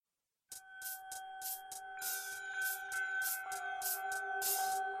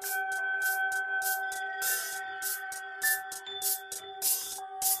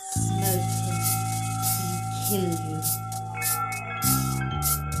kill you.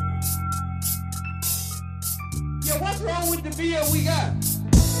 Yeah, what's wrong with the bill we got?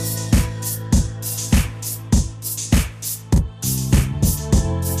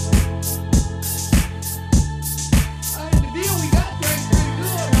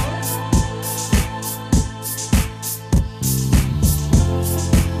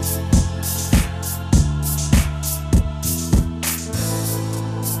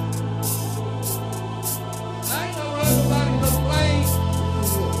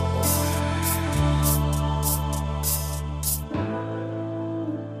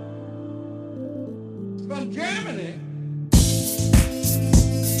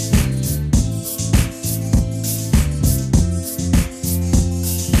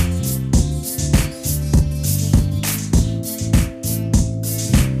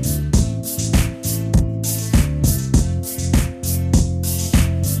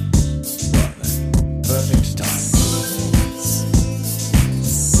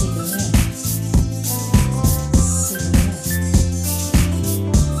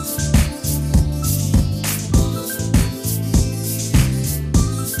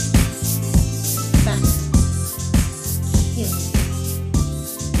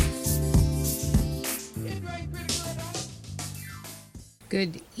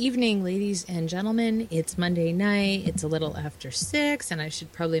 Good evening, ladies and gentlemen. It's Monday night. It's a little after 6, and I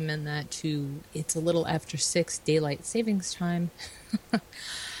should probably amend that to it's a little after 6 daylight savings time.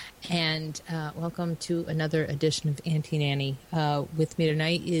 And welcome to another edition of Anti-Nanny. With me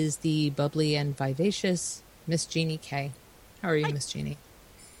tonight is the bubbly and vivacious Miss Jeannie K. How are you, Miss Jeannie?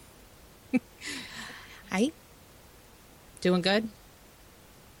 Hi. Doing good?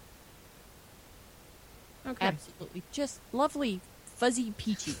 Okay. Absolutely. Just lovely. Fuzzy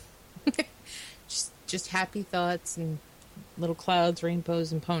peachy. just happy thoughts and little clouds,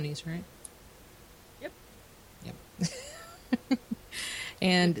 rainbows, and ponies, right? Yep.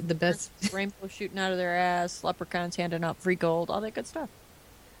 And the best rainbow shooting out of their ass, leprechauns handing out free gold, all that good stuff.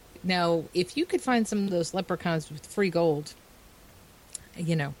 Now, if you could find some of those leprechauns with free gold,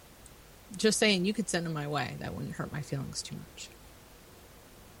 you know, just saying, you could send them my way. That wouldn't hurt my feelings too much.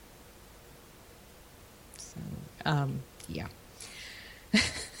 So, yeah.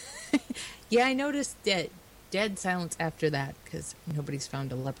 Yeah, I noticed dead silence after that because nobody's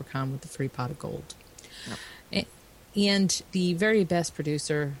found a leprechaun with a free pot of gold. No. And the very best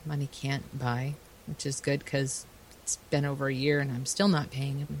producer money can't buy, which is good because it's been over a year and I'm still not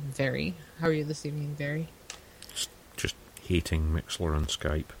paying him. Very. How are you this evening, Very? Just hating Mixler on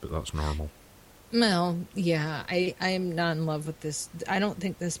Skype, but that's normal. Well, yeah, I am not in love with this. I don't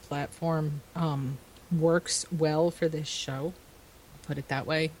think this platform works well for this show. Put it that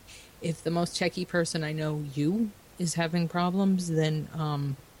way. If the most techie person I know is having problems, then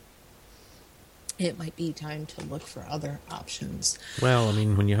it might be time to look for other options. Well, I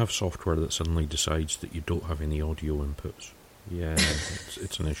mean, when you have software that suddenly decides that you don't have any audio inputs, yeah,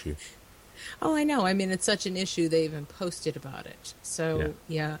 it's an issue. Oh, I know. I mean, it's such an issue they even posted about it. So,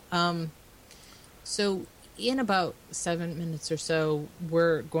 yeah. So in about 7 minutes or so,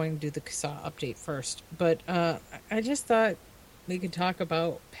 we're going to do the CASA update first. But I just thought we could talk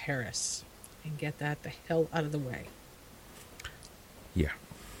about Paris and get that the hell out of the way. Yeah.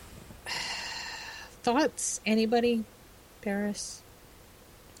 Thoughts? Anybody? Paris?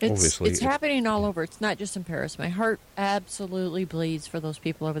 It's happening all over. It's not just in Paris. My heart absolutely bleeds for those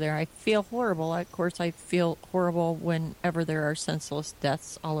people over there. I feel horrible. Of course, I feel horrible whenever there are senseless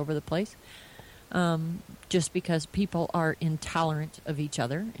deaths all over the place. Just because people are intolerant of each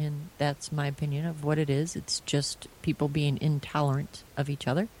other, and that's my opinion of what it is. It's just people being intolerant of each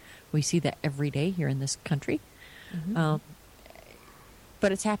other. We see that every day here in this country. Mm-hmm.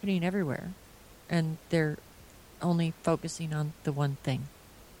 But it's happening everywhere, and they're only focusing on the one thing.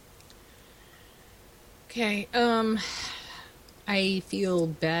 Okay, I feel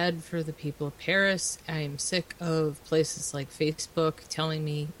bad for the people of Paris. I'm sick of places like Facebook telling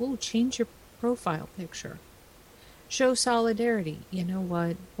me, oh, change your profile picture. Show solidarity. You know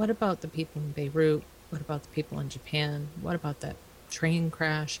what? What about the people in Beirut? What about the people in Japan? What about that train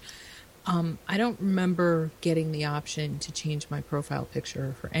crash? I don't remember getting the option to change my profile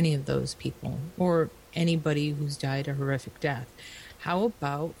picture for any of those people or anybody who's died a horrific death. How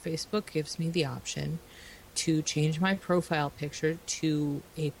about Facebook gives me the option to change my profile picture to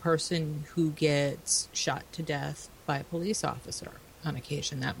a person who gets shot to death by a police officer on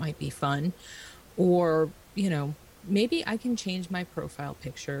occasion? That might be fun. Or, you know, maybe I can change my profile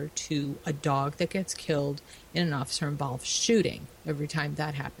picture to a dog that gets killed in an officer-involved shooting. Every time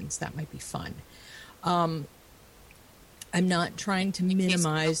that happens, that might be fun. I'm not trying to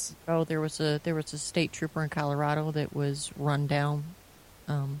minimize. Oh, there was a state trooper in Colorado that was run down,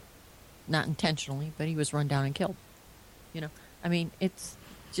 not intentionally, but he was run down and killed. I mean, it's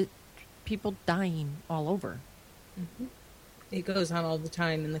just people dying all over. Mm-hmm. It goes on all the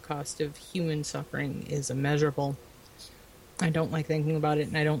time, and the cost of human suffering is immeasurable. I don't like thinking about it,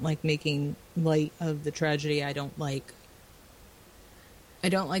 and I don't like making light of the tragedy. I don't like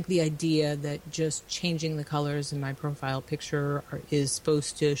the idea that just changing the colors in my profile picture is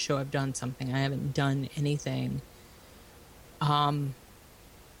supposed to show I've done something. I haven't done anything. And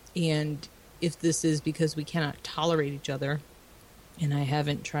if this is because we cannot tolerate each other, and I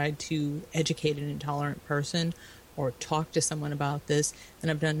haven't tried to educate an intolerant person or talk to someone about this,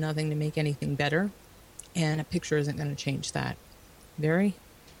 then I've done nothing to make anything better. And a picture isn't going to change that. Very?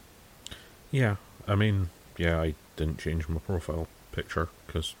 Yeah. I mean, I didn't change my profile picture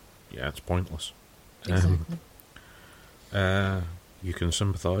because, it's pointless. Exactly. You can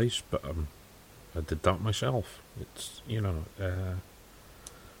sympathise, but I did that myself. It's,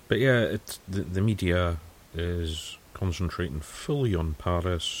 but it's the media is concentrating fully on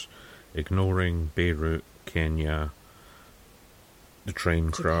Paris, ignoring Beirut, Kenya, the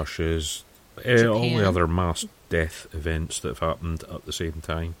train crashes, all the other mass death events that have happened at the same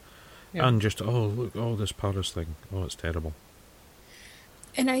time. Yeah. And just, look, this Paris thing. Oh, it's terrible.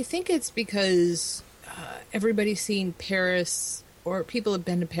 And I think it's because everybody's seen Paris, or people have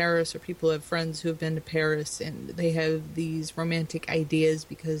been to Paris, or people have friends who have been to Paris, and they have these romantic ideas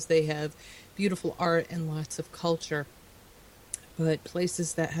because they have beautiful art and lots of culture. But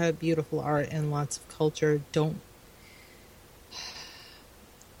places that have beautiful art and lots of culture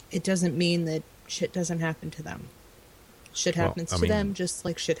it doesn't mean that shit doesn't happen to them. Shit happens to them just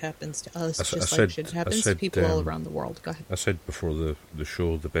like shit happens to us, shit happens to people all around the world. Go ahead. I said before the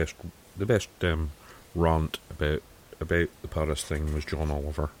show, the best rant about the Paris thing was John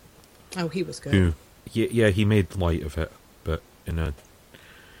Oliver. Oh, he was good. He made light of it, but in a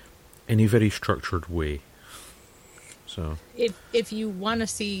very structured way. So if you want to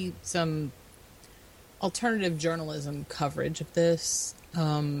see some alternative journalism coverage of this,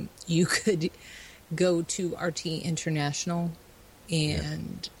 you could go to RT International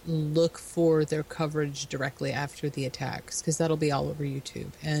and look for their coverage directly after the attacks, because that'll be all over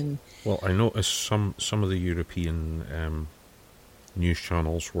YouTube. And I noticed some of the European news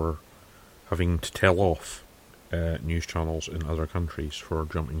channels were having to tell off news channels in other countries for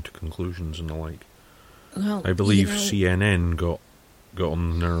jumping to conclusions and the like. Well, I believe CNN got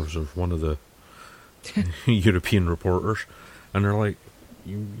on the nerves of one of the European reporters, and they're like,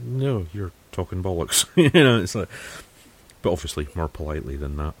 you're talking bollocks. It's like, but obviously more politely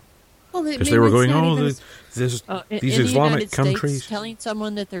than that. Well, because they were going, these Islamic the countries. States, telling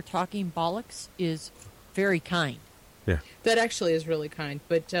someone that they're talking bollocks is very kind. Yeah, that actually is really kind.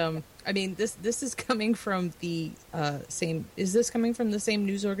 But I mean, this is coming from the same. Is this coming from the same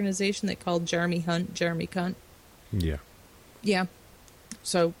news organization that called Jeremy Hunt Jeremy Cunt? Yeah. Yeah.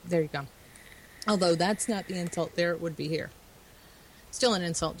 So there you go. Although that's not the insult there, it would be here. Still an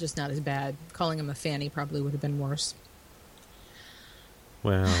insult, just not as bad. Calling him a fanny probably would have been worse.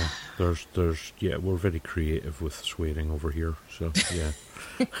 Well, there's we're very creative with swearing over here, so yeah.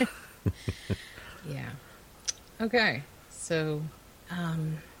 Yeah. Okay, so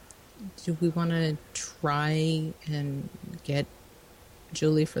do we want to try and get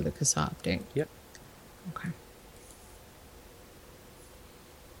Julie for the CASA update? Yep. Okay.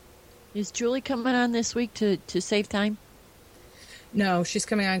 Is Julie coming on this week to save time? No, she's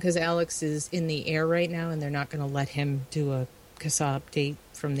coming on because Alex is in the air right now, and they're not going to let him do a CASA update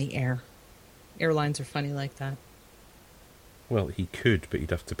from the air. Airlines are funny like that. Well, he could, but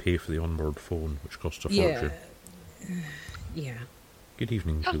he'd have to pay for the onboard phone, which costs a fortune. Yeah. Good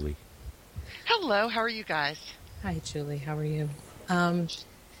evening, Julie. Hello, how are you guys? Hi, Julie. How are you?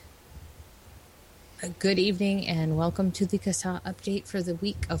 Good evening, and welcome to the CASA update for the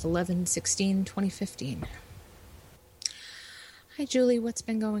week of 11/16/2015. Hi, Julie. What's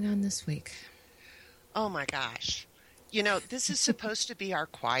been going on this week? Oh, my gosh. You know, this is supposed to be our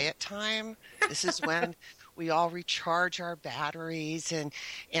quiet time. This is when we all recharge our batteries and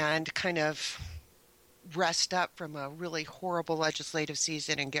kind of rest up from a really horrible legislative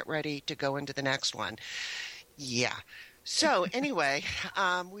season and get ready to go into the next one. Yeah. So anyway,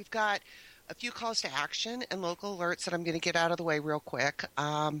 we've got a few calls to action and local alerts that I'm going to get out of the way real quick.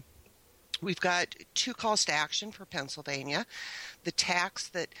 We've got 2 calls to action for Pennsylvania. The tax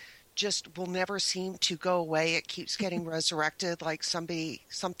that just will never seem to go away. It keeps getting resurrected like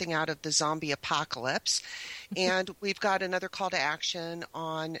something out of the zombie apocalypse. And we've got another call to action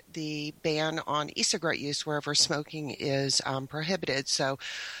on the ban on e-cigarette use wherever smoking is prohibited. So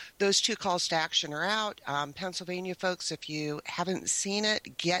those two calls to action are out. Pennsylvania folks, if you haven't seen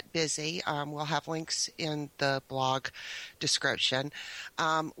it, get busy. We'll have links in the blog description.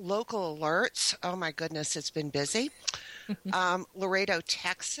 Local alerts. Oh my goodness, it's been busy. Laredo,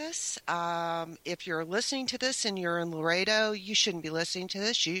 Texas. If you're listening to this and you're in Laredo, you shouldn't be listening to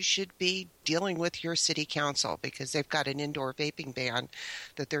this. You should be dealing with your city council because they've got an indoor vaping ban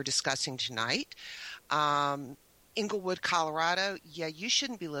that they're discussing tonight. Inglewood, Colorado, yeah, you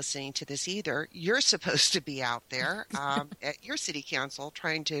shouldn't be listening to this either. You're supposed to be out there at your city council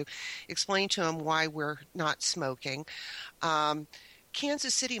trying to explain to them why we're not smoking.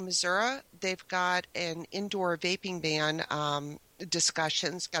 Kansas City, Missouri, they've got an indoor vaping ban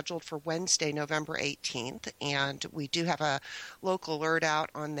discussion scheduled for Wednesday, November 18th, and we do have a local alert out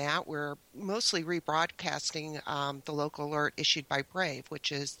on that. We're mostly rebroadcasting the local alert issued by BRAVE, which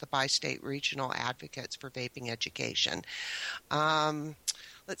is the Bi-State Regional Advocates for Vaping Education.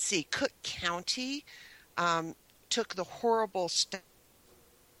 Let's see, Cook County took the horrible step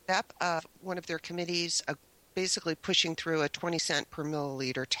of one of their committees basically pushing through a 20-cent per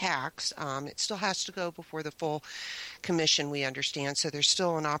milliliter tax. It still has to go before the full commission, we understand, so there's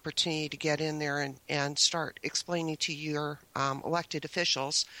still an opportunity to get in there and start explaining to your elected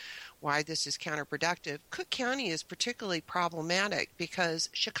officials why this is counterproductive. Cook County is particularly problematic because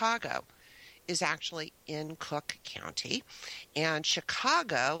Chicago is actually in Cook County. And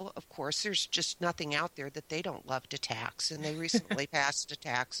Chicago, of course, there's just nothing out there that they don't love to tax. And they recently passed a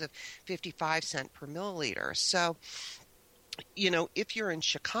tax of 55 cents per milliliter. So, if you're in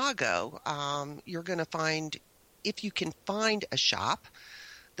Chicago, you're going to find, if you can find a shop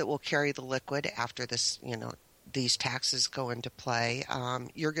that will carry the liquid after this, these taxes go into play,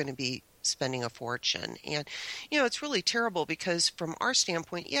 you're going to be spending a fortune. And, it's really terrible because from our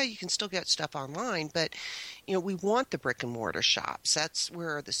standpoint, yeah, you can still get stuff online, but, we want the brick and mortar shops. That's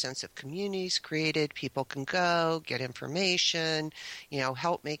where the sense of community is created. People can go, get information,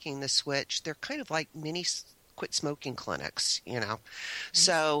 help making the switch. They're kind of like mini quit smoking clinics, Mm-hmm.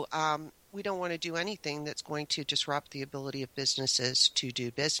 So, we don't want to do anything that's going to disrupt the ability of businesses to do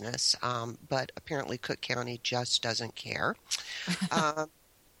business. But apparently Cook County just doesn't care.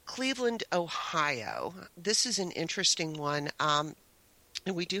 Cleveland, Ohio. This is an interesting one.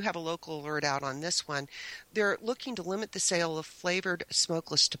 And we do have a local alert out on this one. They're looking to limit the sale of flavored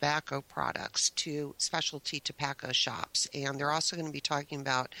smokeless tobacco products to specialty tobacco shops. And they're also going to be talking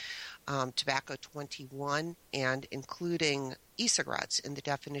about tobacco 21 and including e-cigarettes in the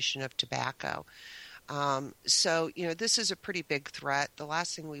definition of tobacco. So, this is a pretty big threat. The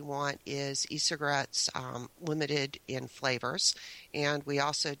last thing we want is e-cigarettes limited in flavors. And we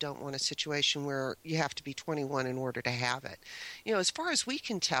also don't want a situation where you have to be 21 in order to have it. As far as we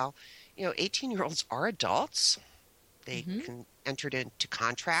can tell, 18-year-olds are adults. They can enter into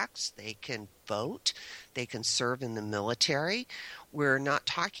contracts. They can vote. They can serve in the military. We're not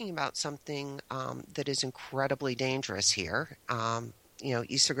talking about something that is incredibly dangerous here.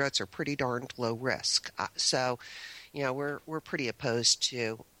 E-cigarettes are pretty darned low risk. So, we're pretty opposed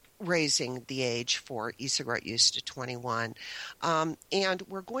to raising the age for e-cigarette use to 21. And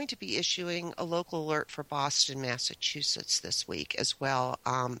we're going to be issuing a local alert for Boston, Massachusetts this week as well.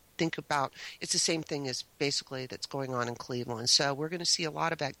 Think about, it's the same thing as basically that's going on in Cleveland. So we're going to see a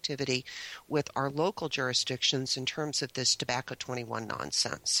lot of activity with our local jurisdictions in terms of this tobacco 21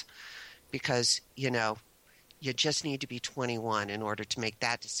 nonsense. Because, you just need to be 21 in order to make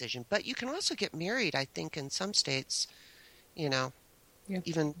that decision. But you can also get married, I think, in some states,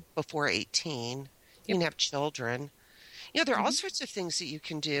 even before 18. You can have children. There are all sorts of things that you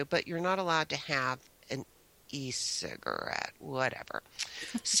can do, but you're not allowed to have an e-cigarette, whatever.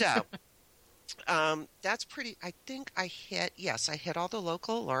 So that's pretty, I think I hit all the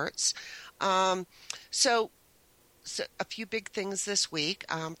local alerts. So a few big things this week.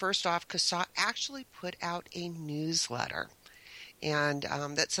 First off, CASA actually put out a newsletter. And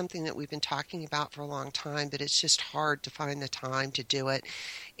that's something that we've been talking about for a long time, but it's just hard to find the time to do it.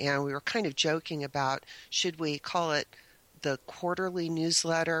 And we were kind of joking about, should we call it the quarterly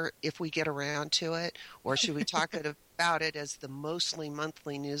newsletter if we get around to it, or should we talk about it as the mostly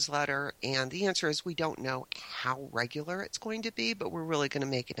monthly newsletter? And the answer is we don't know how regular it's going to be, but we're really going to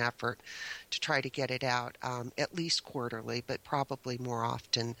make an effort to try to get it out at least quarterly, but probably more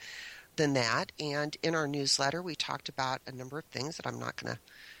often than that. And in our newsletter, we talked about a number of things that I'm not going to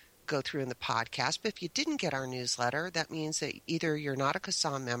go through in the podcast. But if you didn't get our newsletter, that means that either you're not a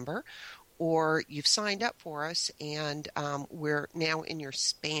CASA member or you've signed up for us and we're now in your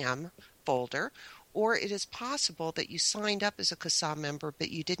spam folder, or it is possible that you signed up as a CASA member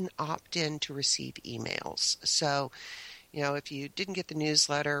but you didn't opt in to receive emails. So, if you didn't get the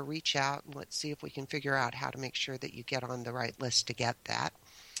newsletter, reach out and let's see if we can figure out how to make sure that you get on the right list to get that.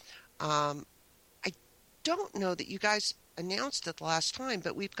 I don't know that you guys announced it the last time,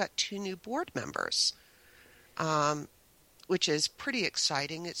 but we've got 2 new board members, which is pretty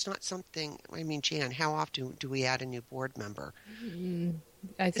exciting. It's not something, Jan, how often do we add a new board member?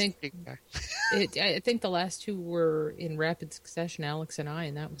 I think the last 2 were in rapid succession, Alex and I,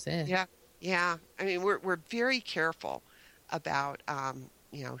 and that was it. Yeah. We're very careful about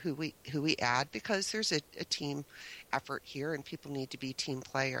who we add, because there's a team effort here and people need to be team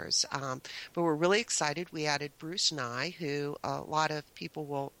players. But we're really excited. We added Bruce Nye, who a lot of people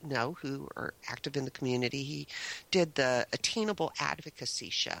will know who are active in the community. He did the Attainable Advocacy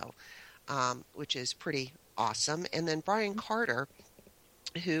show, which is pretty awesome. And then Brian Carter,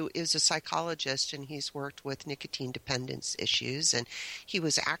 who is a psychologist, and he's worked with nicotine dependence issues, and he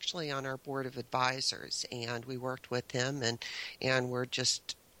was actually on our board of advisors, and we worked with him, and we're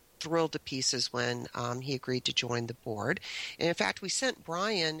just thrilled to pieces when he agreed to join the board. And in fact, we sent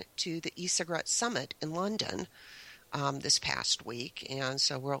Brian to the e-cigarette summit in London this past week, and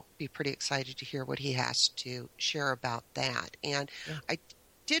so we'll be pretty excited to hear what he has to share about that. And I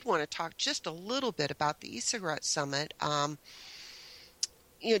did want to talk just a little bit about the e-cigarette summit.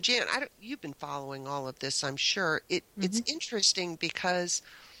 Jan, you've been following all of this, I'm sure. It's interesting because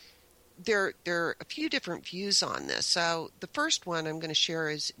there are a few different views on this. So the first one I'm going to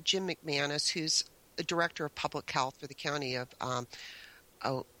share is Jim McManus, who's the director of public health for the county of,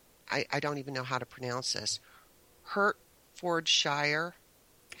 I don't even know how to pronounce this, Hertfordshire.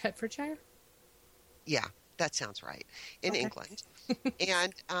 Hertfordshire? Yeah, that sounds right, in England.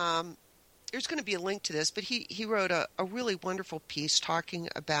 And there's going to be a link to this, but he wrote a really wonderful piece talking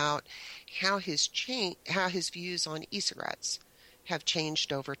about how his views on e-cigarettes have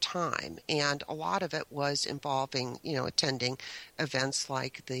changed over time, and a lot of it was involving attending events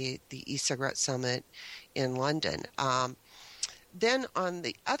like the e-cigarette summit in London. Then on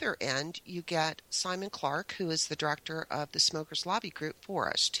the other end, you get Simon Clark, who is the director of the Smokers Lobby Group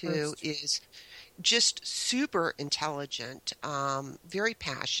Forest, who is just super intelligent, very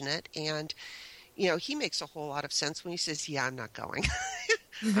passionate, and he makes a whole lot of sense when he says, I'm not going.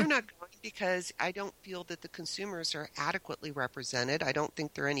 I'm not going because I don't feel that the consumers are adequately represented. I don't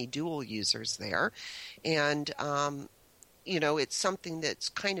think there are any dual users there, and it's something that's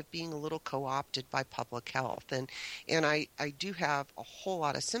kind of being a little co-opted by public health, and I do have a whole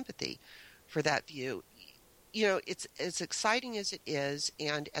lot of sympathy for that view. It's as exciting as it is,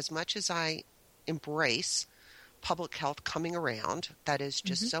 and as much as I embrace public health coming around, that is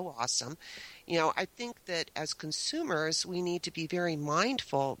just so awesome. I think that as consumers, we need to be very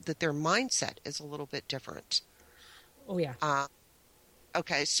mindful that their mindset is a little bit different. Oh, yeah.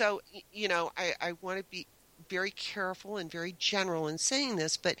 Okay, so, I want to be very careful and very general in saying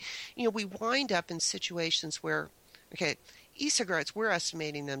this, but, we wind up in situations where, e-cigarettes, we're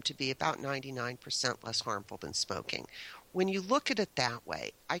estimating them to be about 99% less harmful than smoking. When you look at it that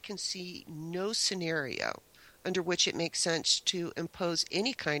way, I can see no scenario under which it makes sense to impose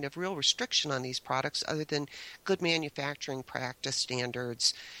any kind of real restriction on these products other than good manufacturing practice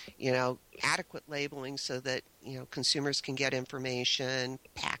standards, adequate labeling so that, consumers can get information,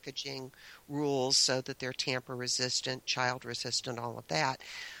 packaging rules so that they're tamper resistant, child resistant, all of that.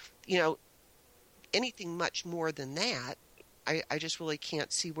 Anything much more than that, I just really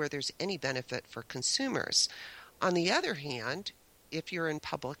can't see where there's any benefit for consumers. On the other hand, if you're in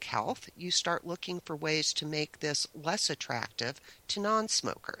public health, you start looking for ways to make this less attractive to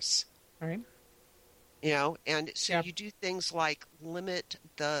non-smokers. All right. And so you do things like limit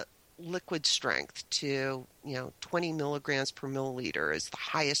the liquid strength to, 20 milligrams per milliliter is the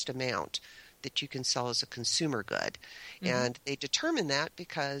highest amount that you can sell as a consumer good. And they determined that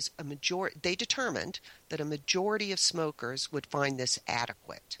because they determined that a majority of smokers would find this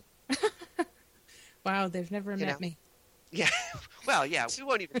adequate. Wow, they've never met me. Yeah, well, yeah, we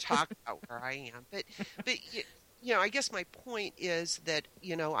won't even talk about where I am. But I guess my point is that,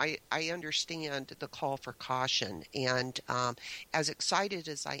 I understand the call for caution. And as excited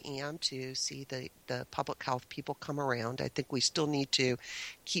as I am to see the public health people come around, I think we still need to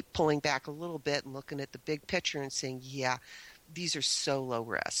keep pulling back a little bit and looking at the big picture and saying, these are so low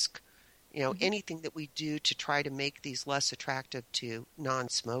risk. Anything that we do to try to make these less attractive to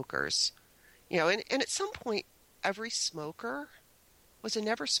non-smokers, and at some point, every smoker was a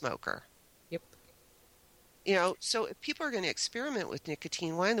never smoker. Yep. So if people are going to experiment with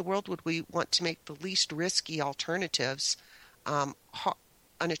nicotine, why in the world would we want to make the least risky alternatives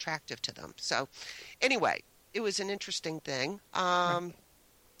unattractive to them? So anyway, it was an interesting thing. And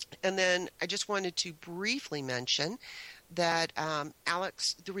then I just wanted to briefly mention that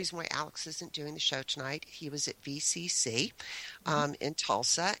Alex, the reason why Alex isn't doing the show tonight, he was at VCC in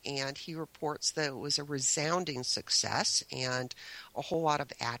Tulsa, and he reports that it was a resounding success and a whole lot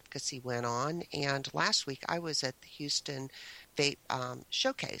of advocacy went on. And last week I was at the Houston Vape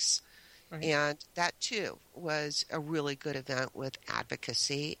Showcase. Right. And that, too, was a really good event with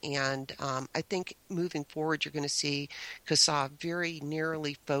advocacy. And I think moving forward, you're going to see CASA very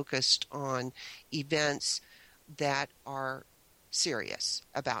narrowly focused on events that are serious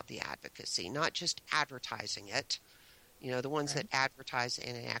about the advocacy, not just advertising it, the ones that advertise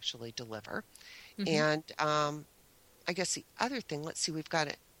and actually deliver. And I guess the other thing, let's see, we've got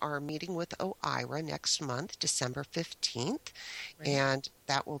our meeting with OIRA next month, December 15th, and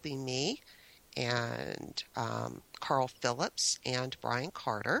that will be me and Carl Phillips and Brian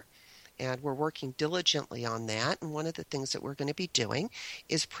Carter. And we're working diligently on that. And one of the things that we're going to be doing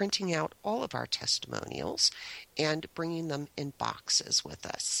is printing out all of our testimonials and bringing them in boxes with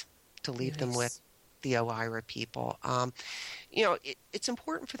us to leave them with the OIRA people. It's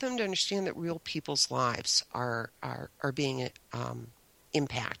important for them to understand that real people's lives are being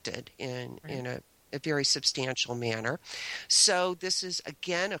impacted in a very substantial manner. So this is,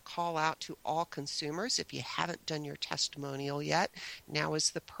 again, a call out to all consumers. If you haven't done your testimonial yet, now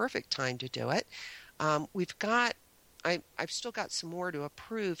is the perfect time to do it. I've still got some more to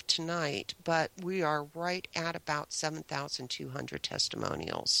approve tonight, but we are right at about 7,200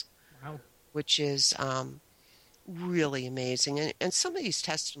 testimonials. Wow. Which is really amazing. And some of these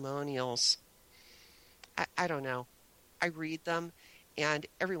testimonials, I don't know, I read them, and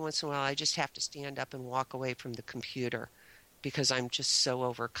every once in a while, I just have to stand up and walk away from the computer because I'm just so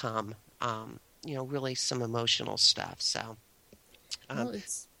overcome. Really some emotional stuff. So,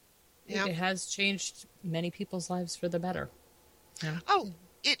 it has changed many people's lives for the better. Yeah. Oh,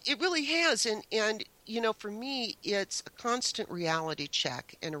 it really has. And for me, it's a constant reality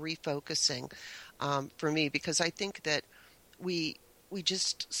check and a refocusing for me, because I think that we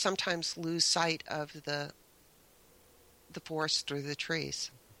just sometimes lose sight of the forest through the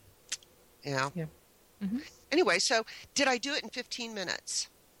trees. Yeah. Mm-hmm. Anyway, so did I do it in 15 minutes?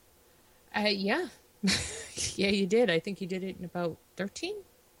 Yeah. Yeah, you did. I think you did it in about 13.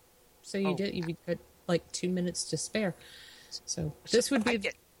 So you did. You had like 2 minutes to spare. So this would be. I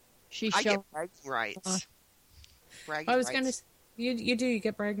get bragging rights. I was going to. You do. You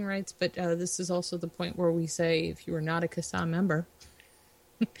get bragging rights, but this is also the point where we say, if you are not a CASA member,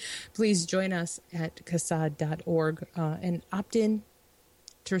 please join us at CASA.org and opt in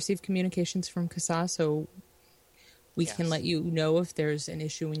to receive communications from CASA, so we can let you know if there's an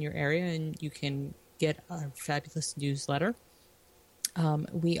issue in your area, and you can get our fabulous newsletter.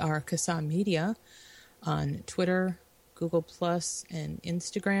 We are CASA Media on Twitter, Google Plus, and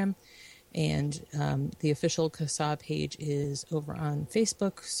Instagram, and the official CASA page is over on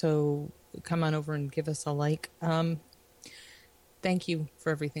Facebook, so come on over and give us a like. Thank you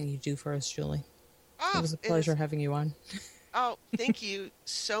for everything you do for us, Julie. It was a pleasure having you on. Oh, thank you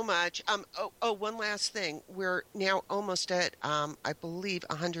so much. One last thing. We're now almost at, I believe,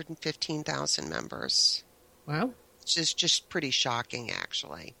 115,000 members. Wow. Which is just pretty shocking,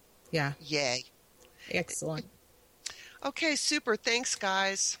 actually. Yeah. Yay. Excellent. Okay, super. Thanks,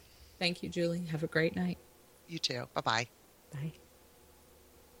 guys. Thank you, Julie. Have a great night. You too. Bye-bye. Bye.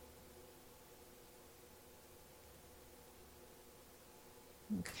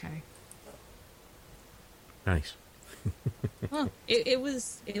 Okay. Nice. Well, it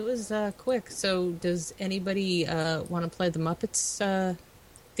was quick. So, does anybody want to play the Muppets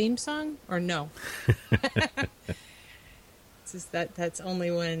theme song or no? That's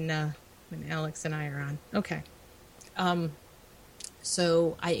only when Alex and I are on. Okay.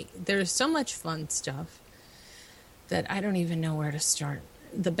 So there's so much fun stuff that I don't even know where to start.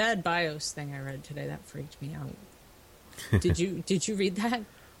 The bad BIOS thing I read today, that freaked me out. Did you read that?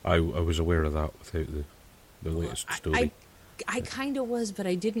 I was aware of that without the latest story. I kind of was, but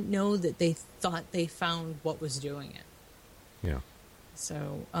I didn't know that they thought they found what was doing it. Yeah.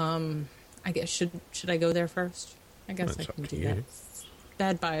 So, I guess should I go there first? I guess I can do that.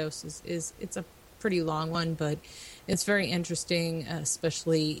 Bad BIOS is it's a pretty long one, but it's very interesting,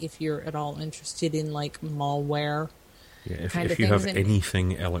 especially if you're at all interested in like malware. Yeah, if you have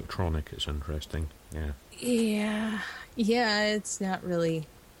anything electronic, it's interesting. Yeah. Yeah, it's not really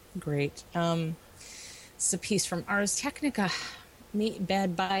great. It's a piece from Ars Technica, Meet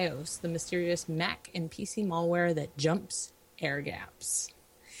Bad BIOS, the mysterious Mac and PC malware that jumps air gaps.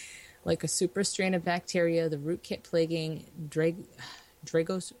 Like a super strain of bacteria, the rootkit plaguing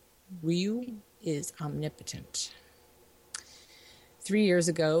Dragos Ryu is omnipotent. 3 years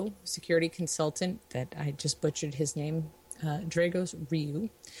ago, security consultant, that I just butchered his name, Dragos Ryu,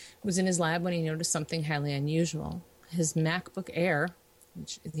 was in his lab when he noticed something highly unusual. His MacBook Air,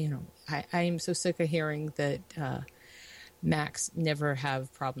 which, I am so sick of hearing that Macs never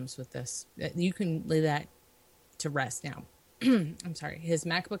have problems with this. You can lay that to rest now. I'm sorry. His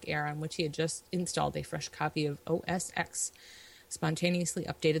MacBook Air, on which he had just installed a fresh copy of OS X, spontaneously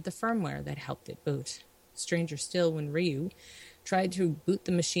updated the firmware that helped it boot. Stranger still, when Ryu tried to boot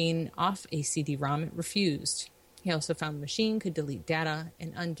the machine off a CD-ROM, it refused. He also found the machine could delete data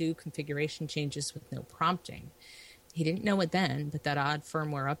and undo configuration changes with no prompting. He didn't know it then, but that odd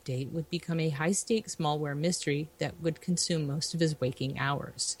firmware update would become a high-stakes malware mystery that would consume most of his waking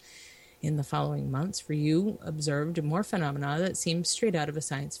hours. In the following months, Ryu observed more phenomena that seemed straight out of a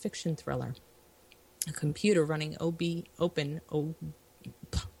science fiction thriller. A computer running OpenBSD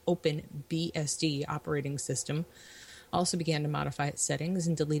operating system also began to modify its settings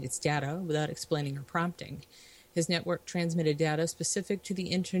and delete its data without explaining or prompting. His network transmitted data specific to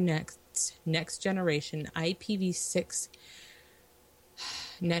the Internet's next-generation IPv6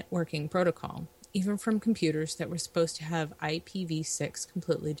 networking protocol, even from computers that were supposed to have IPv6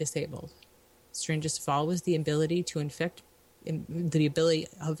 completely disabled. Strangest of all was the ability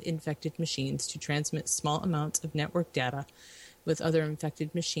of infected machines to transmit small amounts of network data with other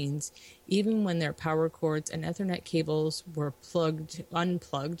infected machines, even when their power cords and Ethernet cables were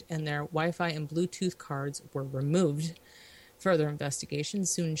unplugged, and their Wi-Fi and Bluetooth cards were removed. Further investigation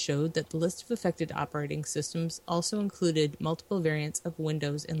soon showed that the list of affected operating systems also included multiple variants of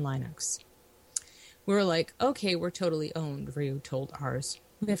Windows and Linux. We were like, okay, we're totally owned, Ryu told ours.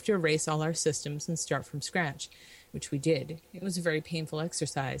 We have to erase all our systems and start from scratch, which we did. It was a very painful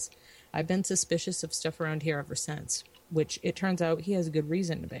exercise. I've been suspicious of stuff around here ever since, which it turns out he has a good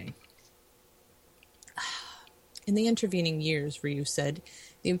reason to be. In the intervening years, Ryu said,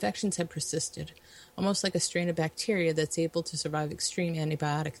 the infections had persisted, almost like a strain of bacteria that's able to survive extreme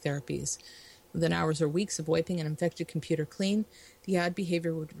antibiotic therapies. Within hours or weeks of wiping an infected computer clean, the odd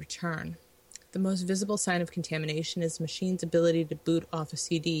behavior would return. The most visible sign of contamination is the machine's ability to boot off a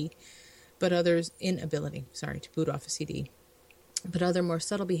CD, but others' inability, to boot off a CD. But other more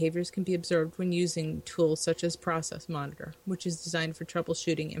subtle behaviors can be observed when using tools such as Process Monitor, which is designed for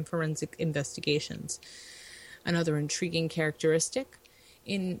troubleshooting and forensic investigations. Another intriguing characteristic,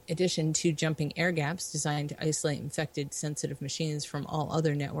 in addition to jumping air gaps designed to isolate infected, sensitive machines from all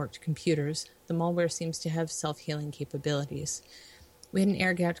other networked computers, the malware seems to have self-healing capabilities. We had an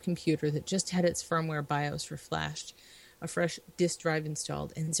air-gapped computer that just had its firmware BIOS reflashed, a fresh disk drive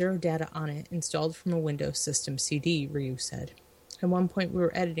installed, and zero data on it installed from a Windows system CD, Ryu said. At one point, we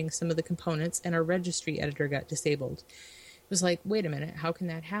were editing some of the components, and our registry editor got disabled. It was like, wait a minute, how can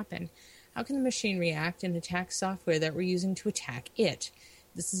that happen? How can the machine react and attack software that we're using to attack it?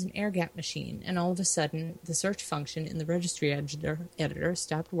 This is an air-gap machine, and all of a sudden, the search function in the registry editor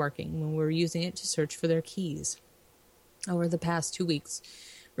stopped working when we were using it to search for their keys. Over the past 2 weeks,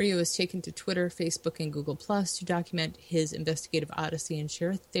 Ryu has taken to Twitter, Facebook, and Google Plus to document his investigative odyssey and share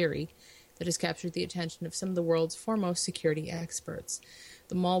a theory that has captured the attention of some of the world's foremost security experts.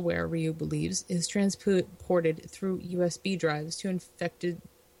 The malware, Ryu believes, is transported through USB drives to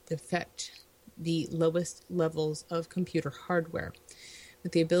affect the lowest levels of computer hardware,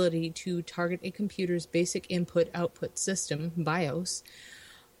 with the ability to target a computer's basic input-output system, BIOS,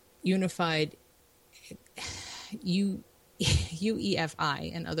 unified UEFI,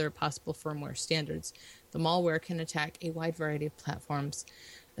 and other possible firmware standards. The malware can attack a wide variety of platforms,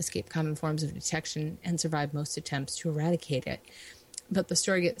 escape common forms of detection, and survive most attempts to eradicate it. But the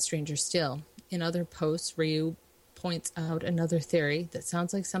story gets stranger still. In other posts, Ryu points out another theory that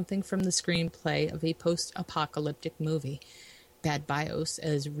sounds like something from the screenplay of a post-apocalyptic movie. Bad BIOS,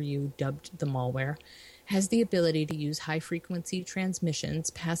 as Ryu dubbed the malware, has the ability to use high-frequency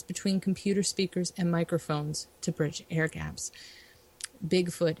transmissions passed between computer speakers and microphones to bridge air gaps.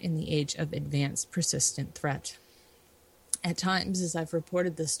 Bigfoot in the age of advanced persistent threat. At times, as I've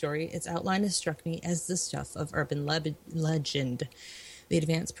reported this story, its outline has struck me as the stuff of urban legend, the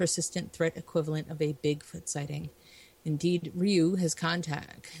advanced persistent threat equivalent of a Bigfoot sighting. Indeed, Ryu has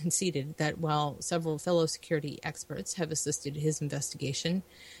conceded that while several fellow security experts have assisted his investigation,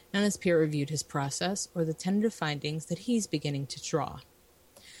 none has peer-reviewed his process or the tentative findings that he's beginning to draw.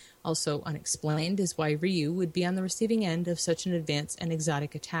 Also unexplained is why Ryu would be on the receiving end of such an advanced and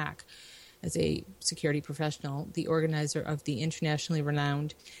exotic attack. As a security professional, the organizer of the internationally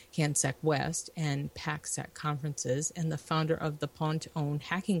renowned CanSec West and PACSec conferences, and the founder of the Pont-own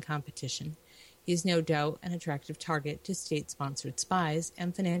hacking competition, he's no doubt an attractive target to state-sponsored spies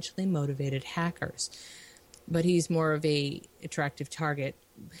and financially motivated hackers. But he's no more of a attractive target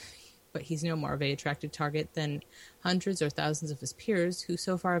than hundreds or thousands of his peers who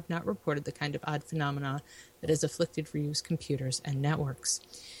so far have not reported the kind of odd phenomena that has afflicted Ryu's computers and networks.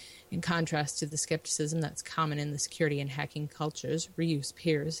 In contrast to the skepticism that's common in the security and hacking cultures, Ryu's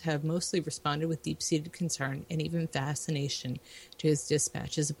peers have mostly responded with deep-seated concern and even fascination to his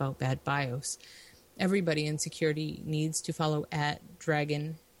dispatches about bad BIOS. Everybody in security needs to follow at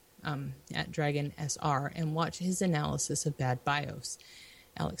Dragon SR and watch his analysis of bad BIOS.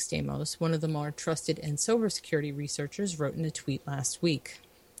 Alex Stamos, one of the more trusted and sober security researchers, wrote in a tweet last week.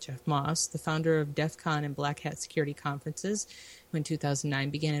 Jeff Moss, the founder of DEF CON and Black Hat security conferences, who in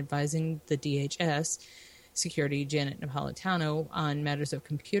 2009 began advising the DHS security Janet Napolitano on matters of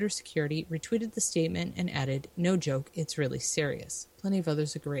computer security, retweeted the statement and added, "No joke, it's really serious." Plenty of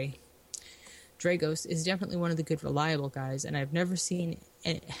others agree. Dragos is definitely one of the good, reliable guys, and I've never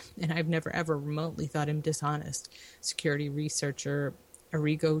ever remotely thought him dishonest. Security researcher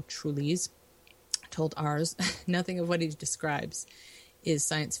Arrigo Trulis told ours, "Nothing of what he describes is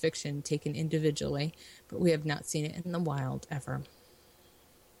science fiction taken individually, but we have not seen it in the wild ever."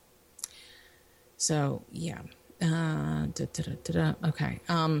 So, yeah. Okay.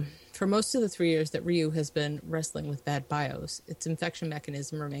 For most of the 3 years that Ryu has been wrestling with bad BIOS, its infection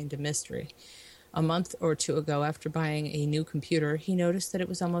mechanism remained a mystery. A month or two ago, after buying a new computer, he noticed that it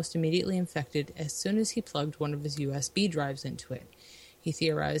was almost immediately infected as soon as he plugged one of his USB drives into it. He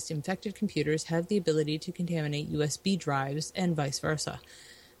theorized infected computers have the ability to contaminate USB drives and vice versa.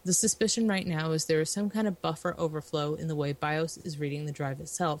 The suspicion right now is there is some kind of buffer overflow in the way BIOS is reading the drive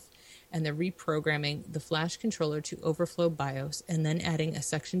itself, and they're reprogramming the flash controller to overflow BIOS and then adding a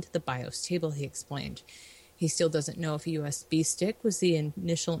section to the BIOS table, he explained. He still doesn't know if a USB stick was the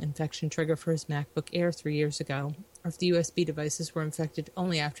initial infection trigger for his MacBook Air 3 years ago, or if the USB devices were infected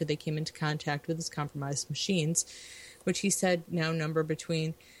only after they came into contact with his compromised machines, which he said now number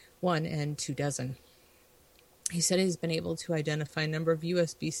between 1 and 2 dozen. He said he's been able to identify a number of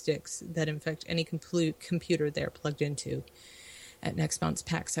USB sticks that infect any computer they're plugged into. At next month's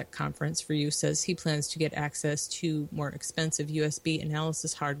PACSec conference, Ryu says he plans to get access to more expensive USB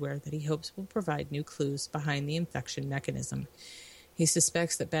analysis hardware that he hopes will provide new clues behind the infection mechanism. He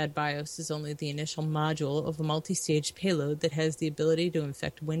suspects that bad BIOS is only the initial module of a multi-stage payload that has the ability to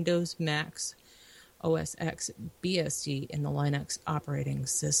infect Windows, Macs, OS X, BSD, and the Linux operating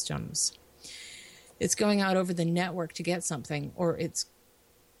systems. It's going out over the network to get something, or it's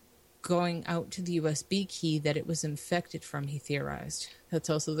going out to the USB key that it was infected from, he theorized.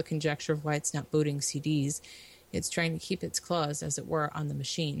 That's also the conjecture of why it's not booting CDs. It's trying to keep its claws, as it were, on the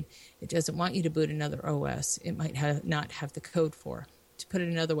machine. It doesn't want you to boot another OS it might not have the code for. To put it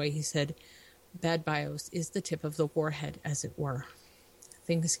another way, he said, bad BIOS is the tip of the warhead, as it were.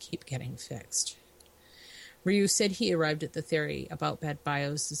 Things keep getting fixed. Ryu said he arrived at the theory about bad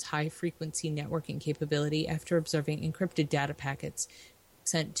BIOS' high-frequency networking capability after observing encrypted data packets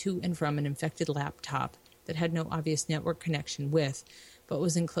sent to and from an infected laptop that had no obvious network connection with, but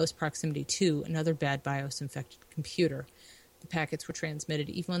was in close proximity to, another bad BIOS-infected computer. The packets were transmitted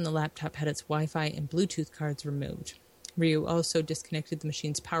even when the laptop had its Wi-Fi and Bluetooth cards removed. Ryu also disconnected the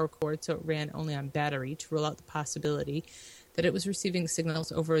machine's power cord so it ran only on battery to rule out the possibility that it was receiving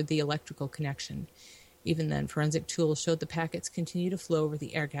signals over the electrical connection. Even then, forensic tools showed the packets continue to flow over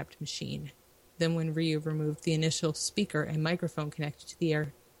the air-gapped machine. Then when Ryu removed the initial speaker and microphone connected to the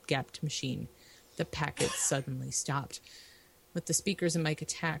air-gapped machine, the packets suddenly stopped. With the speakers and mic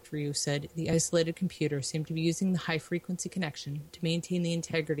attacked, Ryu said, the isolated computer seemed to be using the high-frequency connection to maintain the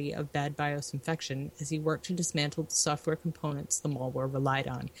integrity of bad BIOS infection as he worked to dismantle the software components the malware relied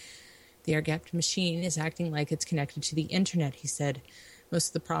on. The air-gapped machine is acting like it's connected to the internet, he said. Most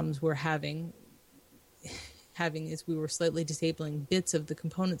of the problems we're having is we were slightly disabling bits of the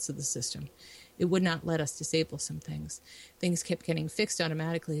components of the system. It would not let us disable some things. Things kept getting fixed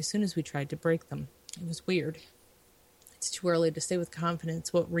automatically as soon as we tried to break them. It was weird. It's too early to say with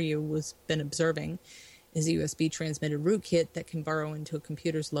confidence what Ryu was been observing is a USB transmitted rootkit that can burrow into a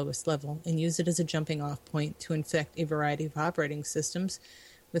computer's lowest level and use it as a jumping off point to infect a variety of operating systems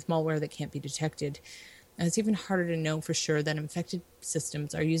with malware that can't be detected. And it's even harder to know for sure that infected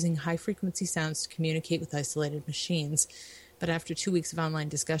systems are using high-frequency sounds to communicate with isolated machines. But after 2 weeks of online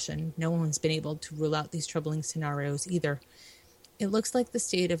discussion, no one has been able to rule out these troubling scenarios either. It looks like the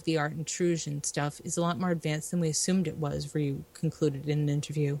state-of-the-art intrusion stuff is a lot more advanced than we assumed it was, Ryu concluded in an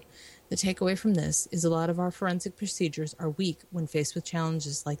interview. The takeaway from this is a lot of our forensic procedures are weak when faced with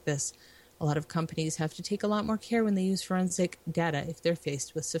challenges like this. A lot of companies have to take a lot more care when they use forensic data if they're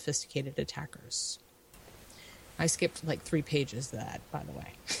faced with sophisticated attackers. I skipped like 3 pages of that, by the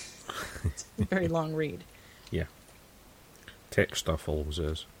way. It's a very long read. Yeah. Tech stuff always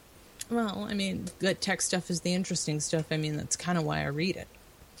is. Well, I mean, the tech stuff is the interesting stuff. I mean, that's kind of why I read it.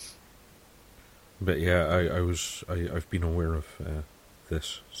 But yeah, I've been aware of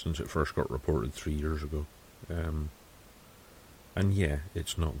this since it first got reported 3 years ago. And yeah,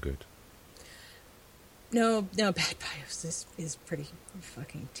 it's not good. No, Bad BIOS is pretty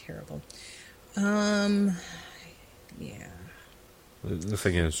fucking terrible. Yeah. The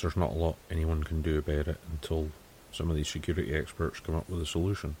thing is, there's not a lot anyone can do about it until some of these security experts come up with a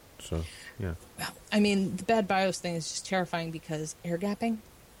solution. So, yeah. Well, I mean, the Bad BIOS thing is just terrifying because air gapping.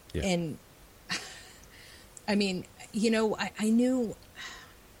 Yeah. And, I mean, you know, I knew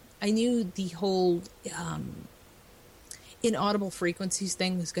the whole inaudible frequencies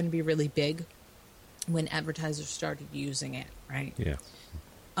thing was going to be really big when advertisers started using it, right? Yeah.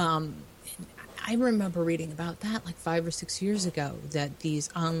 I remember reading about that like 5 or 6 years ago, that these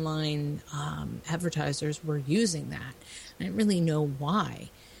online advertisers were using that. I didn't really know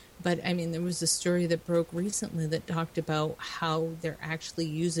why. But, I mean, there was a story that broke recently that talked about how they're actually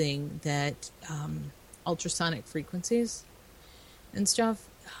using that ultrasonic frequencies and stuff,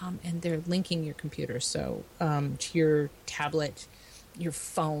 and they're linking your computer, so to your tablet, your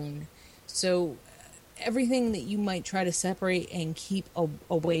phone. So everything that you might try to separate and keep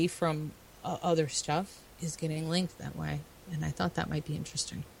away from other stuff is getting linked that way. And I thought that might be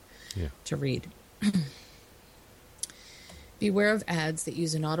interesting to read. Beware of ads that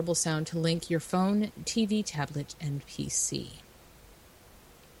use inaudible sound to link your phone, TV, tablet, and PC.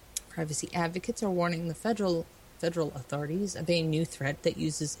 Privacy advocates are warning the federal authorities of a new threat that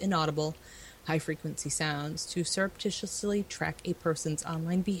uses inaudible, high-frequency sounds to surreptitiously track a person's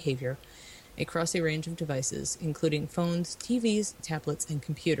online behavior across a range of devices, including phones, TVs, tablets, and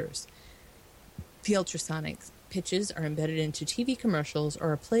computers. The ultrasonic pitches are embedded into TV commercials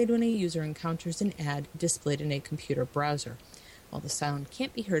or are played when a user encounters an ad displayed in a computer browser. While the sound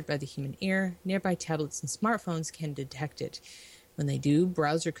can't be heard by the human ear, nearby tablets and smartphones can detect it. When they do,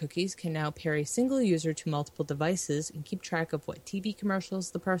 browser cookies can now pair a single user to multiple devices and keep track of what TV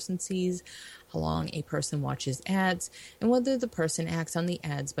commercials the person sees, how long a person watches ads, and whether the person acts on the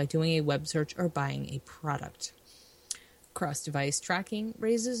ads by doing a web search or buying a product. Cross-device tracking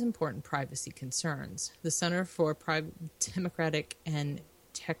raises important privacy concerns. The Center for Democratic and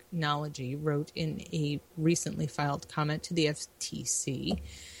Technology wrote in a recently filed comment to the FTC.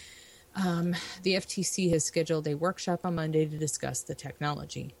 The FTC has scheduled a workshop on Monday to discuss the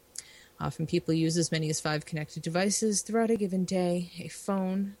technology. Often people use as many as 5 connected devices throughout a given day: a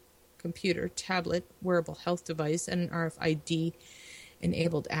phone, computer, tablet, wearable health device, and an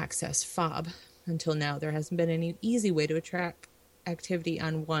RFID-enabled access fob. Until now, there hasn't been any easy way to track activity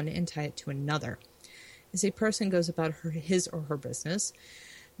on one and tie it to another. As a person goes about his or her business,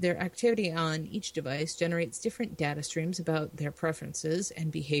 their activity on each device generates different data streams about their preferences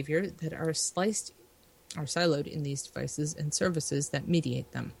and behavior that are siloed in these devices and services that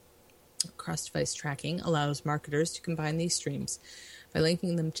mediate them. Cross-device tracking allows marketers to combine these streams by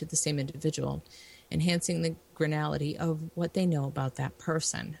linking them to the same individual, enhancing the granularity of what they know about that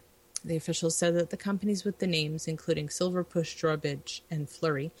person. The officials said that the companies with the names, including Silverpush, Drawbridge, and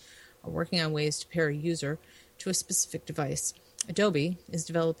Flurry, are working on ways to pair a user to a specific device. Adobe is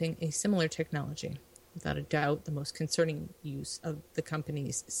developing a similar technology. Without a doubt, the most concerning use of the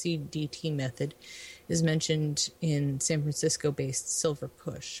company's CDT method is mentioned in San Francisco-based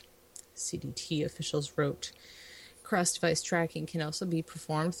Silverpush. CDT officials wrote, cross-device tracking can also be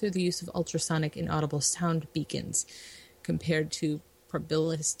performed through the use of ultrasonic inaudible sound beacons. Compared to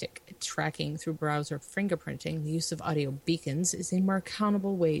probabilistic tracking through browser fingerprinting, the use of audio beacons is a more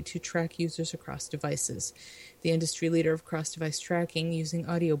accountable way to track users across devices. The industry leader of cross-device tracking using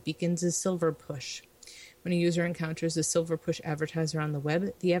audio beacons is Silverpush. When a user encounters a Silverpush advertiser on the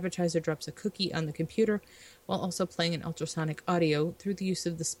web, the advertiser drops a cookie on the computer while also playing an ultrasonic audio through the use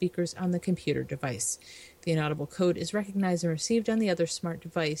of the speakers on the computer device. The inaudible code is recognized and received on the other smart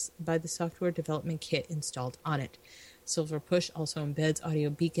device by the software development kit installed on it. Silverpush also embeds audio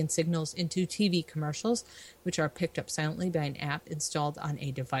beacon signals into TV commercials, which are picked up silently by an app installed on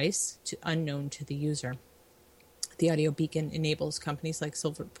a device unknown to the user. The audio beacon enables companies like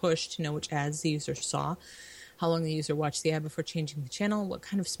Silverpush to know which ads the user saw, how long the user watched the ad before changing the channel, what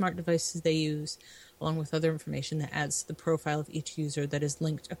kind of smart devices they use, along with other information that adds to the profile of each user that is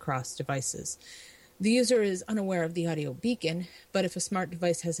linked across devices. The user is unaware of the audio beacon, but if a smart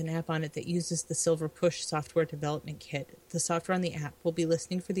device has an app on it that uses the Silver Push software development kit, the software on the app will be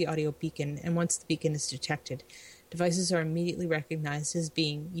listening for the audio beacon, and once the beacon is detected, devices are immediately recognized as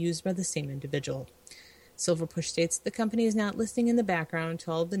being used by the same individual. Silver Push states the company is not listening in the background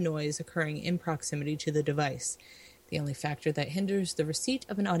to all of the noise occurring in proximity to the device. The only factor that hinders the receipt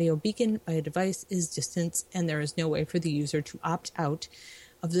of an audio beacon by a device is distance, and there is no way for the user to opt out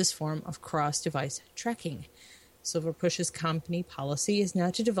of this form of cross-device tracking. Silver Push's company policy is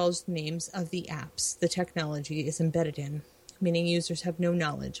not to divulge the names of the apps the technology is embedded in, meaning users have no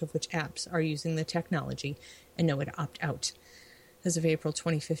knowledge of which apps are using the technology and know to opt out. As of April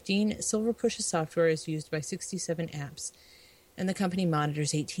 2015, Silver Push's software is used by 67 apps, and the company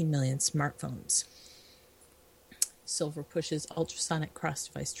monitors 18 million smartphones. Silver Push's ultrasonic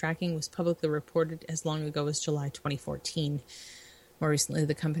cross-device tracking was publicly reported as long ago as July 2014. More recently,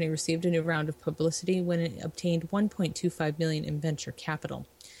 the company received a new round of publicity when it obtained $1.25 million in venture capital.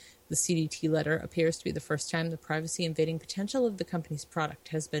 The CDT letter appears to be the first time the privacy-invading potential of the company's product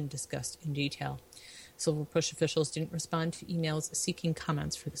has been discussed in detail. Silver Push officials didn't respond to emails seeking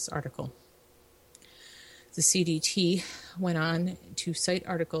comments for this article. The CDT went on to cite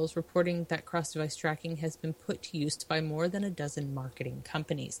articles reporting that cross-device tracking has been put to use by more than a dozen marketing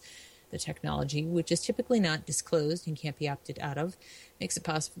companies. The technology, which is typically not disclosed and can't be opted out of, makes it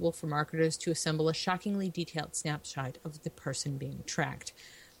possible for marketers to assemble a shockingly detailed snapshot of the person being tracked.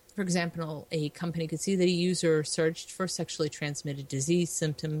 For example, a company could see that a user searched for sexually transmitted disease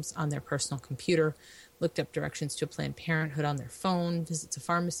symptoms on their personal computer, looked up directions to a Planned Parenthood on their phone, visits a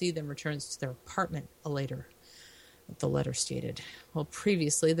pharmacy, then returns to their apartment later, the letter stated. While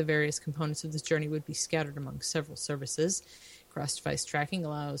previously the various components of this journey would be scattered among several services, cross-device tracking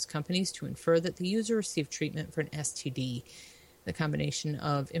allows companies to infer that the user received treatment for an STD. The combination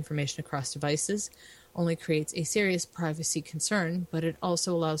of information across devices only creates a serious privacy concern, but it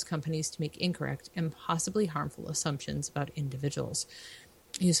also allows companies to make incorrect and possibly harmful assumptions about individuals.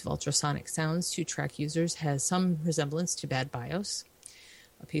 Use of ultrasonic sounds to track users has some resemblance to bad BIOS,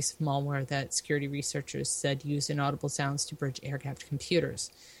 a piece of malware that security researchers said used inaudible sounds to bridge air-gapped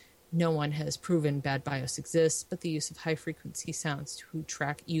computers. No one has proven bad BIOS exists, but the use of high-frequency sounds to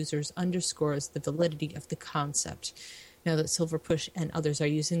track users underscores the validity of the concept. Now that Silver Push and others are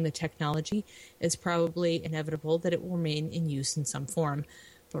using the technology, it's probably inevitable that it will remain in use in some form.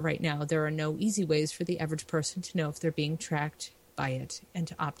 But right now, there are no easy ways for the average person to know if they're being tracked by it and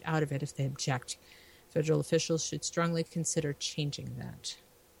to opt out of it if they object. Federal officials should strongly consider changing that.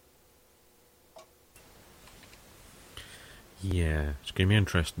 Yeah, it's going to be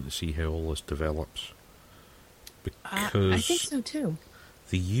interesting to see how all this develops. Because I think so too.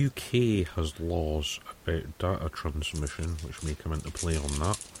 The UK has laws about data transmission, which may come into play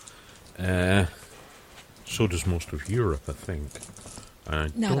on that. So does most of Europe, I think. I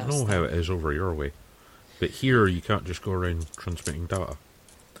don't know how it is over your way. But here, you can't just go around transmitting data.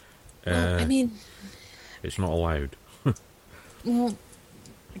 Well, I mean... It's not allowed. Well,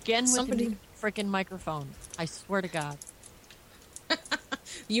 again with the freaking microphone. I swear to God.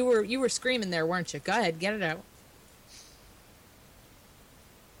 You were screaming there, weren't you? Go ahead, get it out.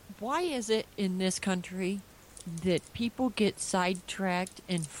 Why is it in this country that people get sidetracked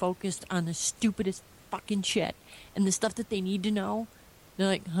and focused on the stupidest fucking shit and the stuff that they need to know? They're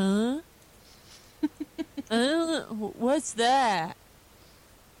like, huh? What's that?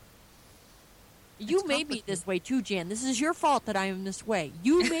 You made me this way too, Jan. This is your fault that I am this way.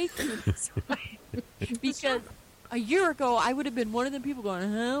 You made me this way. Because a year ago, I would have been one of the people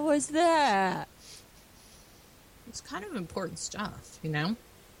going, huh? What's that? It's kind of important stuff, you know?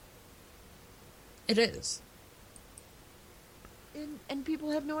 It is. And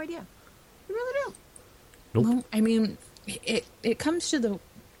people have no idea. They really don't. Nope. Well, I mean, it comes to the...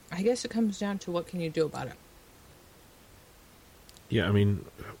 I guess it comes down to what can you do about it. Yeah, I mean,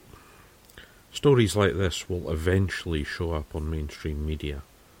 stories like this will eventually show up on mainstream media.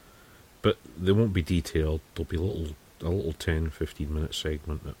 But they won't be detailed. They'll be a little 10, 15-minute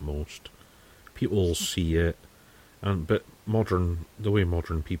segment at most. People will see it. But the way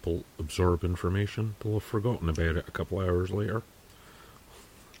modern people absorb information, they'll have forgotten about it a couple of hours later.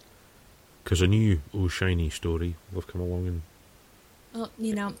 Because a new, shiny story will have come along and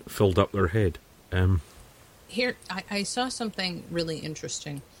filled up their head. Here, I saw something really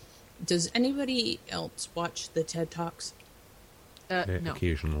interesting. Does anybody else watch the TED Talks? No.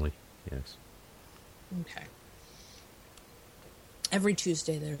 Occasionally, yes. Okay. Every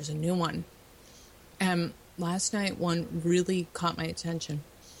Tuesday there's a new one. Last night one really caught my attention.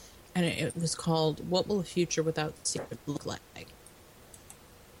 And it was called "What Will a Future Without Secret Look Like?"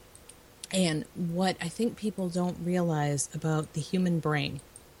 And what I think people don't realize about the human brain.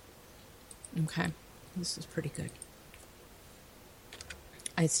 Okay, this is pretty good.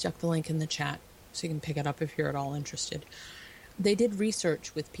 I stuck the link in the chat so you can pick it up if you're at all interested. They did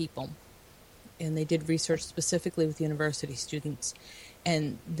research with people, and they did research specifically with university students,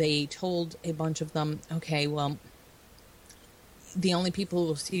 and they told a bunch of them, okay, well, the only people who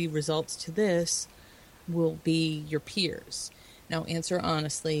will see results to this will be your peers. Now, answer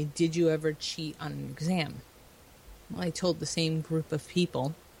honestly, did you ever cheat on an exam? Well, I told the same group of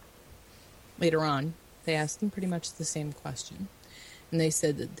people later on. They asked them pretty much the same question. And they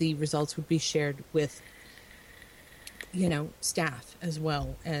said that the results would be shared with, staff as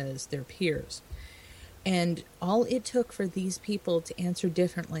well as their peers. And all it took for these people to answer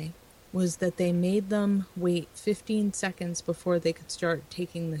differently was that they made them wait 15 seconds before they could start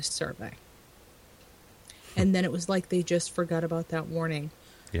taking this survey. And then it was like they just forgot about that warning.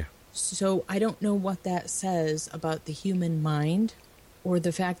 Yeah. So I don't know what that says about the human mind, or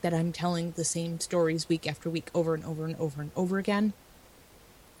the fact that I'm telling the same stories week after week over and over and over and over again.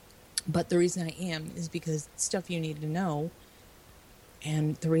 But the reason I am is because it's stuff you need to know.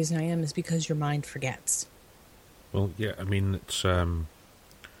 And the reason I am is because your mind forgets. Well, yeah, I mean, it's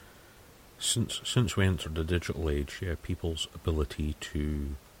since we entered the digital age, yeah, people's ability to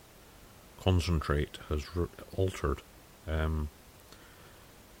concentrate has altered.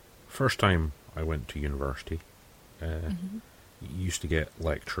 First time I went to university, you used to get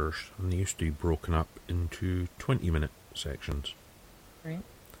lectures, and they used to be broken up into 20-minute sections. Right.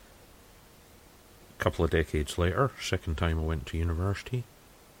 A couple of decades later, second time I went to university,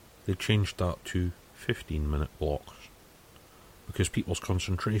 they changed that to 15-minute blocks, because people's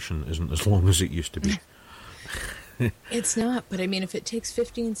concentration isn't as long as it used to be. It's not, but I mean, if it takes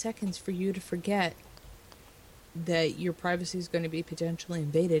 15 seconds for you to forget that your privacy is going to be potentially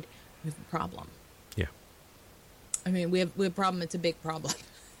invaded, we have a problem. Yeah. I mean, we have a problem. It's a big problem.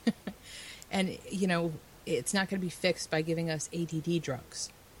 And, it's not going to be fixed by giving us ADD drugs.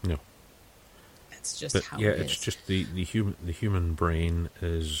 No. That's just how it is. Yeah, it's just the human brain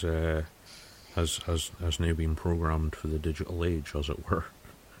is has now been programmed for the digital age, as it were.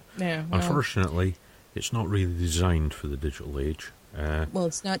 Yeah. Well, unfortunately, it's not really designed for the digital age.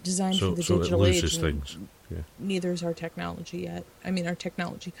 It's not designed for the digital age. So it loses things. Yeah. Neither is our technology yet. I mean, our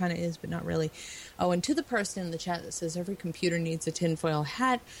technology kind of is, but not really. Oh, and to the person in the chat that says every computer needs a tinfoil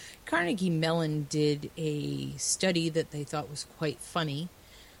hat, Carnegie Mellon did a study that they thought was quite funny,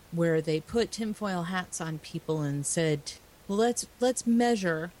 where they put tinfoil hats on people and said, well, let's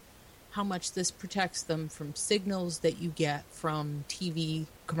measure how much this protects them from signals that you get from TV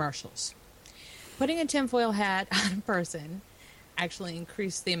commercials. Putting a tinfoil hat on a person actually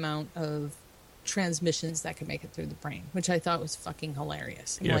increased the amount of transmissions that could make it through the brain, which I thought was fucking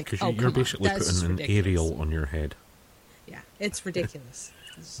hilarious. I'm because you're basically putting an aerial on your head. Yeah, it's ridiculous.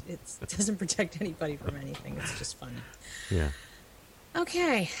 It doesn't protect anybody from anything. It's just funny. Yeah.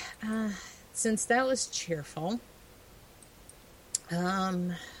 Okay, since that was cheerful,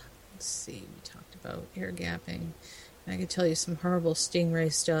 let's see, we talked about air gapping. I could tell you some horrible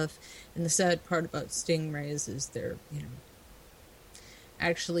stingray stuff, and the sad part about stingrays is they're,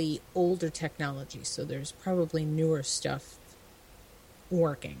 actually older technology, so there's probably newer stuff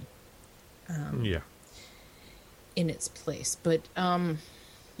working in its place. But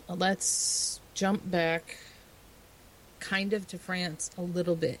let's jump back kind of to France a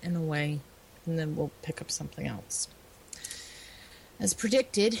little bit in a way, and then we'll pick up something else. As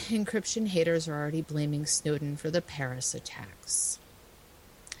predicted, encryption haters are already blaming Snowden for the Paris attacks.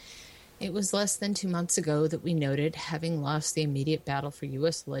 It was less than 2 months ago that we noted, having lost the immediate battle for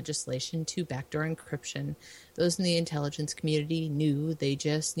U.S. legislation to backdoor encryption, those in the intelligence community knew they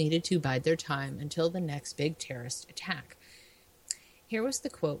just needed to bide their time until the next big terrorist attack. Here was the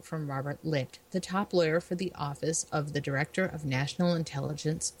quote from Robert Litt, the top lawyer for the Office of the Director of National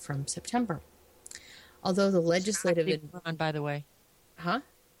Intelligence, from September. Although the legislative... Oxymoron, by the way. Huh?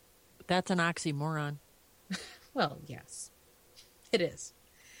 That's an oxymoron. Well, yes. It is.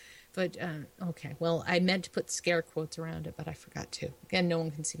 But, okay. Well, I meant to put scare quotes around it, but I forgot to. Again, no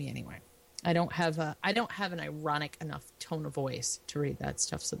one can see me anyway. I don't have an ironic enough tone of voice to read that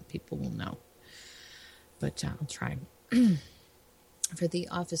stuff so that people will know. But I'll try. For the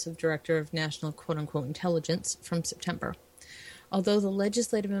Office of Director of National quote-unquote Intelligence, from September. Although the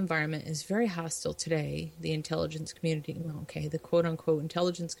legislative environment is very hostile today, the intelligence community, the quote-unquote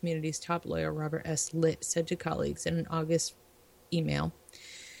intelligence community's top lawyer, Robert S. Litt, said to colleagues in an August email,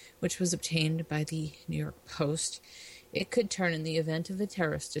 which was obtained by the New York Post, It could turn in the event of a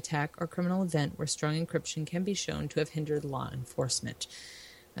terrorist attack or criminal event where strong encryption can be shown to have hindered law enforcement.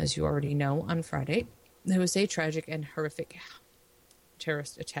 As you already know, on Friday, there was a tragic and horrific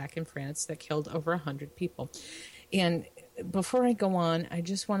terrorist attack in France that killed over 100 people. And before I go on, I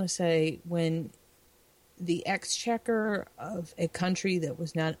just want to say, when the exchequer of a country that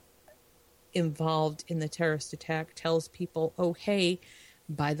was not involved in the terrorist attack tells people, oh, hey,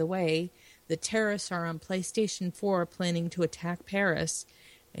 by the way, the terrorists are on PlayStation 4 planning to attack Paris,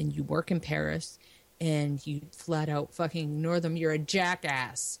 and you work in Paris, and you flat out fucking ignore them, you're a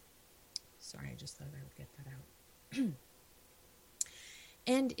jackass. Sorry, I just thought I would get that out.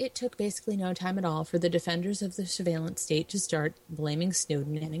 And it took basically no time at all for the defenders of the surveillance state to start blaming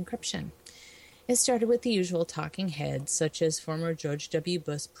Snowden and encryption. It started with the usual talking heads, such as former George W.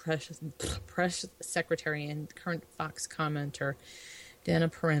 Bush press secretary and current Fox commenter Dana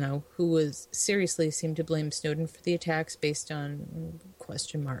Perino, who seriously seemed to blame Snowden for the attacks based on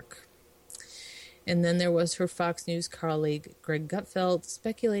question mark. And then there was her Fox News colleague, Greg Gutfeld,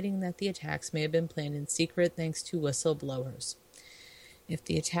 speculating that the attacks may have been planned in secret thanks to whistleblowers. If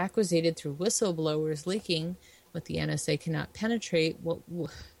the attack was aided through whistleblowers leaking what the NSA cannot penetrate, will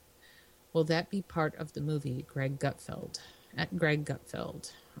that be part of the movie Greg Gutfeld? At Greg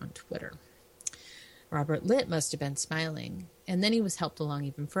Gutfeld on Twitter. Robert Litt must have been smiling, and then he was helped along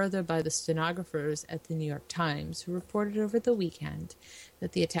even further by the stenographers at the New York Times, who reported over the weekend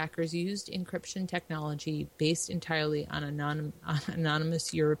that the attackers used encryption technology based entirely on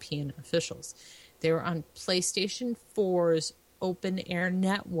anonymous European officials. They were on PlayStation 4's open air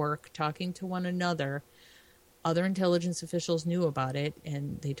network talking to one another. Other intelligence officials knew about it,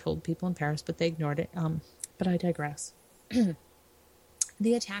 and they told people in Paris, but they ignored it. But I digress.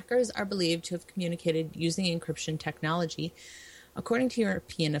 The attackers are believed to have communicated using encryption technology, according to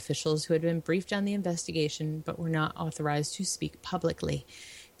European officials who had been briefed on the investigation but were not authorized to speak publicly.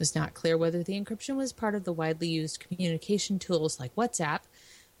 It was not clear whether the encryption was part of the widely used communication tools like WhatsApp,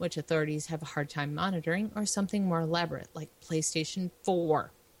 which authorities have a hard time monitoring, or something more elaborate like PlayStation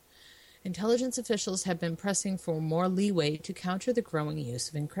 4. Intelligence officials have been pressing for more leeway to counter the growing use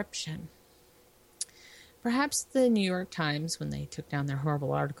of encryption. Perhaps the New York Times, when they took down their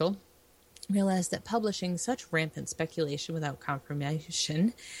horrible article, realized that publishing such rampant speculation without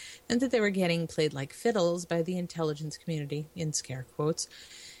confirmation meant that they were getting played like fiddles by the intelligence community, in scare quotes,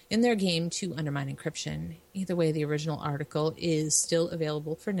 in their game to undermine encryption. Either way, the original article is still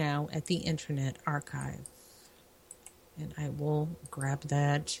available for now at the Internet Archive. And I will grab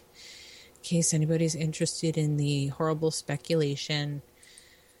that in case anybody's interested in the horrible speculation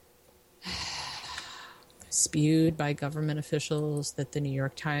spewed by government officials that the New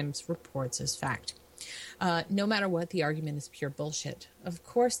York Times reports as fact. No matter what, the argument is pure bullshit. Of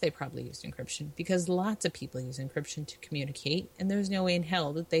course they probably used encryption, because lots of people use encryption to communicate, and there's no way in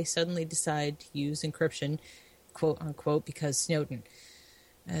hell that they suddenly decide to use encryption, quote-unquote, because Snowden.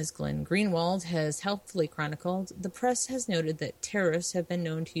 As Glenn Greenwald has helpfully chronicled, the press has noted that terrorists have been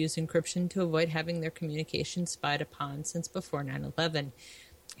known to use encryption to avoid having their communication spied upon since before 9/11.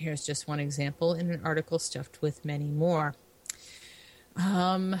 Here's just one example in an article stuffed with many more.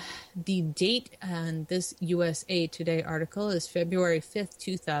 The date on this USA Today article is February 5th,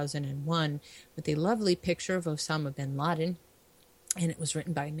 2001, with a lovely picture of Osama bin Laden, and it was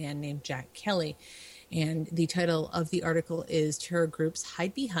written by a man named Jack Kelly. And the title of the article is Terror Groups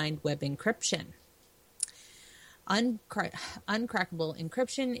Hide Behind Web Encryption. Uncrackable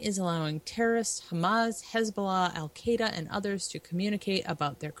encryption is allowing terrorists, Hamas, Hezbollah, Al-Qaeda, and others to communicate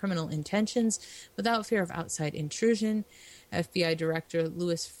about their criminal intentions without fear of outside intrusion, FBI Director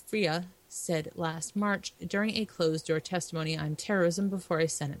Louis Freeh said last March during a closed-door testimony on terrorism before a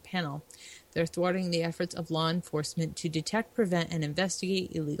Senate panel. They're thwarting the efforts of law enforcement to detect, prevent, and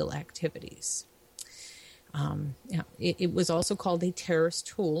investigate illegal activities. It was also called a terrorist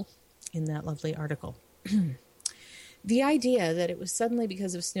tool in that lovely article. The idea that it was suddenly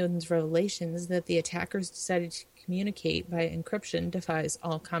because of Snowden's revelations that the attackers decided to communicate by encryption defies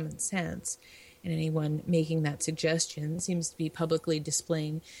all common sense, and anyone making that suggestion seems to be publicly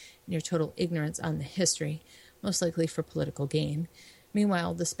displaying near total ignorance on the history, most likely for political gain.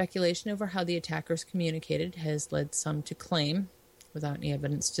 Meanwhile, the speculation over how the attackers communicated has led some to claim, without any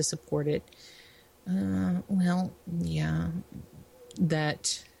evidence to support it,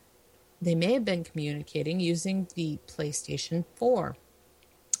 that they may have been communicating using the PlayStation 4.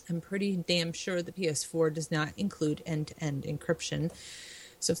 I'm pretty damn sure the PS4 does not include end-to-end encryption,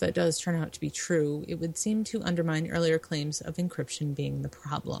 so if that does turn out to be true, it would seem to undermine earlier claims of encryption being the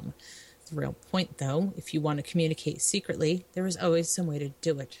problem. The real point, though, if you want to communicate secretly, there is always some way to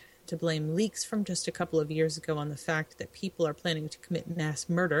do it. to blame leaks from just a couple of years ago on the fact that people are planning to commit mass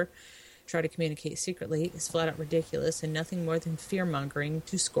murder, try to communicate secretly, is flat out ridiculous and nothing more than fear-mongering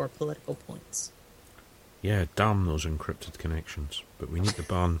to score political points. Yeah, damn those encrypted connections. But we need to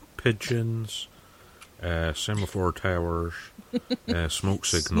ban pigeons, semaphore towers, smoke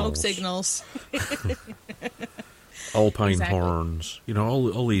signals. Smoke signals. Alpine Exactly. horns. You know,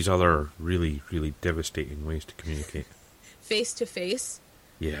 all these other really, really devastating ways to communicate. Face to face.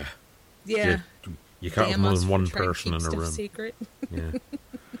 Yeah. Yeah. You can't have Damn more us than for one trying to person keep in a stuff room. Secret. Yeah.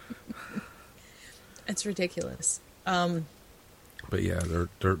 It's ridiculous. But yeah, they're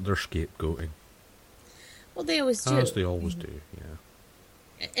scapegoating. Well, they always do. As they always do,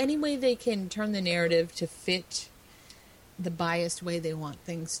 yeah. Any way they can turn the narrative to fit the biased way they want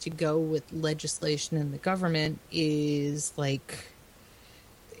things to go with legislation and the government is like,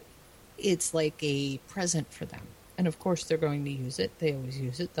 it's like a present for them. And of course they're going to use it. They always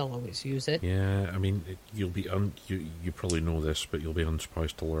use it. They'll always use it. Yeah, I mean, you'll be you probably know this, but you'll be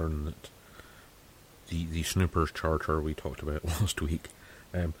unsurprised to learn that the Snoopers Charter we talked about last week,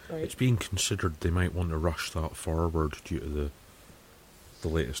 Right. it's being considered they might want to rush that forward due to the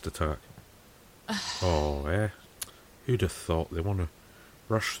latest attack. Who'd have thought they want to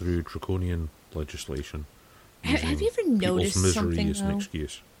rush through draconian legislation? Have you ever using noticed people's misery something, as an though?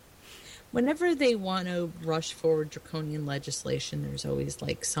 excuse. Whenever they want to rush forward draconian legislation, there's always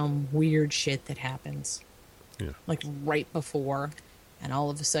like some weird shit that happens. Yeah. Like right before, and all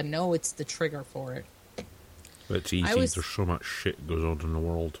of a sudden, oh, it's the trigger for it. But it's easy. There's so much shit goes on in the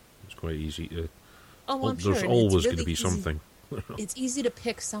world. It's quite easy to... Oh, I'm sure. There's and always it's going to really be easy. something. It's easy to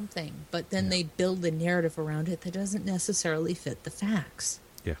pick something, but then they build a narrative around it that doesn't necessarily fit the facts.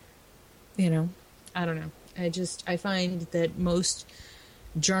 Yeah. You know, I don't know. I find that most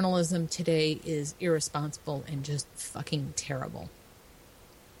journalism today is irresponsible and just fucking terrible.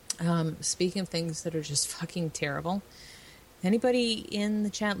 Speaking of things that are just fucking terrible, anybody in the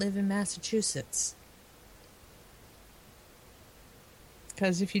chat live in Massachusetts?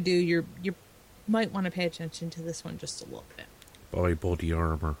 Because if you do, you might want to pay attention to this one just a little bit. Buy body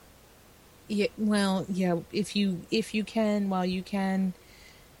armor. Yeah, well, yeah. If you can, while you can,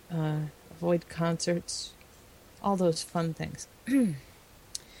 avoid concerts, all those fun things. The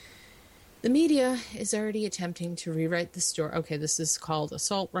media is already attempting to rewrite the story. Okay, this is called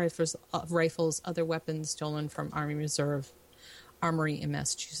Assault Rifles, Other Weapons Stolen from Army Reserve Armory in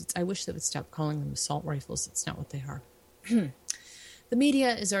Massachusetts. I wish they would stop calling them assault rifles. It's not what they are. The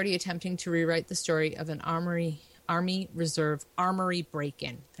media is already attempting to rewrite the story of an Army Reserve armory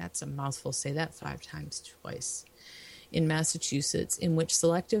break-in. That's a mouthful. Say that 5 times twice. In Massachusetts, in which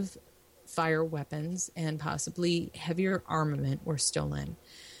selective fire weapons and possibly heavier armament were stolen.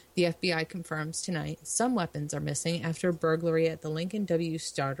 The FBI confirms tonight some weapons are missing after a burglary at the Lincoln W.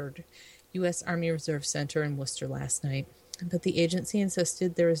 Stoddard U.S. Army Reserve Center in Worcester last night, but the agency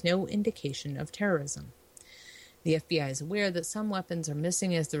insisted there is no indication of terrorism. The FBI is aware that some weapons are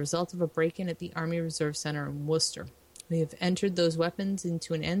missing as the result of a break-in at the Army Reserve Center in Worcester. We have entered those weapons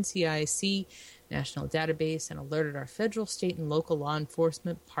into an NCIC national database and alerted our federal, state, and local law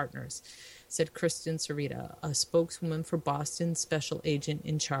enforcement partners, said Kristen Sarita, a spokeswoman for Boston Special Agent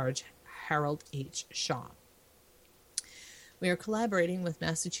in Charge, Harold H. Shaw. We are collaborating with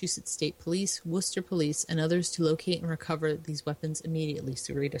Massachusetts State Police, Worcester Police, and others to locate and recover these weapons immediately,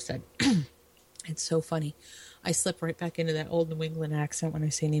 Sarita said. It's so funny. I slip right back into that old New England accent when I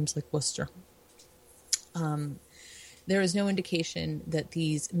say names like Worcester. There is no indication that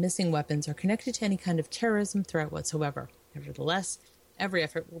these missing weapons are connected to any kind of terrorism threat whatsoever. Nevertheless, every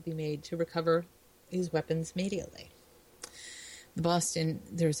effort will be made to recover these weapons immediately.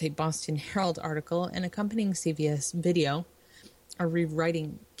 There's a Boston Herald article and accompanying CBS video are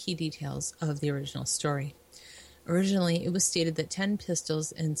rewriting key details of the original story. Originally, it was stated that 10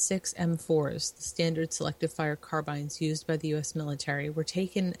 pistols and 6 M4s, the standard selective fire carbines used by the U.S. military, were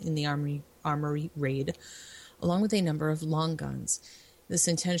taken in the armory raid, along with a number of long guns. This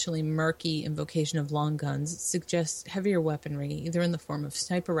intentionally murky invocation of long guns suggests heavier weaponry, either in the form of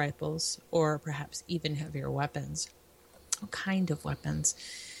sniper rifles or perhaps even heavier weapons. What kind of weapons?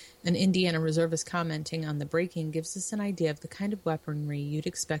 An Indiana reservist commenting on the break-in gives us an idea of the kind of weaponry you'd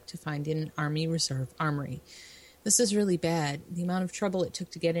expect to find in an Army Reserve armory. This is really bad. The amount of trouble it took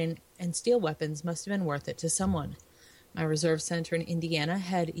to get in and steal weapons must have been worth it to someone. My reserve center in Indiana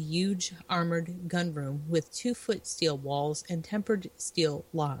had a huge armored gun room with 2-foot steel walls and tempered steel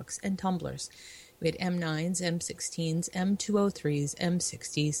logs and tumblers. We had M9s, M16s, M203s,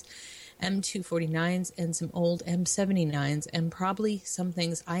 M60s, M249s, and some old M79s, and probably some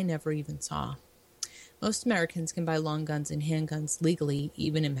things I never even saw. Most Americans can buy long guns and handguns legally,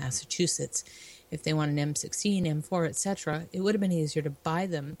 even in Massachusetts. If they want an M16, M4, etc., it would have been easier to buy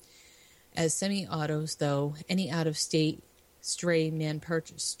them. As semi-autos, though, any out-of-state straw man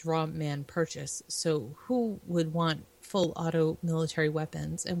purchase. So who would want full auto military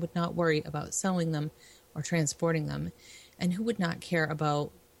weapons and would not worry about selling them or transporting them? And who would not care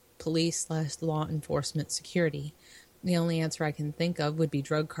about police/law enforcement security? The only answer I can think of would be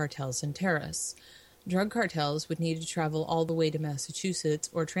drug cartels and terrorists. Drug cartels would need to travel all the way to Massachusetts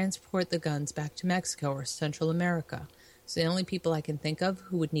or transport the guns back to Mexico or Central America. So the only people I can think of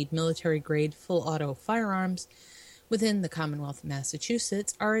who would need military-grade full-auto firearms within the Commonwealth of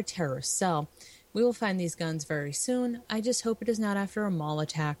Massachusetts are a terrorist cell. We will find these guns very soon. I just hope it is not after a mall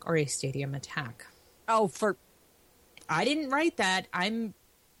attack or a stadium attack. Oh, I didn't write that. I'm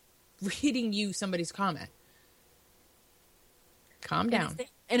reading you somebody's comment. Calm down.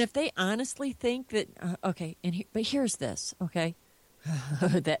 And if they honestly think that, okay, but here's this, okay?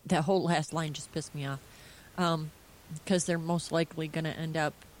 that whole last line just pissed me off. Because they're most likely going to end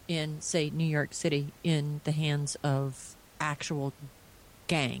up in, say, New York City in the hands of actual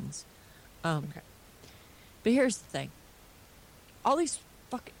gangs. Okay. But here's the thing. All these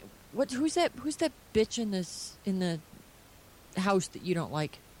who's that bitch in the house that you don't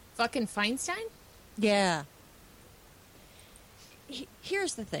like? Fucking Feinstein? Yeah.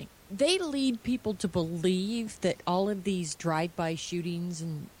 Here's the thing. They lead people to believe that all of these drive-by shootings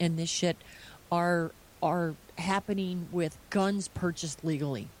and this shit are happening with guns purchased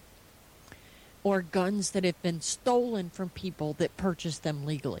legally. Or guns that have been stolen from people that purchased them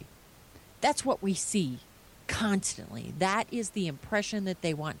legally. That's what we see constantly. That is the impression that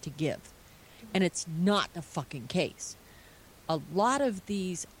they want to give. And it's not the fucking case. A lot of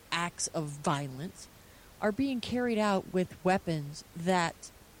these acts of violence are being carried out with weapons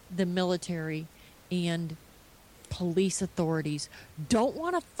that the military and police authorities don't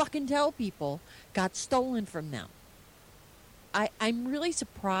want to fucking tell people got stolen from them. I'm really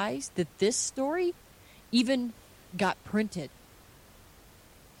surprised that this story even got printed.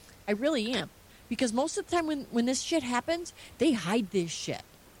 I really am. Because most of the time when this shit happens, they hide this shit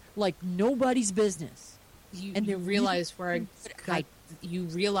like nobody's business. You realize where I got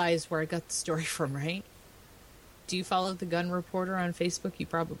the story from, right? Do you follow the gun reporter on Facebook? You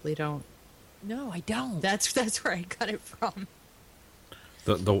probably don't. No, I don't. That's where I got it from.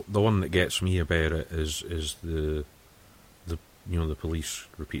 The one that gets me about it is the police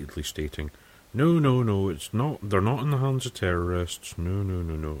repeatedly stating, no, it's not. They're not in the hands of terrorists.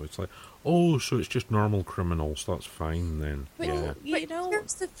 No. It's like, oh, so it's just normal criminals. That's fine then. But, yeah.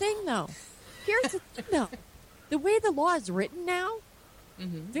 Here's the thing, though. The way the law is written now,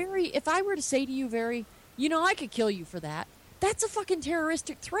 if I were to say to you, I could kill you for that. That's a fucking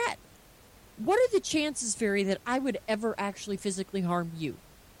terroristic threat. What are the chances, that I would ever actually physically harm you?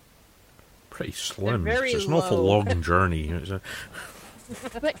 Pretty slim. Very it's an awful low. long journey.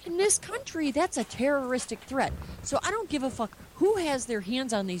 But in this country, that's a terroristic threat. So I don't give a fuck who has their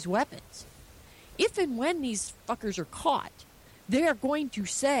hands on these weapons. If and when these fuckers are caught, they are going to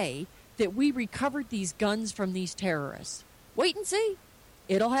say that we recovered these guns from these terrorists. Wait and see.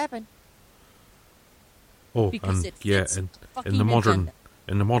 It'll happen. Oh, because and in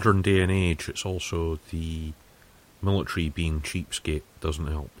the modern day and age, it's also the military being cheapskate doesn't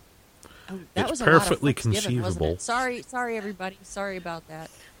help. Oh, that it's was perfectly a lot of conceivable. Wasn't it? Sorry, everybody. Sorry about that.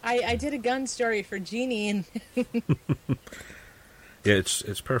 I did a gun story for Jeannie, and yeah,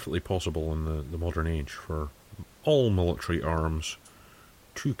 it's perfectly possible in the modern age for all military arms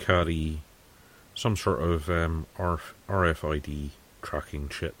to carry some sort of RFID tracking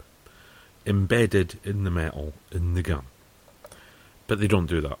chip embedded in the metal in the gun. But they don't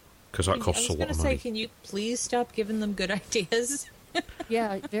do that because that costs a lot of money. I was going to say, can you please stop giving them good ideas?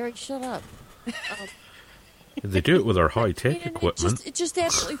 Yeah, shut up. They do it with our high-tech equipment. It just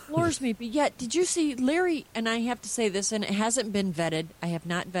absolutely floors me. But yet, did you see Larry, and I have to say this, and it hasn't been vetted. I have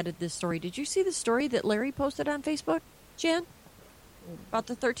not vetted this story. Did you see the story that Larry posted on Facebook, Jen? About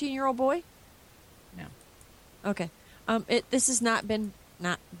the 13-year-old boy? No. Okay. This has not been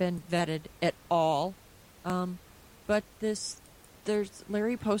vetted at all. But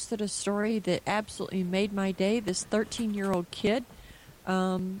Larry posted a story that absolutely made my day. This 13-year-old kid,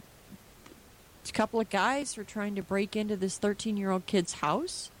 a couple of guys were trying to break into this 13-year-old kid's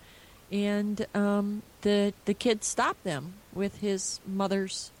house, and the kid stopped them with his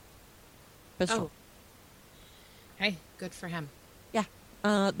mother's pistol. Oh. Hey, good for him. Yeah.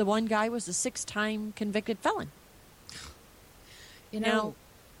 The one guy was a 6-time convicted felon.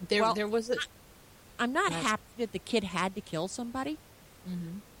 There was a... I'm not happy that the kid had to kill somebody,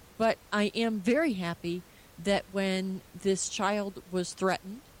 But I am very happy that when this child was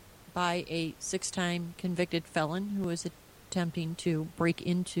threatened by a 6-time convicted felon who was attempting to break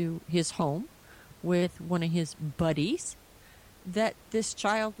into his home with one of his buddies, that this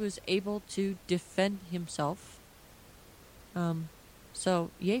child was able to defend himself.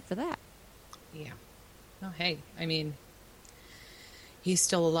 So, yay for that. Yeah. Oh, hey, I mean, he's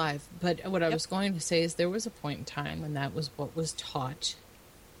still alive. But what I was going to say is there was a point in time when that was what was taught.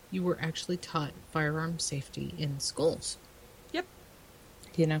 You were actually taught firearm safety in schools. Yep.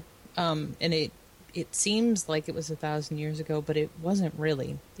 You know, and it seems like it was 1,000 years ago, but it wasn't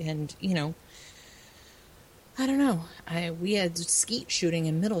really. And, you know, I don't know. We had skeet shooting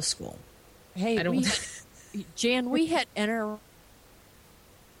in middle school. Hey, Jan, we had NRA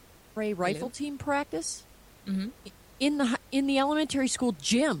rifle team practice in the elementary school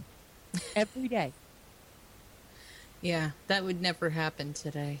gym every day. Yeah, that would never happen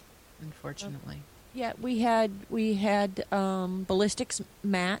today, unfortunately. Yeah, we had ballistics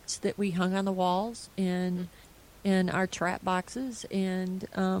mats that we hung on the walls and our trap boxes, and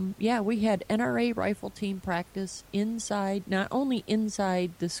we had NRA rifle team practice inside, not only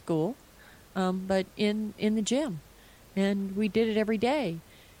inside the school, but in the gym, and we did it every day.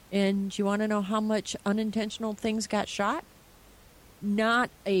 And you want to know how much unintentional things got shot?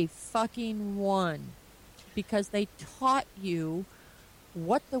 Not a fucking one. Because they taught you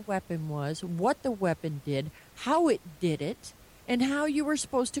what the weapon was, what the weapon did, how it did it, and how you were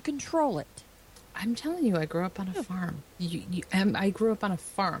supposed to control it. I'm telling you, I grew up on a farm. I grew up on a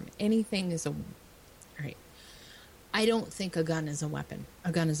farm. Anything is a... Right. I don't think a gun is a weapon.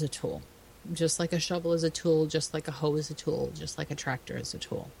 A gun is a tool. Just like a shovel is a tool, just like a hoe is a tool, just like a tractor is a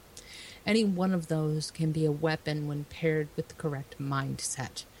tool. Any one of those can be a weapon when paired with the correct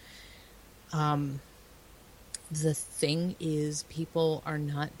mindset. The thing is, people are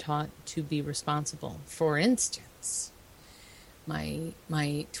not taught to be responsible. For instance, my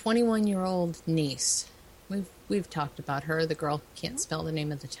 21-year-old niece, we've talked about her, the girl who can't spell the name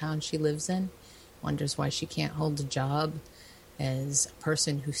of the town she lives in, wonders why she can't hold a job as a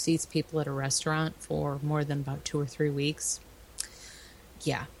person who seats people at a restaurant for more than about 2 or 3 weeks.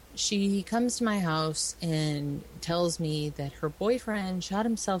 Yeah, she comes to my house and tells me that her boyfriend shot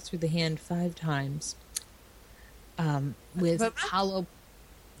himself through the hand 5 times with hollow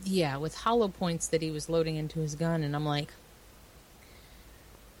points that he was loading into his gun. And I'm like,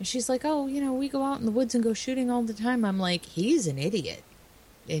 and she's like, oh, you know, we go out in the woods and go shooting all the time. I'm like, he's an idiot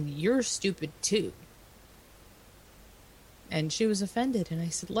and you're stupid too. And she was offended. And I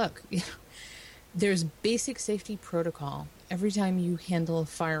said, look, you know, there's basic safety protocol. Every time you handle a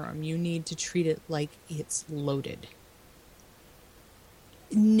firearm, you need to treat it like it's loaded.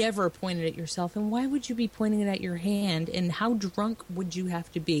 Never point it at yourself. And why would you be pointing it at your hand? And how drunk would you have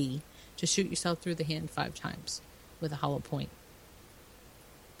to be to shoot yourself through the hand 5 times with a hollow point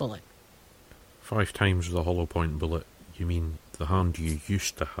bullet? 5 times with a hollow point bullet? You mean the hand you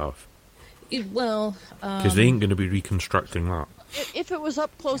used to have? Because they ain't going to be reconstructing that. If it was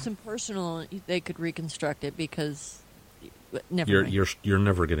up close and personal, they could reconstruct it because... You're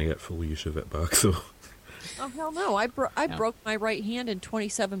never going to get full use of it back, though. Oh, hell no. I broke my right hand in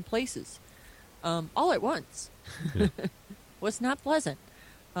 27 places. All at once. Yeah. Was not pleasant.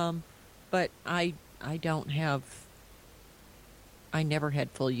 But I never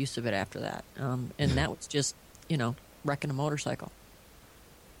had full use of it after that. And that was just, wrecking a motorcycle.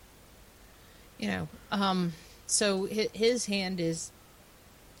 So his hand is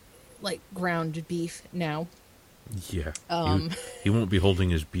like ground beef now. Yeah. He won't be holding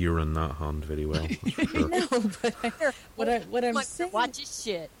his beer in that hand very well, that's for sure. No, but what I'm saying... Watch his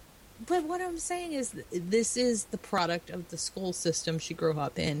shit. But what I'm saying is this is the product of the school system she grew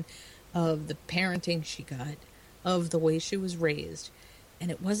up in, of the parenting she got, of the way she was raised. And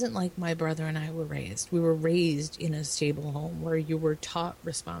it wasn't like my brother and I were raised. We were raised in a stable home where you were taught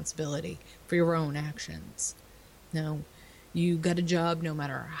responsibility for your own actions. No, you got a job no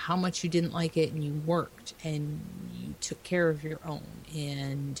matter how much you didn't like it, and you worked, and you took care of your own,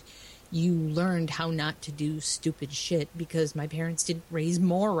 and you learned how not to do stupid shit because my parents didn't raise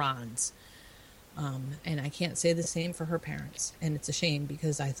morons. And I can't say the same for her parents. And it's a shame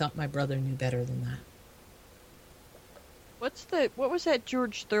because I thought my brother knew better than that. What was that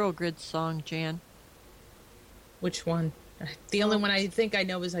George Thorogood song, Jan? Which one? The only one I think I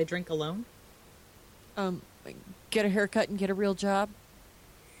know is I Drink Alone. Get a haircut and get a real job.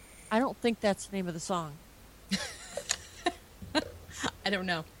 I don't think that's the name of the song. I don't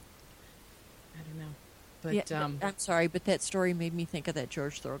know. But yeah, I'm sorry, but that story made me think of that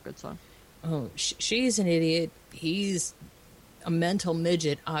George Thorogood song. Oh, she's an idiot. He's a mental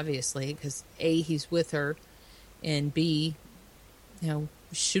midget, obviously, because A, he's with her, and B,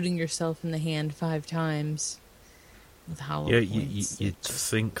 shooting yourself in the hand 5 times with hollow points. You'd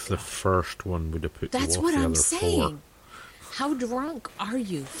think the first one would have put you off That's what the I'm other saying. 4. How drunk are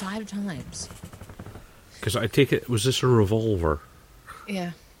you 5 times? Because I take it, was this a revolver?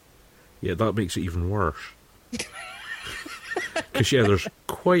 Yeah. Yeah, that makes it even worse. Because, there's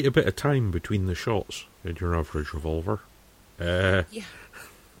quite a bit of time between the shots in your average revolver. Yeah.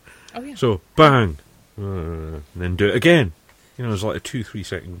 Oh, yeah. So, bang! And then do it again. There's like a 2-3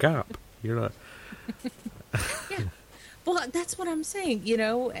 second gap. You're like... Yeah. Well, that's what I'm saying,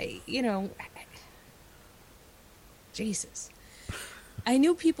 Jesus. I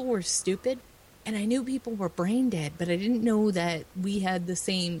knew people were stupid, and I knew people were brain dead, but I didn't know that we had the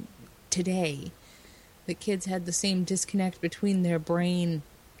same today. The kids had the same disconnect between their brain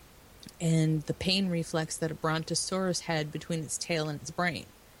and the pain reflex that a brontosaurus had between its tail and its brain.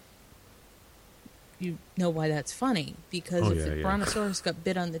 You know why that's funny, because if the brontosaurus got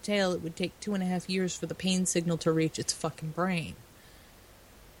bit on the tail, it would take 2.5 years for the pain signal to reach its fucking brain.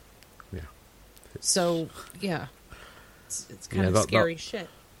 Yeah. So, yeah. It's kind of scary shit.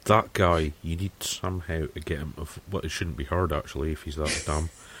 That guy, you need somehow to get him... Well, it shouldn't be hard, actually, if he's that dumb.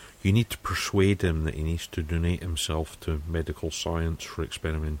 You need to persuade him that he needs to donate himself to medical science for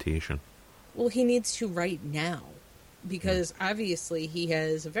experimentation. Well, he needs to right now, because obviously he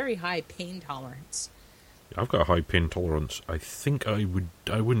has a very high pain tolerance. I've got a high pain tolerance. I think I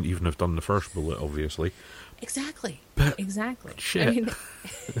wouldn't even have done the first bullet, obviously. Exactly. But exactly. Shit. I mean,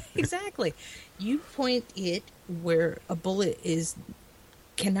 exactly. You point it where a bullet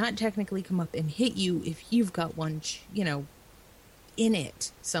cannot technically come up and hit you if you've got one, in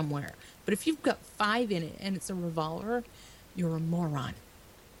it somewhere. But if you've got 5 in it and it's a revolver, you're a moron.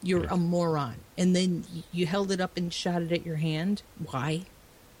 You're a moron. And then you held it up and shot it at your hand. Why?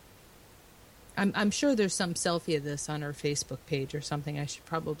 I'm sure there's some selfie of this on our Facebook page or something. I should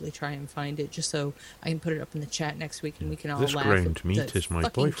probably try and find it just so I can put it up in the chat next week and we can all this laugh. This ground meat is my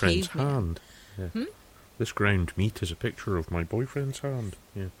boyfriend's caveman. hand. Yeah. This ground meat is a picture of my boyfriend's hand.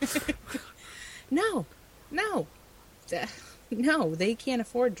 Yeah. No, they can't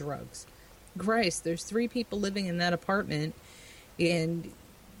afford drugs. Christ, there's 3 people living in that apartment, and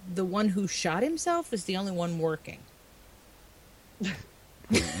the one who shot himself is the only one working.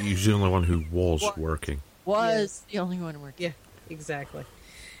 He's the only one who was working. The only one working. Yeah, exactly.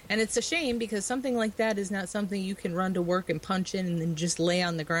 And it's a shame because something like that is not something you can run to work and punch in and then just lay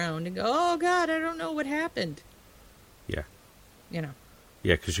on the ground and go, oh, God, I don't know what happened. Yeah. Yeah,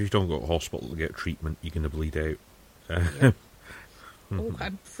 because if you don't go to hospital to get treatment, you're going to bleed out. Yeah. Oh,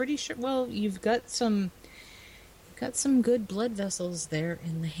 I'm pretty sure. Well, you've got some good blood vessels there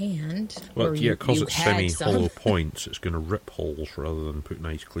in the hand. Well, because it's semi-hollow points, it's going to rip holes rather than put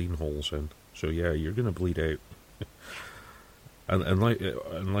nice clean holes in. So you're going to bleed out. And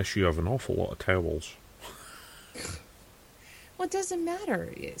unless you have an awful lot of towels. Well, it doesn't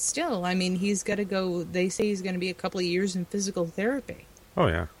matter. Still, I mean, he's got to go. They say he's going to be a couple of years in physical therapy. Oh,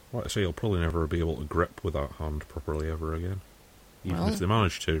 yeah. Like I say, he'll probably never be able to grip with that hand properly ever again. Even if they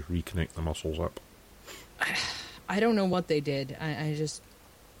manage to reconnect the muscles up. I don't know what they did. I just...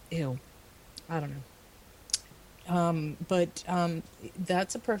 Ew. I don't know. But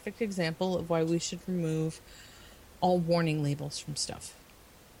that's a perfect example of why we should remove all warning labels from stuff.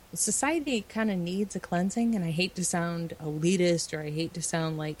 Society kind of needs a cleansing, and I hate to sound elitist, or I hate to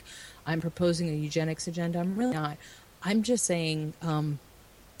sound like I'm proposing a eugenics agenda. I'm really not. I'm just saying,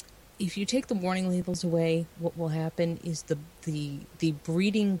 if you take the warning labels away, what will happen is the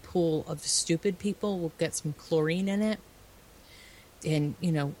breeding pool of stupid people will get some chlorine in it, and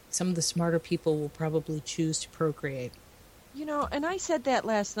some of the smarter people will probably choose to procreate. And I said that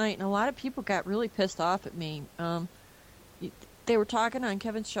last night, and a lot of people got really pissed off at me. They were talking on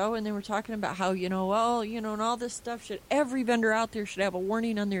Kevin's show, and they were talking about how, and all this stuff every vendor out there should have a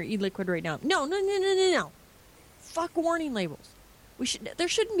warning on their e-liquid right now. No. Fuck warning labels. There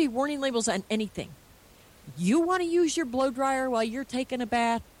shouldn't be warning labels on anything. You want to use your blow dryer while you're taking a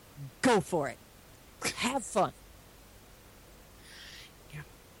bath? Go for it. Have fun. Yeah.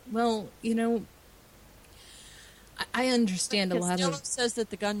 Well, I understand a lot of... says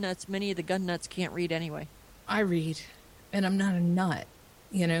that many of the gun nuts can't read anyway. I read, and I'm not a nut.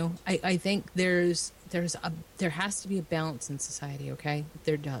 I think there has to be a balance in society, okay?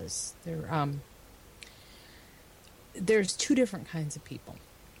 There does. There's 2 different kinds of people.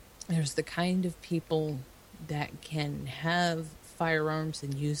 There's the kind of people that can have firearms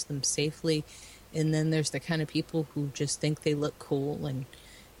and use them safely, and then there's the kind of people who just think they look cool and,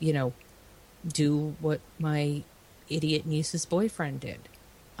 do what my idiot niece's boyfriend did.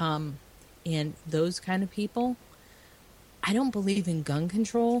 And those kind of people, I don't believe in gun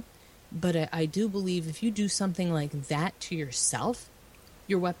control, but I do believe if you do something like that to yourself,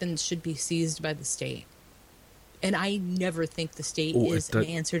 your weapons should be seized by the state. And I never think the state is an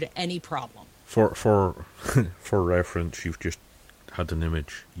answer to any problem. For reference, you've just had an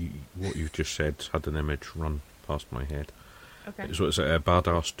image. What you've just said had an image run past my head. Okay. So it's a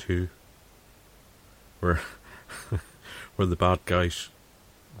Badass 2, where the bad guy's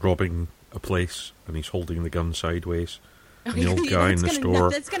robbing a place and he's holding the gun sideways, and the old guy in the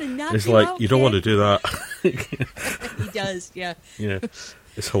store is like, "You don't want to do that." He does, yeah. Yeah,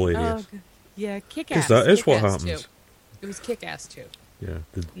 it's hilarious. Yeah, Kick-Ass. Because that is what Kick-Ass happens. Too. It was Kick-Ass too. Yeah,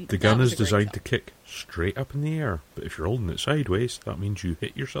 the gun is designed to kick straight up in the air, but if you're holding it sideways, that means you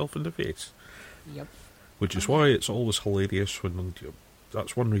hit yourself in the face. Yep. Which is why it's always hilarious when...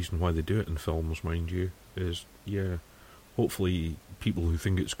 That's one reason why they do it in films, mind you, is, yeah, hopefully people who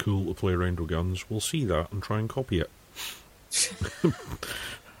think it's cool to play around with guns will see that and try and copy it.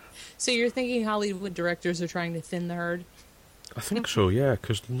 So you're thinking Hollywood directors are trying to thin the herd? I think so, yeah,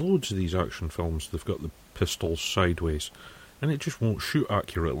 because loads of these action films, they've got the pistols sideways, and it just won't shoot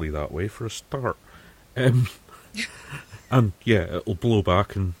accurately that way for a start. And, yeah, it'll blow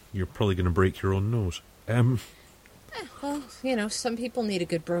back and you're probably going to break your own nose. Well, you know, some people need a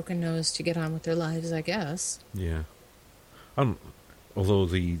good broken nose to get on with their lives, I guess. Yeah. And although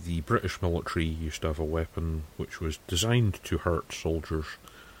the British military used to have a weapon which was designed to hurt soldiers,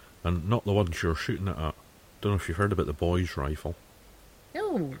 and not the ones you're shooting it at. Don't know if you've heard about the boys' rifle.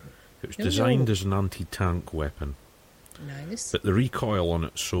 No. It was designed as an anti-tank weapon. Nice. But the recoil on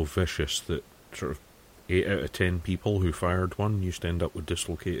it's so vicious that sort of 8 out of 10 people who fired one used to end up with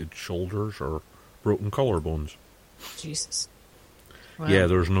dislocated shoulders or broken collarbones. Jesus. Wow. Yeah,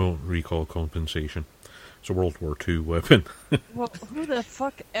 there's no recoil compensation. It's a World War II weapon. Well, who the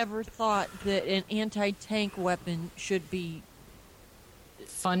fuck ever thought that an anti-tank weapon should be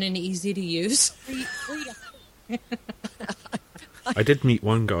fun and easy to use? I did meet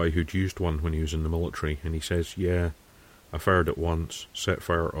one guy who'd used one when he was in the military, and he says, yeah, I fired it once, set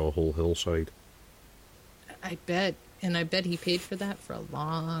fire to a whole hillside. I bet. And I bet he paid for that for a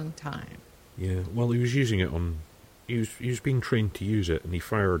long time. Yeah, well, he was using it on... He was being trained to use it, and he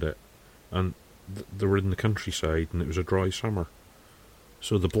fired it, and they were in the countryside, and it was a dry summer.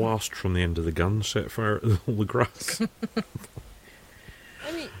 So the blast from the end of the gun set fire to all the grass.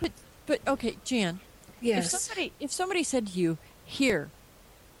 I mean, but okay, Jan. Yes. If somebody said to you, "Here,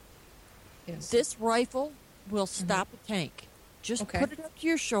 yes, this rifle will stop a tank. Just put it up to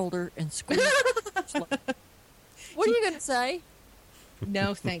your shoulder and squeeze it." What are you going to say?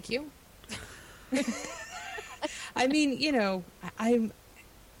 No, thank you. I mean, you know, I'm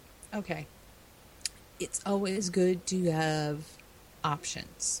okay. It's always good to have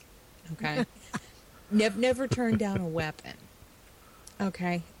options. Okay, never turn down a weapon.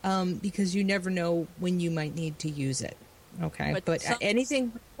 Okay, because you never know when you might need to use it. Okay, but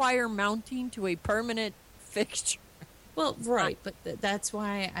anything require mounting to a permanent fixture. Well, right, but that's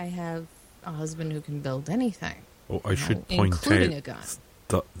why I have a husband who can build anything. Oh, I should point out a gun.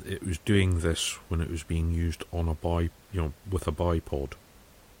 That it was doing this when it was being used on a with a bipod.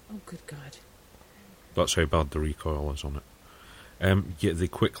 Oh, good God! That's how bad the recoil is on it. Yet they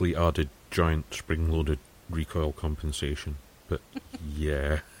quickly added giant spring-loaded recoil compensation. But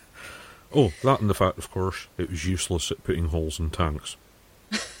yeah. Oh, that and the fact, of course, it was useless at putting holes in tanks.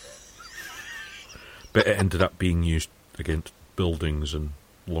 But it ended up being used against buildings and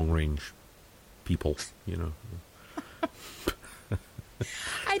long-range people, you know.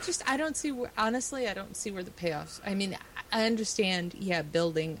 I don't see honestly, I don't see where the payoffs. I mean, I understand, yeah,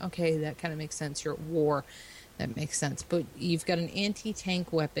 building, okay, that kind of makes sense. You're at war, that makes sense. But you've got an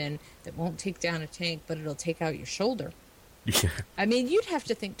anti-tank weapon that won't take down a tank, but it'll take out your shoulder. Yeah. I mean, you'd have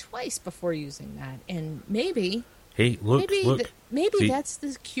to think twice before using that, and maybe. Hey, look! Maybe that's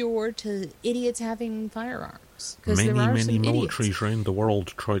the cure to idiots having firearms. Many militaries around the world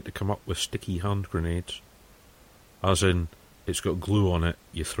tried to come up with sticky hand grenades, as in it's got glue on it.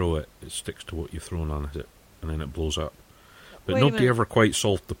 You throw it, it sticks to what you've thrown on it, and then it blows up. But nobody ever quite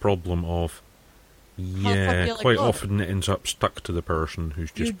solved the problem of. Yeah, quite often it ends up stuck to the person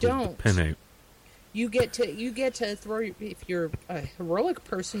who's just pulled the pin out. You get to throw, if you're a heroic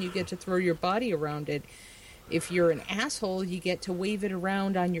person, you get to throw your body around it. If you're an asshole, you get to wave it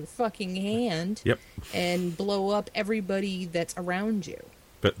around on your fucking hand. Yep. And blow up everybody that's around you.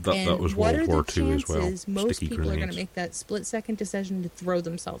 But that was World War II as well. Most people are going to make that split-second decision to throw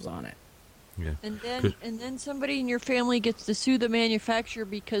themselves on it. Yeah. And then somebody in your family gets to sue the manufacturer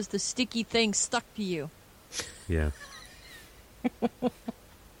because the sticky thing stuck to you. Yeah.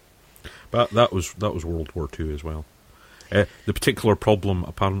 But that was World War II as well. The particular problem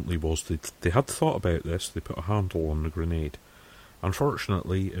apparently was they had thought about this. They put a handle on the grenade.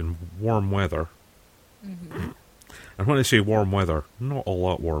 Unfortunately, in warm weather, and when I say warm weather, not all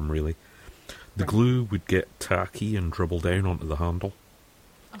that warm really, the glue would get tacky and dribble down onto the handle.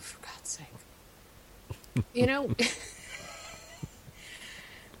 Oh, for God's sake. You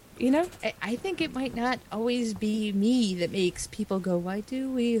know, I think it might not always be me that makes people go, why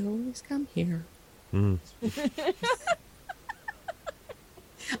do we always come here? Mm.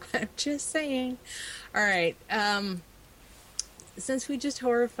 I'm just saying. All right. Since we just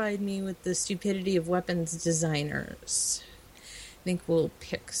horrified me with the stupidity of weapons designers, I think we'll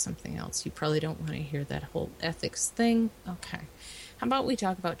pick something else. You probably don't want to hear that whole ethics thing. Okay. How about we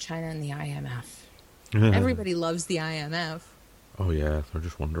talk about China and the IMF? Everybody loves the IMF. Oh, yeah. They're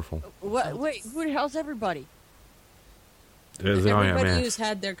just wonderful. What? Wait, who the hell's everybody? The Everybody IMF. who's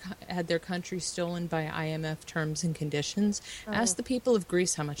had their country stolen by IMF terms and conditions. Ask the people of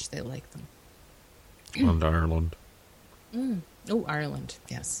Greece how much they like them. And Ireland. Oh, Ireland,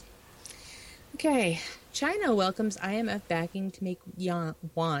 yes. Okay, China welcomes IMF backing to make yen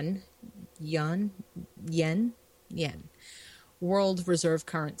world reserve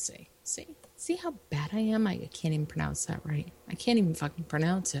currency. See how bad I am? I can't even pronounce that right. I can't even fucking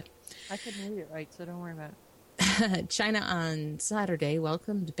pronounce it. I couldn't read it right, so don't worry about it. China on Saturday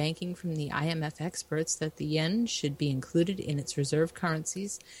welcomed banking from the IMF experts that the yen should be included in its reserve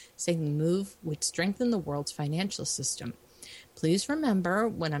currencies, saying the move would strengthen the world's financial system. Please remember,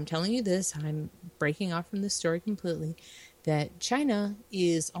 when I'm telling you this, I'm breaking off from the story completely, that China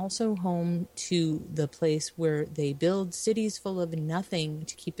is also home to the place where they build cities full of nothing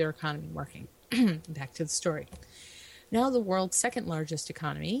to keep their economy working. Back to the story. Now the world's second largest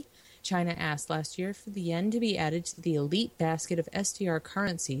economy, China asked last year for the yen to be added to the elite basket of SDR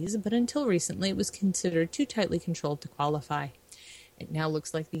currencies, but until recently it was considered too tightly controlled to qualify. It now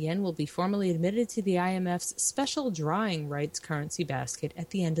looks like the yen will be formally admitted to the IMF's special drawing rights currency basket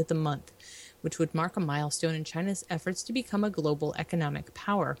at the end of the month, which would mark a milestone in China's efforts to become a global economic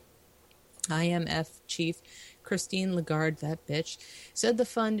power. IMF chief Christine Lagarde, that bitch, said the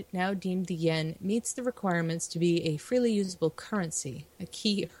fund, now deemed the yen, meets the requirements to be a freely usable currency, a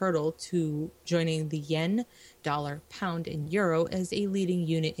key hurdle to joining the yen, dollar, pound, and euro as a leading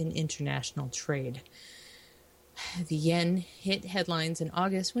unit in international trade. The yen hit headlines in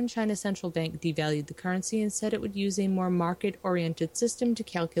August when China's central bank devalued the currency and said it would use a more market-oriented system to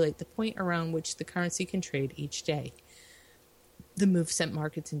calculate the point around which the currency can trade each day. The move sent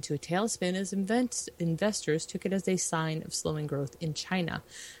markets into a tailspin as investors took it as a sign of slowing growth in China,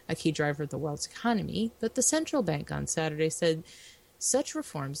 a key driver of the world's economy, but the central bank on Saturday said such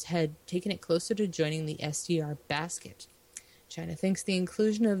reforms had taken it closer to joining the SDR basket. China thinks the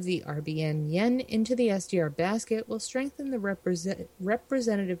inclusion of the RBN yen into the SDR basket will strengthen the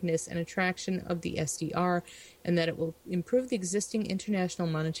representativeness and attraction of the SDR, and that it will improve the existing international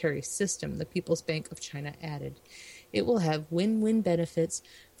monetary system, the People's Bank of China added. It will have win-win benefits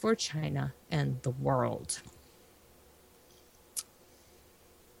for China and the world.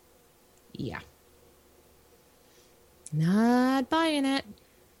 Yeah. Not buying it.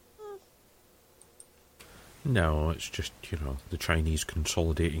 No, it's just, the Chinese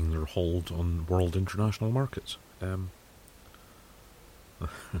consolidating their hold on world international markets. I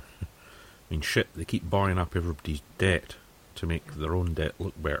mean, shit, they keep buying up everybody's debt to make their own debt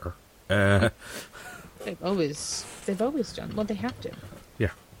look better. They've always done. Well, they have to.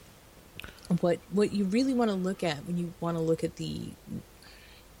 Yeah. What you really want to look at when you want to look at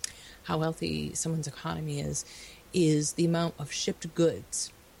how healthy someone's economy is the amount of shipped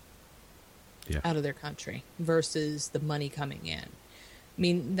goods out of their country versus the money coming in. I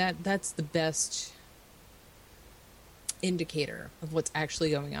mean, that's the best indicator of what's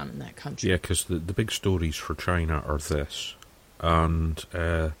actually going on in that country. Yeah, because the big stories for China are this. And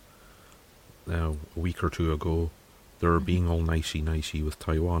now, a week or two ago, they were being all nicey with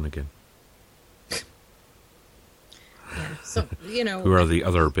Taiwan again. Yeah, so, who are the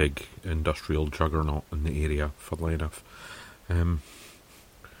other big industrial juggernaut in the area, funnily enough. And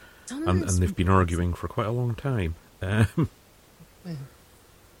they've been arguing for quite a long time. I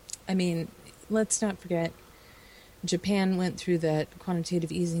mean, let's not forget, Japan went through that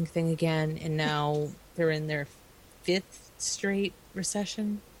quantitative easing thing again, and now they're in their 5th straight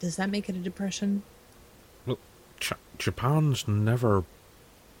recession. Does that make it a depression? Well, Japan's never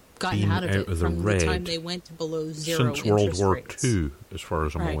gotten been out of it the from red the time they went to below zero since World War rates. II, as far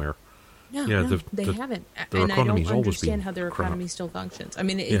as I'm aware. No, they haven't. And I don't understand how their economy still functions. I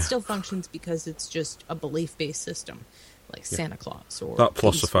mean, it still functions because it's just a belief-based system, like Santa Claus or that.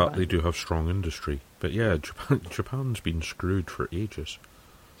 Plus the fact they do have strong industry. But yeah, Japan's been screwed for ages.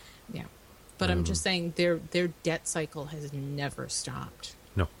 Yeah, but I'm just saying their debt cycle has never stopped.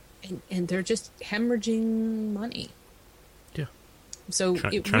 No, and they're just hemorrhaging money. Yeah. So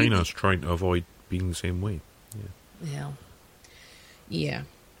China's trying to avoid being the same way. Yeah.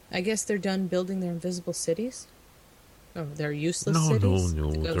 I guess they're done building their invisible cities. Oh, they're useless cities?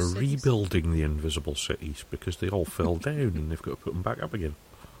 No. They're rebuilding the invisible cities because they all fell down and they've got to put them back up again.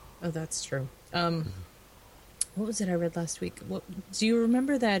 Oh, that's true. What was it I read last week? Do you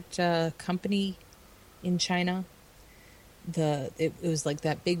remember that company in China? It was like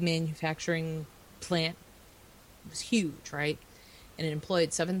that big manufacturing plant. It was huge, right? And it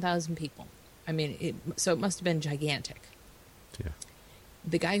employed 7,000 people. I mean, so it must have been gigantic. Yeah.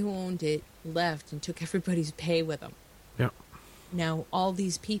 The guy who owned it left and took everybody's pay with him. Yeah. Now, all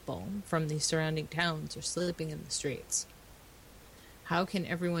these people from these surrounding towns are sleeping in the streets. How can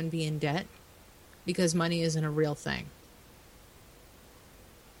everyone be in debt? Because money isn't a real thing.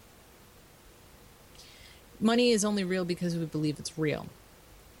 Money is only real because we believe it's real.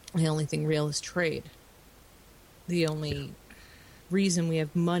 The only thing real is trade. The only reason we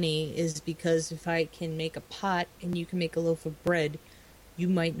have money is because if I can make a pot and you can make a loaf of bread, you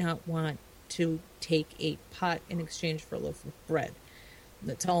might not want to take a pot in exchange for a loaf of bread.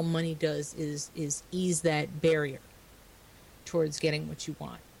 That's all money does is ease that barrier towards getting what you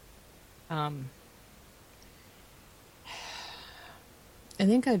want. I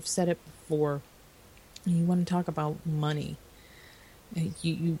think I've said it before. You want to talk about money.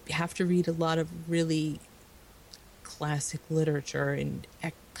 You have to read a lot of really classic literature, and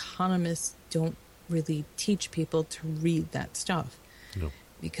economists don't really teach people to read that stuff. No.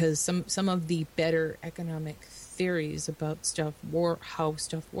 Because some of the better economic theories about stuff, how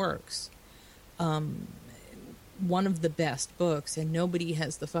stuff works. One of the best books, and nobody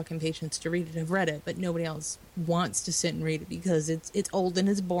has the fucking patience to read it. I've read it, but nobody else wants to sit and read it because it's old and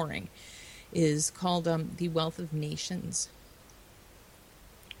it's boring, is called The Wealth of Nations.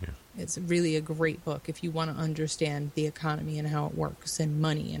 Yeah. It's really a great book if you want to understand the economy and how it works and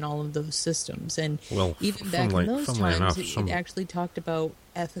money and all of those systems. And even back in those times, it actually talked about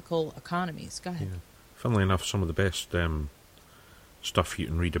ethical economies. Go ahead. Yeah. Funnily enough, some of the best stuff you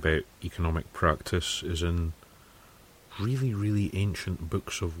can read about economic practice is in really, really ancient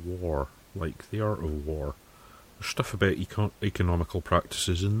books of war, like The Art of War. There's stuff about economical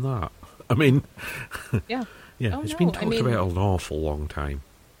practices in that. I mean, yeah. It's been talked about an awful long time.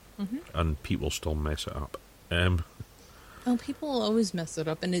 Mm-hmm. And people still mess it up. People always mess it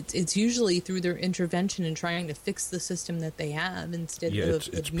up, and it's usually through their intervention and trying to fix the system that they have instead of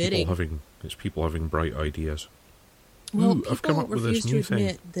admitting. It's people having bright ideas. Well, I've come up with this new thing.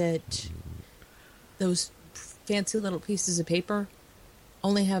 Refuse to admit that those fancy little pieces of paper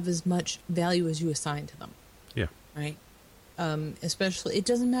only have as much value as you assign to them. Yeah. Right? Especially, it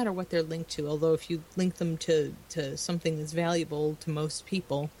doesn't matter what they're linked to, although if you link them to something that's valuable to most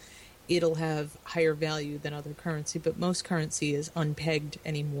people, it'll have higher value than other currency, but most currency is unpegged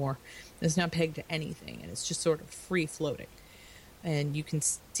anymore. It's not pegged to anything, and it's just sort of free-floating. And you can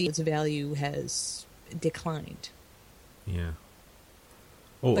see its value has declined. Yeah.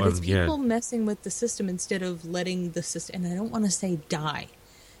 But it's people messing with the system instead of letting the system, and I don't want to say die,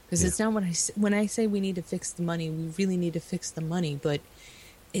 because it's not when I say we need to fix the money, we really need to fix the money, but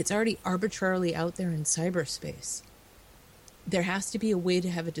it's already arbitrarily out there in cyberspace. There has to be a way to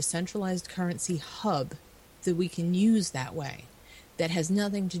have a decentralized currency hub that we can use that way, that has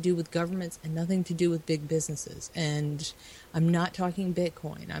nothing to do with governments and nothing to do with big businesses. And I'm not talking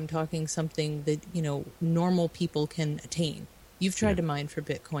Bitcoin. I'm talking something that, normal people can attain. You've tried to mine for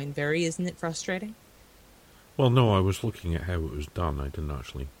Bitcoin, Barry. Isn't it frustrating? Well, no, I was looking at how it was done. I didn't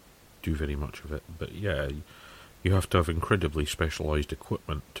actually do very much of it. But yeah, you have to have incredibly specialised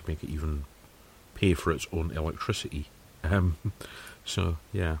equipment to make it even pay for its own electricity. So,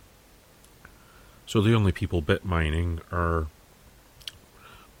 yeah. So the only people bit mining are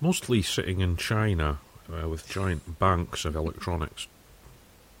mostly sitting in China with giant banks of electronics.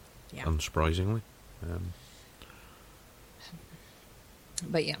 Yeah. Unsurprisingly.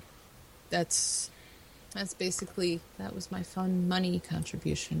 But yeah, that's basically, that was my fun money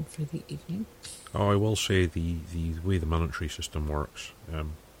contribution for the evening. Oh, I will say the way the monetary system works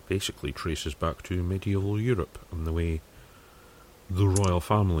basically traces back to medieval Europe and the way the royal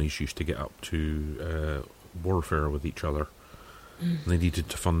families used to get up to warfare with each other. They needed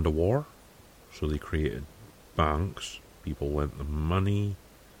to fund a war, so they created banks. People lent them money.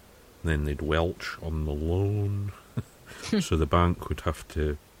 then they'd welch on the loan. So the bank would have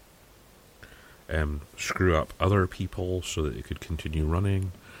to screw up other people so that it could continue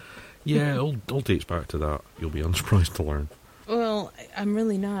running. Yeah, it all dates back to that. You'll be unsurprised to learn. Well, I'm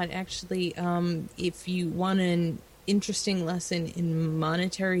really not. Actually, if you want an interesting lesson in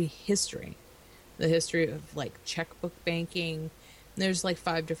monetary history, the history of, like, checkbook banking, there's, like,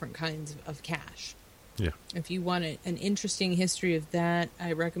 5 different kinds of cash. Yeah. If you want an interesting history of that,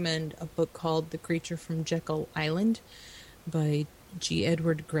 I recommend a book called The Creature from Jekyll Island by G.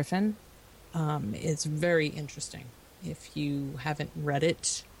 Edward Griffin. It's very interesting. If you haven't read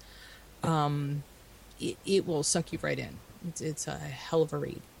it, it will suck you right in. It's a hell of a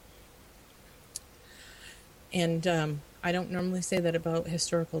read. And I don't normally say that about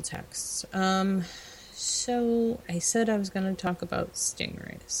historical texts. So I said I was going to talk about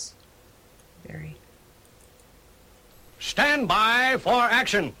stingrays. Barry. Stand by for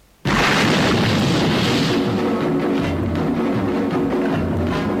action.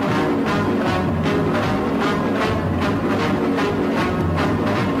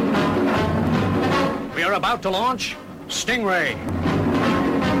 We are about to launch Stingray.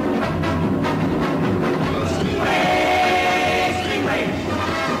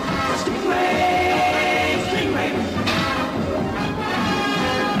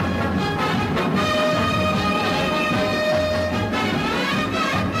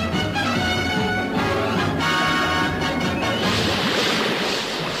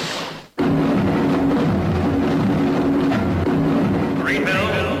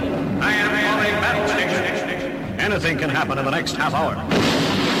 Anything can happen in the next half hour.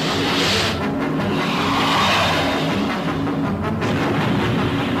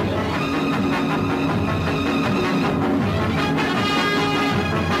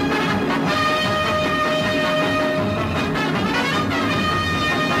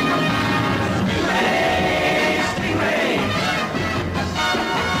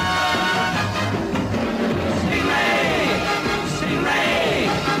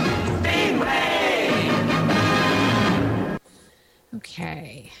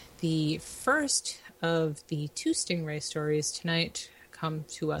 Okay, the first of the 2 stingray stories tonight come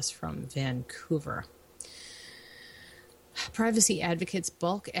to us from Vancouver. Privacy advocates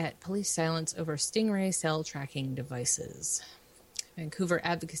balk at police silence over stingray cell tracking devices. Vancouver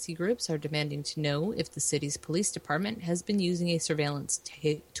advocacy groups are demanding to know if the city's police department has been using a surveillance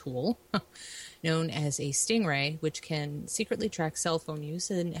tool known as a stingray, which can secretly track cell phone use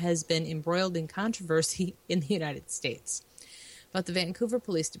and has been embroiled in controversy in the United States. But the Vancouver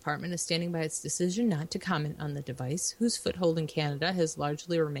Police Department is standing by its decision not to comment on the device, whose foothold in Canada has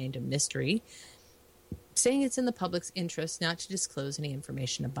largely remained a mystery, saying it's in the public's interest not to disclose any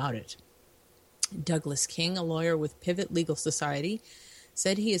information about it. Douglas King, a lawyer with Pivot Legal Society,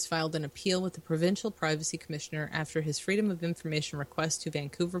 said he has filed an appeal with the Provincial Privacy Commissioner after his Freedom of Information request to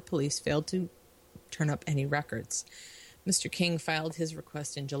Vancouver Police failed to turn up any records. Mr. King filed his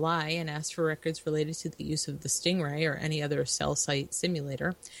request in July and asked for records related to the use of the Stingray or any other cell site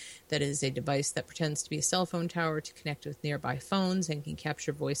simulator, that is, a device that pretends to be a cell phone tower to connect with nearby phones and can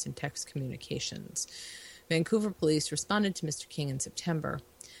capture voice and text communications. Vancouver Police responded to Mr. King in September.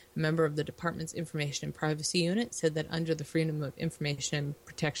 A member of the department's Information and Privacy Unit said that under the Freedom of Information and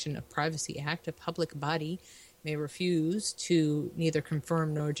Protection of Privacy Act, a public body may refuse to neither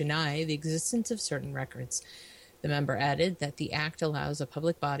confirm nor deny the existence of certain records. The member added that the Act allows a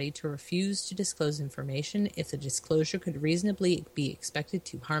public body to refuse to disclose information if the disclosure could reasonably be expected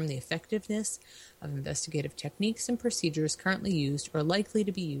to harm the effectiveness of investigative techniques and procedures currently used or likely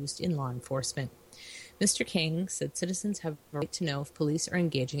to be used in law enforcement. Mr. King said citizens have a right to know if police are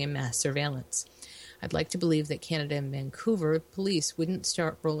engaging in mass surveillance. I'd like to believe that Canada and Vancouver police wouldn't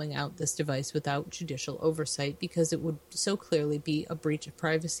start rolling out this device without judicial oversight because it would so clearly be a breach of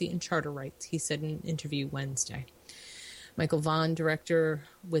privacy and charter rights, he said in an interview Wednesday. Michael Vaughan, director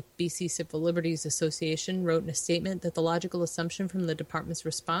with BC Civil Liberties Association, wrote in a statement that the logical assumption from the department's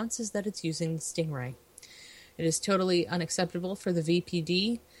response is that it's using the Stingray. It is totally unacceptable for the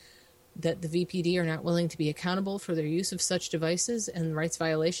VPD that the VPD are not willing to be accountable for their use of such devices and rights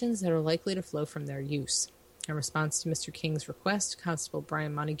violations that are likely to flow from their use. In response to Mr. King's request, Constable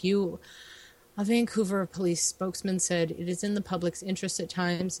Brian Montague, a Vancouver police spokesman, said it is in the public's interest at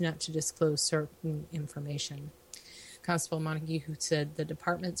times not to disclose certain information. Constable Montague said the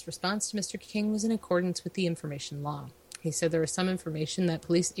department's response to Mr. King was in accordance with the information law. He said there is some information that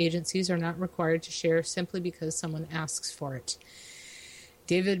police agencies are not required to share simply because someone asks for it.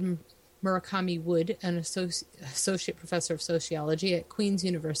 David Murakami Wood, an associate professor of sociology at Queen's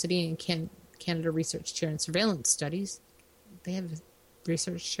University and Canada Research Chair in Surveillance Studies. They have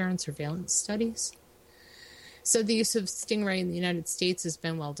research chair in surveillance studies, said the use of Stingray in the United States has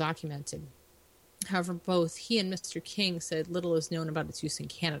been well documented. However, both he and Mr. King said little is known about its use in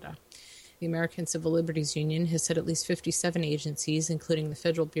Canada. The American Civil Liberties Union has said at least 57 agencies, including the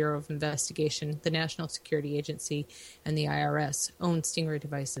Federal Bureau of Investigation, the National Security Agency, and the IRS, own Stingray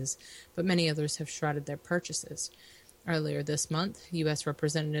devices, but many others have shrouded their purchases. Earlier this month, U.S.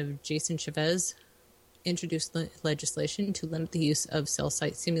 Representative Jason Chavez introduced legislation to limit the use of cell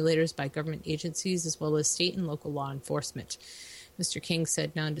site simulators by government agencies as well as state and local law enforcement. Mr. King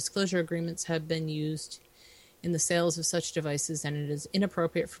said non-disclosure agreements have been used in the sales of such devices, and it is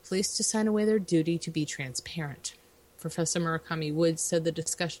inappropriate for police to sign away their duty to be transparent. Professor Murakami Woods said the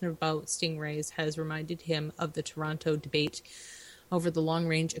discussion about stingrays has reminded him of the Toronto debate over the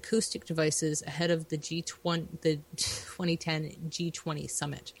long-range acoustic devices ahead of the 2010 G20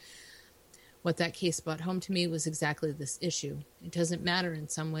 summit. What that case brought home to me was exactly this issue. It doesn't matter in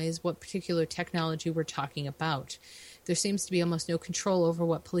some ways what particular technology we're talking about. There seems to be almost no control over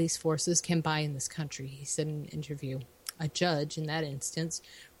what police forces can buy in this country, he said in an interview. A judge, in that instance,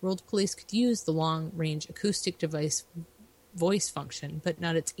 ruled police could use the long-range acoustic device voice function, but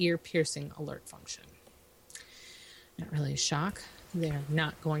not its ear-piercing alert function. Not really a shock. They're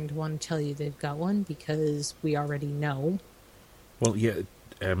not going to want to tell you they've got one because we already know. Well, yeah,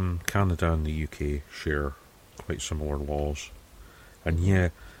 Canada and the UK share quite similar laws. And yeah,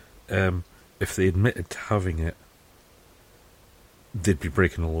 if they admitted to having it, they'd be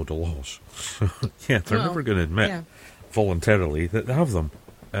breaking a load of laws. So, yeah, they're never going to admit voluntarily that they have them.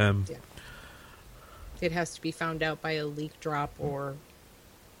 It has to be found out by a leak drop or,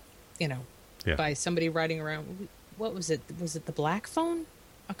 by somebody riding around. What was it? Was it the black phone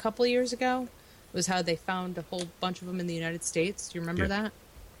a couple of years ago? Was how they found a whole bunch of them in the United States. Do you remember that?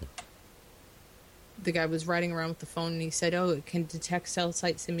 The guy was riding around with the phone and he said, it can detect cell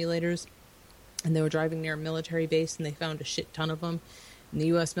site simulators. And they were driving near a military base and they found a shit ton of them. And the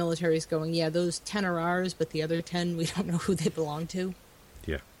U.S. military is going, those 10 are ours, but the other 10, we don't know who they belong to.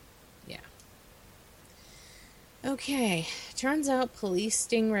 Yeah. Yeah. Okay. Turns out police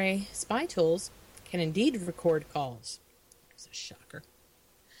Stingray spy tools can indeed record calls. It's a shocker.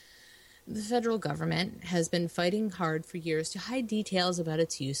 The federal government has been fighting hard for years to hide details about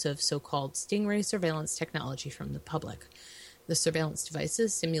its use of so-called Stingray surveillance technology from the public. The surveillance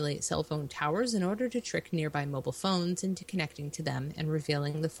devices simulate cell phone towers in order to trick nearby mobile phones into connecting to them and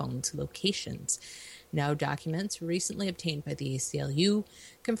revealing the phone's locations. Now, documents recently obtained by the ACLU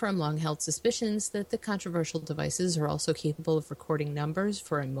confirm long-held suspicions that the controversial devices are also capable of recording numbers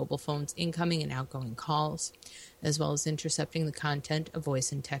for a mobile phone's incoming and outgoing calls, as well as intercepting the content of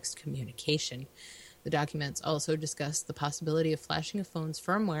voice and text communication. The documents also discuss the possibility of flashing a phone's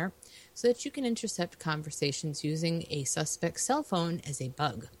firmware so that you can intercept conversations using a suspect's cell phone as a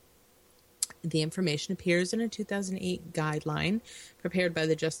bug. The information appears in a 2008 guideline prepared by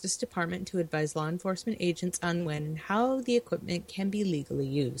the Justice Department to advise law enforcement agents on when and how the equipment can be legally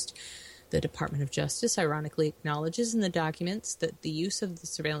used. The Department of Justice ironically acknowledges in the documents that the use of the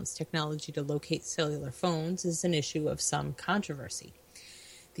surveillance technology to locate cellular phones is an issue of some controversy.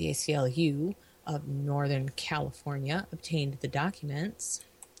 The ACLU of Northern California obtained the documents,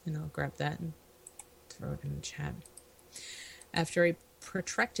 and I'll grab that and throw it in the chat, after a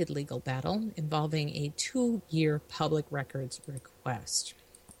protracted legal battle involving a 2-year public records request.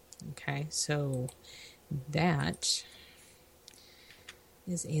 Okay, so that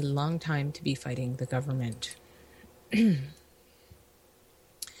is a long time to be fighting the government.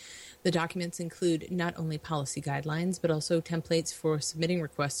 The documents include not only policy guidelines, but also templates for submitting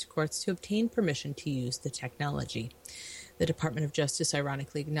requests to courts to obtain permission to use the technology. The Department of Justice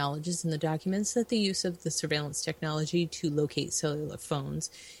ironically acknowledges in the documents that the use of the surveillance technology to locate cellular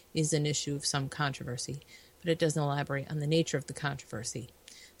phones is an issue of some controversy, but it doesn't elaborate on the nature of the controversy.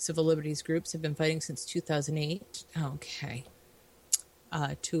 Civil liberties groups have been fighting since 2008.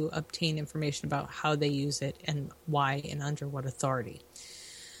 To obtain information about how they use it and why and under what authority.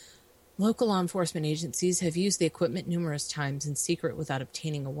 Local law enforcement agencies have used the equipment numerous times in secret without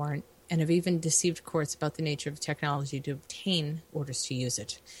obtaining a warrant, and have even deceived courts about the nature of technology to obtain orders to use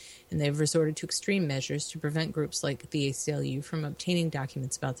it. And they've resorted to extreme measures to prevent groups like the ACLU from obtaining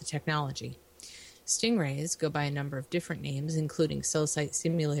documents about the technology. Stingrays go by a number of different names, including Cell Site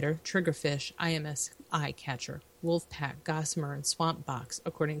Simulator, Triggerfish, IMS Eye Catcher, Wolfpack, Gossamer, and Swamp Box,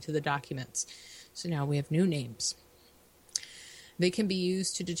 according to the documents. So now we have new names. They can be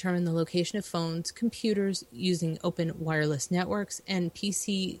used to determine the location of phones, computers using open wireless networks, and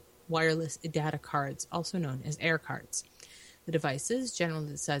PC wireless data cards, also known as air cards. The devices,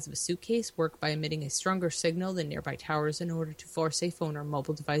 generally the size of a suitcase, work by emitting a stronger signal than nearby towers in order to force a phone or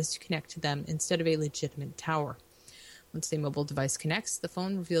mobile device to connect to them instead of a legitimate tower. Once a mobile device connects, the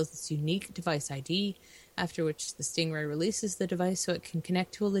phone reveals its unique device ID, after which the Stingray releases the device so it can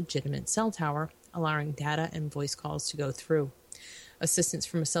connect to a legitimate cell tower, allowing data and voice calls to go through. Assistance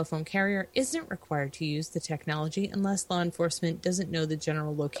from a cell phone carrier isn't required to use the technology unless law enforcement doesn't know the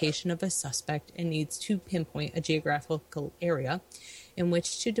general location of a suspect and needs to pinpoint a geographical area in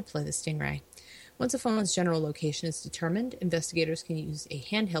which to deploy the Stingray. Once a phone's general location is determined, investigators can use a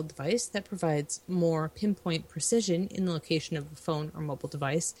handheld device that provides more pinpoint precision in the location of a phone or mobile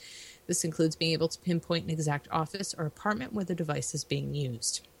device. This includes being able to pinpoint an exact office or apartment where the device is being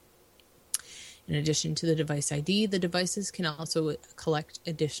used. In addition to the device ID, the devices can also collect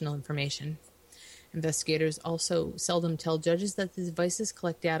additional information. Investigators also seldom tell judges that the devices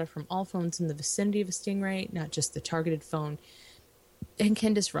collect data from all phones in the vicinity of a Stingray, not just the targeted phone, and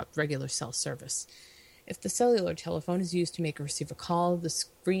can disrupt regular cell service. If the cellular telephone is used to make or receive a call, the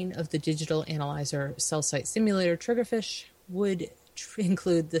screen of the digital analyzer cell site simulator triggerfish would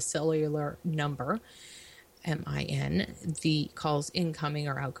include the cellular number, MIN, the call's incoming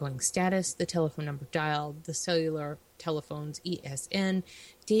or outgoing status, the telephone number dialed, the cellular telephone's ESN,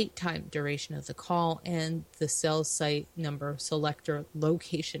 date, time, duration of the call, and the cell site number selector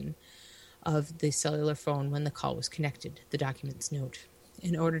location of the cellular phone when the call was connected, the documents note.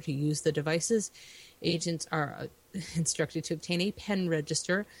 In order to use the devices, agents are instructed to obtain a pen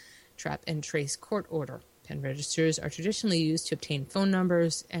register, trap and trace court order. Pen registers are traditionally used to obtain phone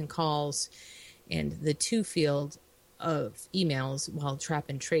numbers and calls, and the to field of emails, while trap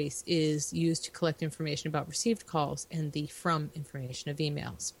and trace is used to collect information about received calls and the from information of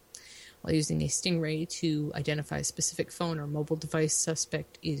emails. While using a Stingray to identify a specific phone or mobile device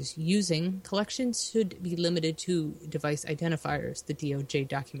suspect is using, collections should be limited to device identifiers, the DOJ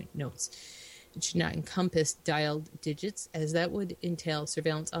document notes. It should not encompass dialed digits, as that would entail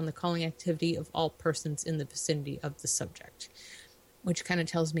surveillance on the calling activity of all persons in the vicinity of the subject, which kind of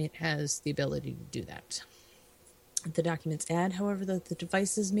tells me it has the ability to do that. The documents add, however, that the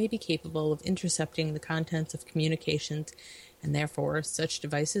devices may be capable of intercepting the contents of communications, and therefore such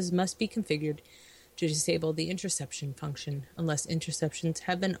devices must be configured to disable the interception function unless interceptions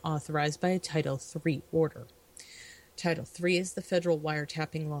have been authorized by a Title III order. Title III is the federal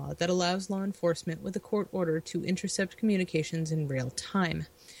wiretapping law that allows law enforcement with a court order to intercept communications in real time.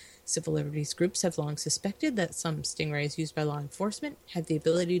 Civil liberties groups have long suspected that some Stingrays used by law enforcement have the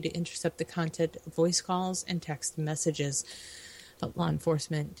ability to intercept the content of voice calls and text messages, but law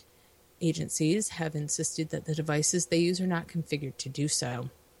enforcement agencies have insisted that the devices they use are not configured to do so.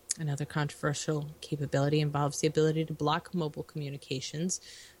 Another controversial capability involves the ability to block mobile communications,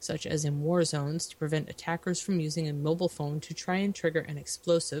 such as in war zones, to prevent attackers from using a mobile phone to try and trigger an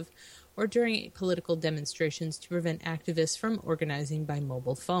explosive, or during political demonstrations to prevent activists from organizing by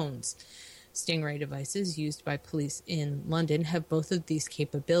mobile phones. Stingray devices used by police in London have both of these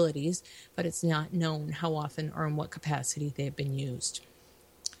capabilities, but it's not known how often or in what capacity they have been used.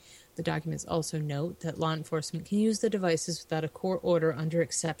 The documents also note that law enforcement can use the devices without a court order under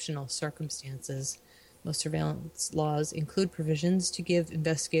exceptional circumstances. Most surveillance laws include provisions to give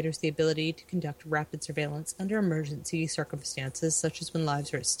investigators the ability to conduct rapid surveillance under emergency circumstances, such as when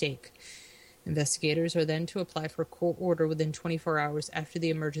lives are at stake. Investigators are then to apply for a court order within 24 hours after the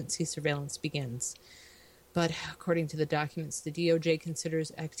emergency surveillance begins. But according to the documents, the DOJ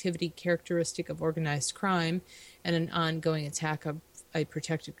considers activity characteristic of organized crime and an ongoing attack of a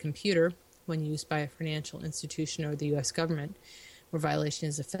protected computer when used by a financial institution or the U.S. government, where violation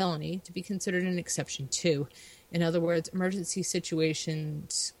is a felony, to be considered an exception to. In other words, emergency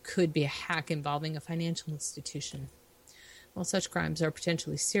situations could be a hack involving a financial institution. While such crimes are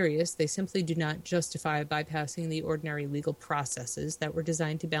potentially serious, they simply do not justify bypassing the ordinary legal processes that were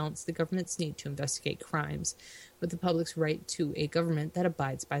designed to balance the government's need to investigate crimes with the public's right to a government that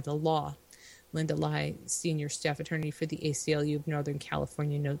abides by the law. Linda Lai, senior staff attorney for the ACLU of Northern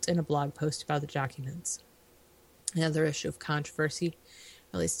California, notes in a blog post about the documents. Another issue of controversy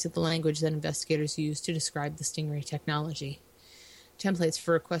relates to the language that investigators use to describe the Stingray technology. Templates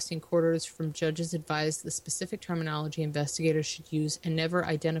for requesting court orders from judges advise the specific terminology investigators should use and never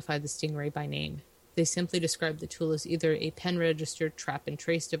identify the Stingray by name. They simply describe the tool as either a pen-registered trap and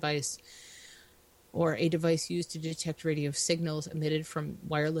trace device or a device used to detect radio signals emitted from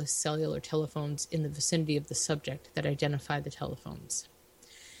wireless cellular telephones in the vicinity of the subject that identify the telephones.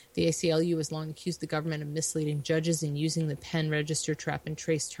 The ACLU has long accused the government of misleading judges in using the pen register trap and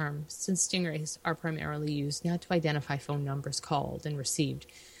trace term, since Stingrays are primarily used not to identify phone numbers called and received,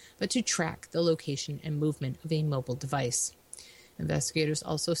 but to track the location and movement of a mobile device. Investigators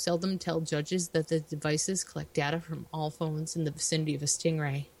also seldom tell judges that the devices collect data from all phones in the vicinity of a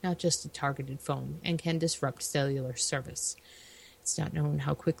stingray, not just a targeted phone, and can disrupt cellular service. It's not known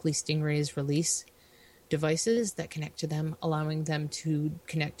how quickly stingrays release devices that connect to them, allowing them to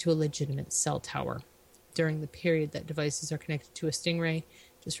connect to a legitimate cell tower. During the period that devices are connected to a stingray,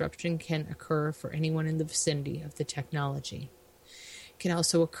 disruption can occur for anyone in the vicinity of the technology. It can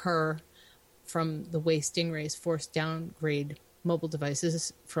also occur from the way stingrays force downgrade mobile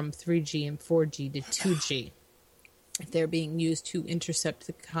devices from 3G and 4G to 2G. They're being used to intercept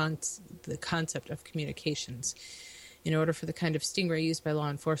the concept of communications. In order for the kind of stingray used by law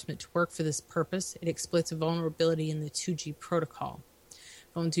enforcement to work for this purpose, it exploits a vulnerability in the 2G protocol.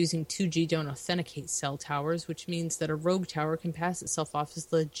 Phones using 2G don't authenticate cell towers, which means that a rogue tower can pass itself off as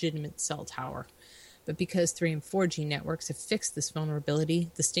a legitimate cell tower. But because 3 and 4G networks have fixed this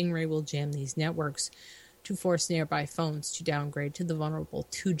vulnerability, the stingray will jam these networks to force nearby phones to downgrade to the vulnerable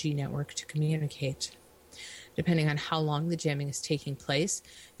 2G network to communicate. Depending on how long the jamming is taking place,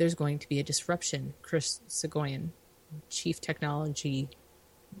 there's going to be a disruption. Chris Segoyan, chief technologist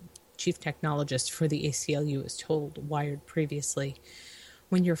for the ACLU, is told Wired previously.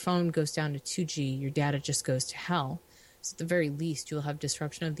 When your phone goes down to 2G, your data just goes to hell. So at the very least, you'll have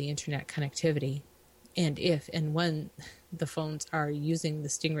disruption of the internet connectivity. And if and when the phones are using the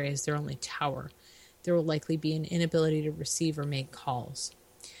stingray as their only tower, there will likely be an inability to receive or make calls.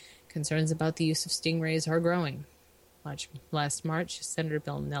 Concerns about the use of stingrays are growing. Last March, Senator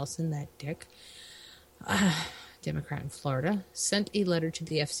Bill Nelson, that dick, Democrat in Florida, sent a letter to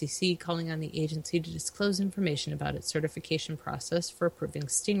the FCC calling on the agency to disclose information about its certification process for approving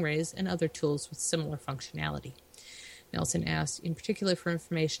stingrays and other tools with similar functionality. Nelson asked in particular for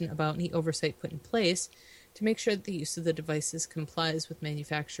information about any oversight put in place to make sure that the use of the devices complies with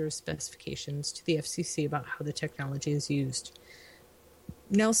manufacturers' specifications to the FCC about how the technology is used.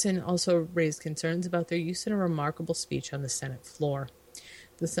 Nelson also raised concerns about their use in a remarkable speech on the Senate floor.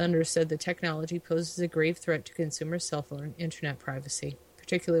 The senator said the technology poses a grave threat to consumer cell phone and internet privacy,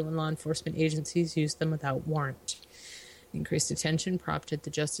 particularly when law enforcement agencies use them without warrant. Increased attention prompted the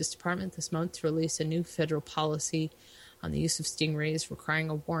Justice Department this month to release a new federal policy on the use of stingrays, requiring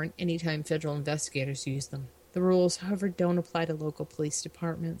a warrant anytime federal investigators use them. The rules, however, don't apply to local police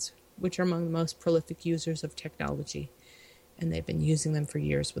departments, which are among the most prolific users of technology, and they've been using them for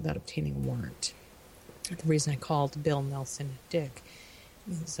years without obtaining a warrant. The reason I called Bill Nelson a dick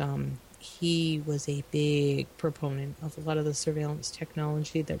is he was a big proponent of a lot of the surveillance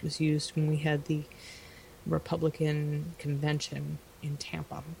technology that was used when we had the Republican convention in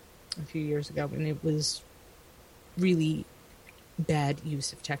Tampa a few years ago, and it was really bad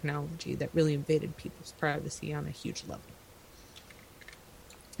use of technology that really invaded people's privacy on a huge level.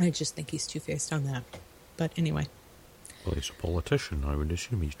 I just think he's two-faced on that. But anyway. Well, he's a politician. I would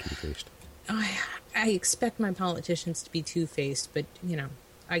assume he's two-faced. I expect my politicians to be two-faced, but, you know,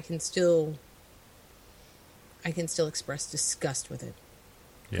 I can still express disgust with it.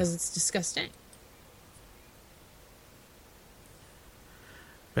 Because it's disgusting.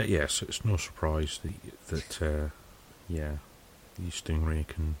 But yes, it's no surprise that the stingray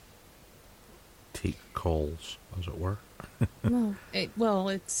can take calls, as it were.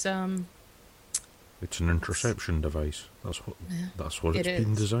 It's an interception device. That's what it's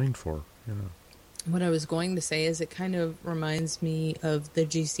been designed for. You know. What I was going to say is it kind of reminds me of the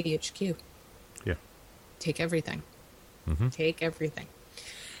GCHQ. Yeah. Take everything. Mm-hmm. Take everything.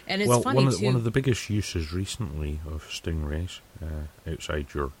 And it's funny too. One of the biggest uses recently of stingrays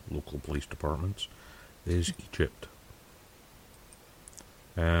outside your local police departments is Egypt.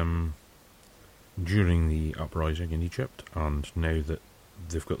 During the uprising in Egypt, and now that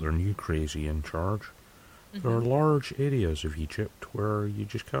they've got their new crazy in charge, there are large areas of Egypt where you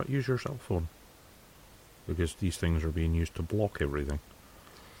just can't use your cell phone because these things are being used to block everything.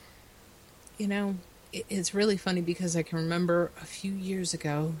 You know, it's really funny because I can remember a few years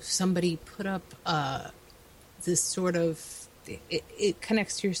ago somebody put up this sort of it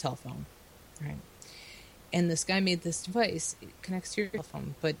connects to your cell phone, right? And this guy made this device. It connects to your cell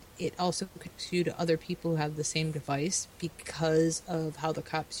phone, but it also connects you to other people who have the same device because of how the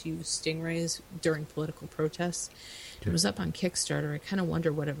cops use stingrays during political protests. Yeah. It was up on Kickstarter. I kind of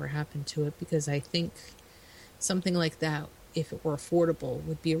wonder whatever happened to it because I think something like that, if it were affordable,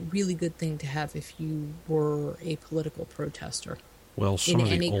 would be a really good thing to have if you were a political protester. Well, some of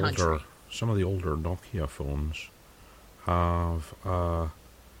the older Nokia phones have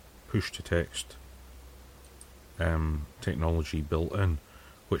push-to-text technology built in,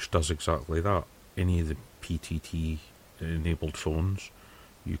 which does exactly that. Any of the PTT-enabled phones,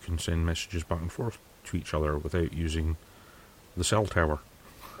 you can send messages back and forth to each other without using the cell tower.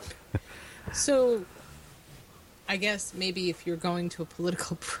 So, I guess maybe if you're going to a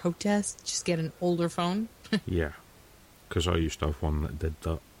political protest, just get an older phone. Yeah, because I used to have one that did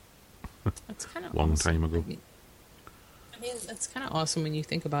that. That's kind of long awesome. time ago. I mean, that's kind of awesome when you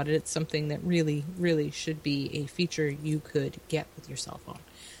think about it. It's something that really, really should be a feature you could get with your cell phone.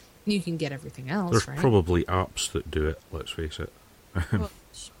 You can get everything else, There's right? probably apps that do it, let's face it. Well,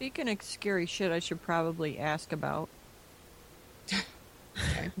 speaking of scary shit, I should probably ask about.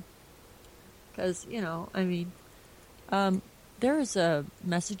 Okay. Because, I mean, there is a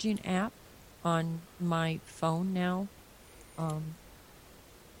messaging app on my phone now.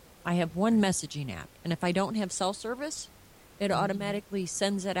 I have one messaging app, and if I don't have cell service, it automatically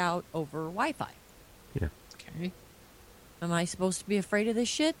sends it out over Wi-Fi. Yeah. Okay. Am I supposed to be afraid of this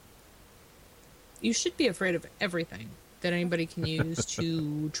shit? You should be afraid of everything that anybody can use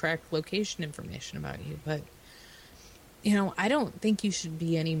to track location information about you. But, I don't think you should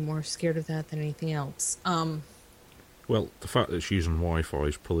be any more scared of that than anything else. Well, the fact that it's using Wi-Fi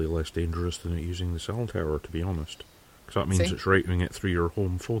is probably less dangerous than it using the cell tower, to be honest. Because that means it's routing it through your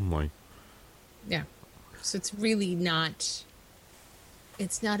home phone line. Yeah. So it's really not...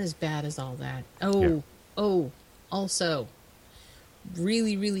 It's not as bad as all that. Also,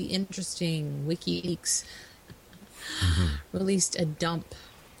 really, really interesting. WikiLeaks released a dump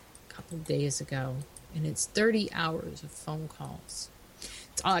a couple days ago, and it's 30 hours of phone calls.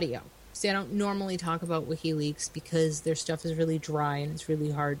 It's audio. See, I don't normally talk about WikiLeaks because their stuff is really dry and it's really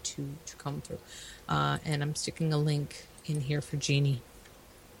hard to comb through. And I'm sticking a link in here for Jeannie.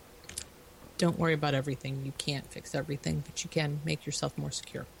 Don't worry about everything. You can't fix everything, but you can make yourself more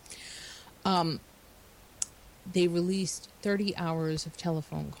secure. They released 30 hours of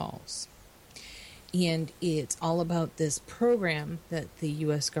telephone calls. And it's all about this program that the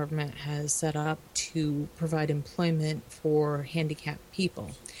U.S. government has set up to provide employment for handicapped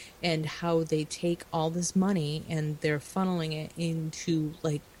people, and how they take all this money and they're funneling it into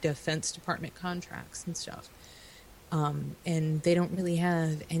like Defense Department contracts and stuff. And they don't really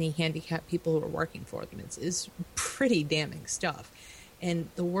have any handicapped people who are working for them. It's pretty damning stuff. And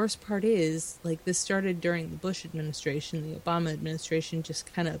the worst part is, like, this started during the Bush administration. The Obama administration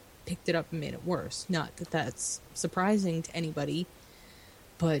just kind of picked it up and made it worse. Not that that's surprising to anybody,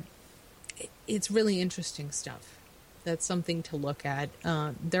 but it's really interesting stuff. That's something to look at.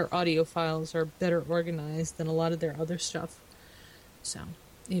 Their audio files are better organized than a lot of their other stuff. So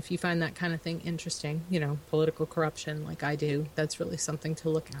if you find that kind of thing interesting, political corruption like I do, that's really something to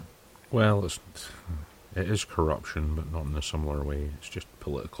look at. Well, it is corruption, but not in a similar way. It's just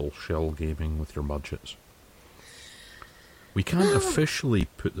political shell gaming with your budgets. We can't officially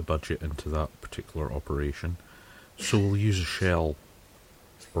put the budget into that particular operation, so we'll use a shell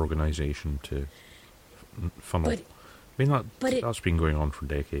organisation to funnel. That's been going on for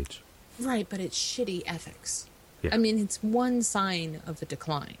decades. Right, but it's shitty ethics. Yeah. I mean, it's one sign of a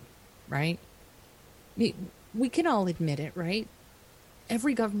decline, right? We can all admit it, right?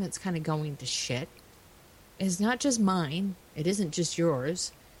 Every government's kind of going to shit. It's not just mine. It isn't just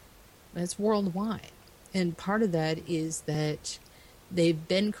yours. It's worldwide. And part of that is that they've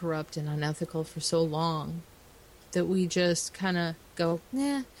been corrupt and unethical for so long that we just kind of go,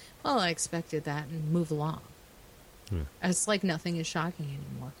 I expected that, and move along. Yeah. It's like nothing is shocking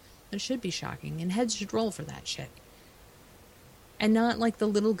anymore. It should be shocking, and heads should roll for that shit. And not like the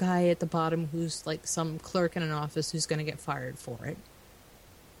little guy at the bottom who's like some clerk in an office who's going to get fired for it.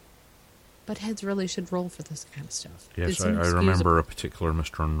 But heads really should roll for this kind of stuff. Yes, I remember a particular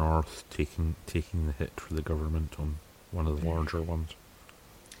Mr. North taking the hit for the government on one of the larger ones.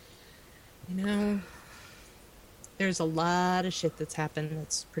 There's a lot of shit that's happened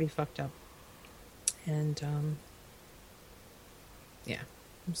that's pretty fucked up. And, yeah.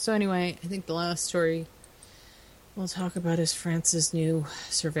 So anyway, I think the last story we'll talk about is France's new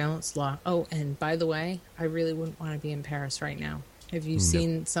surveillance law. Oh, and by the way, I really wouldn't want to be in Paris right now. Have you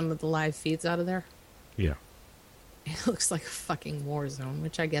seen some of the live feeds out of there? Yeah. It looks like a fucking war zone,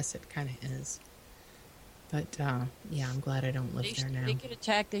 which I guess it kind of is. But, yeah, I'm glad I don't live there now. They get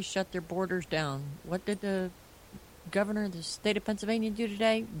attacked, they shut their borders down. What did the governor of the state of Pennsylvania do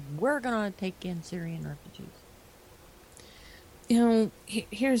today? We're going to take in Syrian refugees.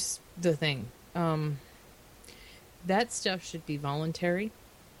 Here's the thing. That stuff should be voluntary.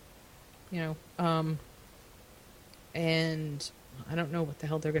 And I don't know what the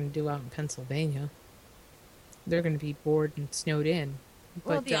hell they're going to do out in Pennsylvania. They're going to be bored and snowed in.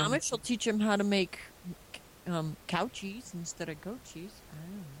 Well, the Amish will teach them how to make cow cheese instead of goat cheese.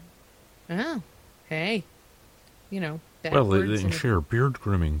 I don't know. Oh, hey. Well, they can share beard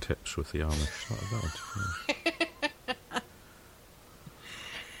grooming tips with the Amish. Not bad.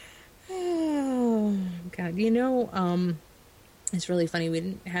 God, it's really funny. We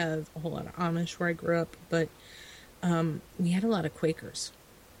didn't have a whole lot of Amish where I grew up, but we had a lot of Quakers.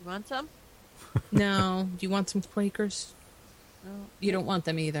 You want some? No. Do you want some Quakers? No. You don't want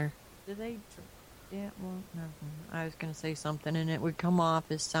them either. Do they? Yeah, well, no. I was going to say something, and it would come off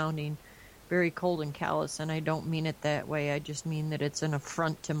as sounding very cold and callous, and I don't mean it that way. I just mean that it's an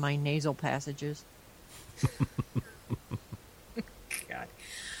affront to my nasal passages. God.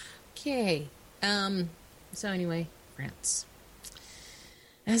 Okay. So anyway, France.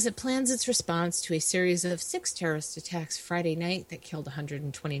 As it plans its response to a series of 6 terrorist attacks Friday night that killed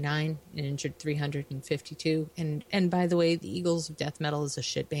 129 and injured 352. And by the way, the Eagles of Death Metal is a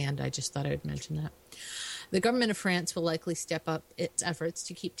shit band. I just thought I would mention that. The government of France will likely step up its efforts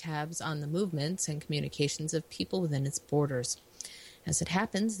to keep tabs on the movements and communications of people within its borders. As it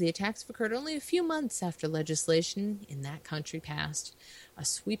happens, the attacks have occurred only a few months after legislation in that country passed a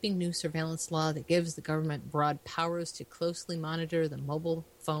sweeping new surveillance law that gives the government broad powers to closely monitor the mobile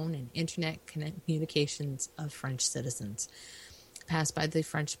phone and internet communications of French citizens. Passed by the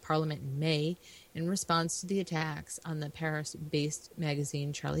French Parliament in May in response to the attacks on the Paris-based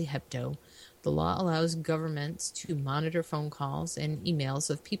magazine Charlie Hebdo, the law allows governments to monitor phone calls and emails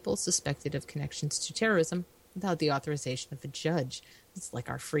of people suspected of connections to terrorism without the authorization of a judge. It's like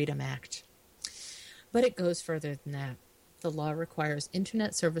our Freedom Act. But it goes further than that. The law requires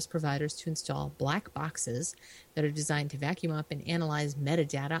internet service providers to install black boxes that are designed to vacuum up and analyze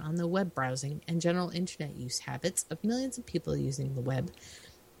metadata on the web browsing and general internet use habits of millions of people using the web,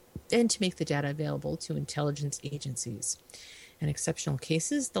 and to make the data available to intelligence agencies. In exceptional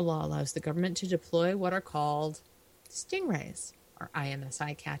cases, the law allows the government to deploy what are called stingrays, or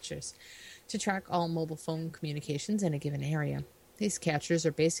IMSI catchers, to track all mobile phone communications in a given area. These catchers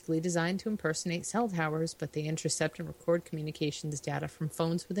are basically designed to impersonate cell towers, but they intercept and record communications data from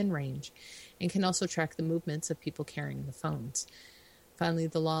phones within range, and can also track the movements of people carrying the phones. Finally,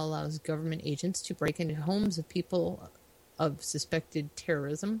 the law allows government agents to break into homes of people of suspected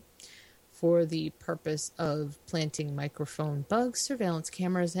terrorism for the purpose of planting microphone bugs, surveillance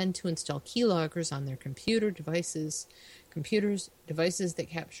cameras, and to install keyloggers on their computers, devices that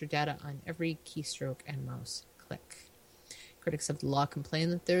capture data on every keystroke and mouse click. Critics of the law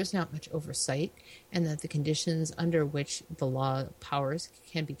complain that there is not much oversight and that the conditions under which the law powers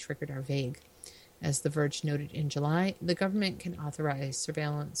can be triggered are vague. As The Verge noted in July, the government can authorize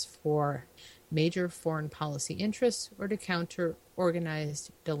surveillance for major foreign policy interests or to counter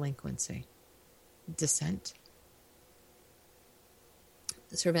organized delinquency. Dissent.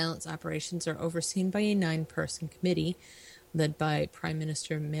 The surveillance operations are overseen by a 9-person committee led by Prime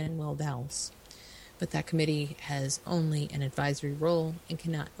Minister Manuel Valls. But that committee has only an advisory role and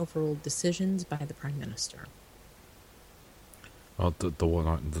cannot overrule decisions by the Prime Minister. Oh,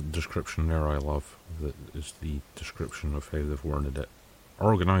 the description there I love is the description of how they've worded it.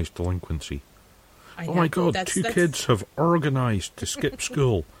 Organised delinquency. Oh my God, two kids have organised to skip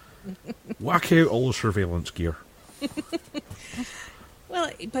school. Whack out all the surveillance gear.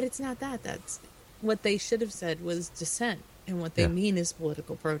 Well, but it's not that. That's what they should have said was dissent, and what they mean is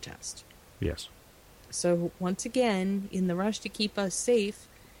political protest. Yes. So, once again, in the rush to keep us safe,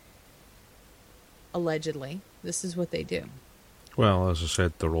 allegedly, this is what they do. Well, as I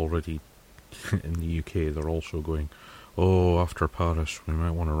said, they're already, in the UK, they're also going, after Paris, we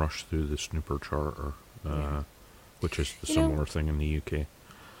might want to rush through the Snooper Charter, which is the similar thing in the UK.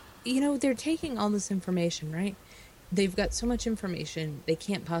 They're taking all this information, right? They've got so much information, they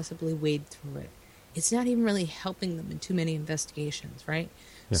can't possibly wade through it. It's not even really helping them in too many investigations, right?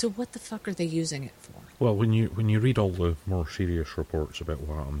 Yeah. So what the fuck are they using it for? Well, when you read all the more serious reports about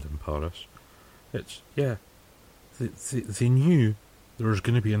what happened in Paris, it's, they knew there was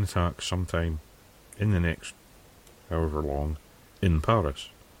going to be an attack sometime in the next however long in Paris.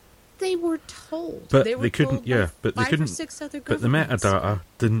 They were told. But they couldn't, but they couldn't, 6 other but the metadata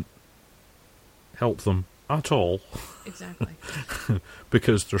didn't help them at all. Exactly.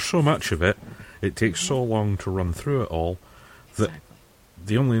 Because there's so much of it, it takes so long to run through it all, that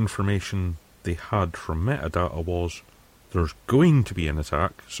the only information they had from metadata was there's going to be an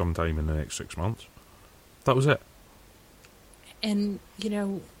attack sometime in the next 6 months. That was it. And,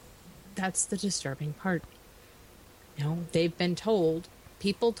 that's the disturbing part. They've been told,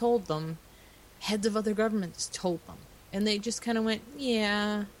 people told them, heads of other governments told them, and they just kind of went,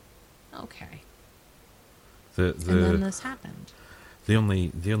 yeah, okay. And then this happened. The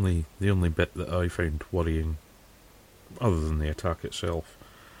only bit that I found worrying, other than the attack itself,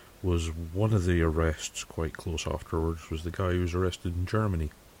 was one of the arrests quite close afterwards was the guy who was arrested in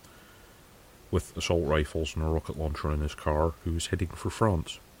Germany with assault rifles and a rocket launcher in his car, who was heading for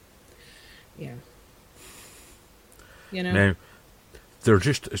France. Yeah. Now, they're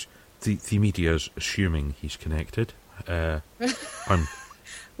just the media's assuming he's connected. I'm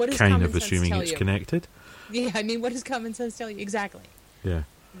kind of assuming it's connected. Yeah, I mean, what does common sense tell you? Exactly. Yeah.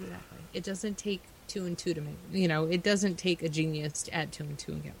 Exactly. It doesn't take 2 and 2 to make. It doesn't take a genius to add 2 and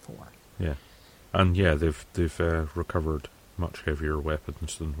 2 and get 4. Yeah, and yeah, they've recovered much heavier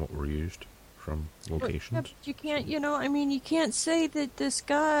weapons than what were used from locations. Yeah, but you can't, you can't say that this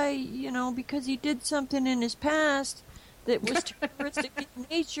guy, because he did something in his past that was terroristic in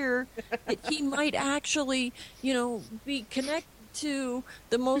nature, that he might actually, be connected to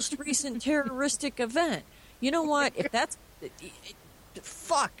the most recent terroristic event. You know what? If that's...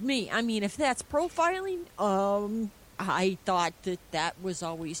 fuck me. I mean, if that's profiling, I thought that was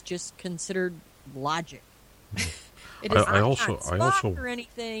always just considered logic. It is not Spock or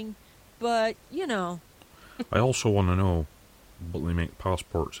anything, but I also want to know what they make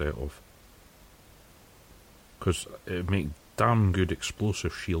passports out of, because it make damn good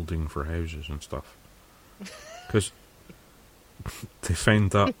explosive shielding for houses and stuff. Because they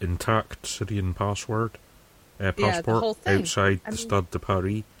found that intact Syrian passport outside the Stade de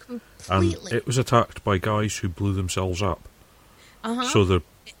Paris, and it was attacked by guys who blew themselves up. So the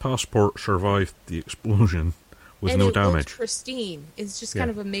passport survived the explosion with no damage. Looks pristine. It's just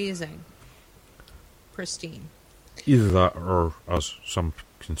kind of amazing. Pristine. Either that, or as some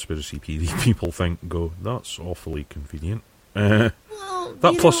conspiracy people think, that's awfully convenient. That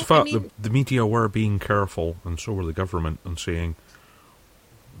plus the fact that the media were being careful, and so were the government, and saying,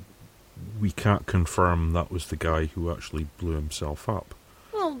 we can't confirm that was the guy who actually blew himself up.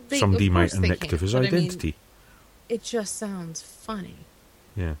 Well, somebody might have nicked of his identity. It just sounds funny.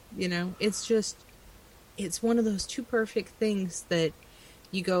 Yeah. It's one of those too perfect things that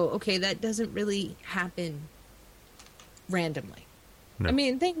you go, okay, that doesn't really happen randomly. No. I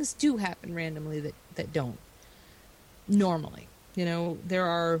mean, things do happen randomly that don't normally. There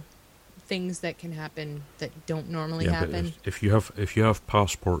are things that can happen that don't normally happen. But if you have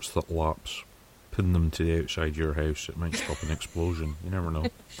passports that lapse, pin them to the outside your house. It might stop an explosion. You never know.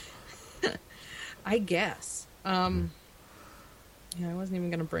 I guess. I wasn't even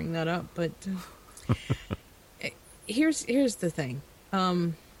going to bring that up, but here's the thing.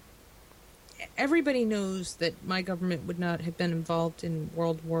 Everybody knows that my government would not have been involved in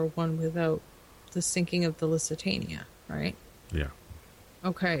World War I without the sinking of the Lusitania, right? Yeah.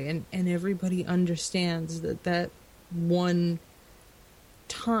 Okay, and everybody understands that one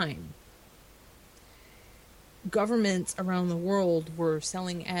time governments around the world were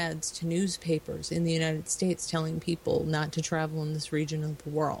selling ads to newspapers in the United States telling people not to travel in this region of the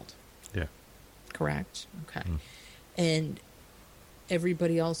world. Yeah. Correct? Okay. And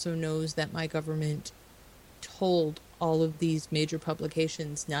everybody also knows that my government told all of these major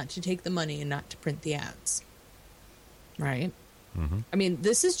publications not to take the money and not to print the ads. Right? Mm-hmm. I mean,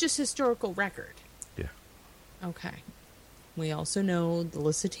 this is just historical record. Yeah. Okay. We also know the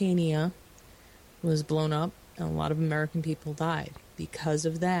Lusitania was blown up and a lot of American people died. Because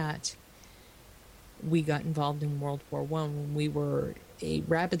of that, we got involved in World War I when we were a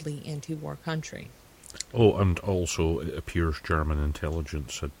rabidly anti-war country. Oh, and also it appears German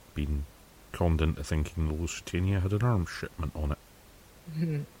intelligence had been conned into thinking the Lusitania had an arms shipment on it.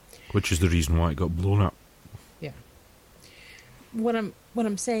 Mm-hmm. Which is the reason why it got blown up. Yeah. What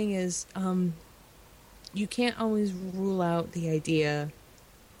I'm saying is, you can't always rule out the idea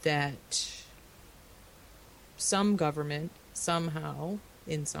that some government somehow,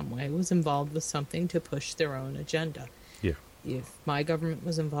 in some way, was involved with something to push their own agenda. Yeah. If my government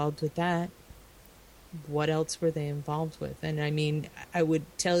was involved with that, what else were they involved with? And I mean, I would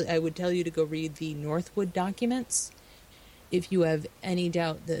tell you to go read the Northwood documents if you have any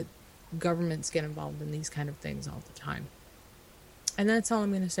doubt that governments get involved in these kind of things all the time. And that's all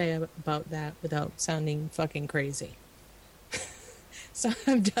I'm going to say about that without sounding fucking crazy. So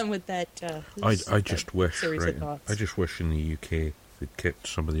I'm done with that. I just wish in the UK they'd kept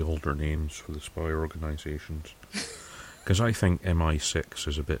some of the older names for the spy organisations. Because I think MI6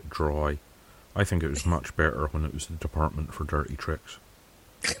 is a bit dry. I think it was much better when it was the Department for Dirty Tricks.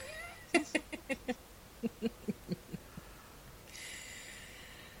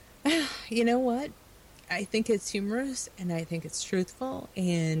 You know what? I think it's humorous, and I think it's truthful,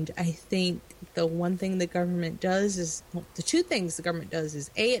 and I think the one thing the government does is, well, the two things the government does is,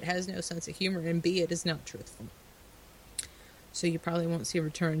 A, it has no sense of humor, and B, it is not truthful. So you probably won't see a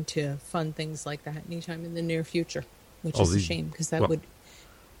return to fun things like that anytime in the near future, which is a shame, because that would...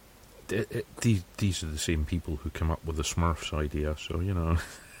 These are the same people who come up with the Smurfs idea, so, you know...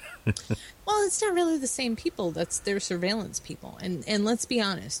 Well, it's not really the same people. That's their surveillance people. And let's be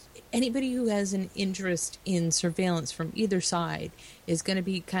honest, anybody who has an interest in surveillance from either side is going to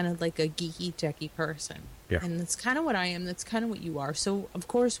be kind of like a geeky, techie person. Yeah. And that's kind of what I am. That's kind of what you are. So, of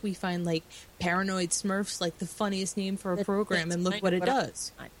course, we find, like, Paranoid Smurfs, like, the funniest name for a program, and look what it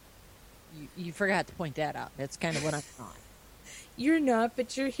does. You forgot to point that out. That's kind of what I'm on. You're not,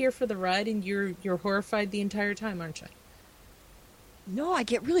 but you're here for the ride, and you're horrified the entire time, aren't you? No, I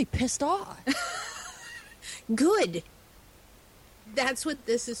get really pissed off. Good. That's what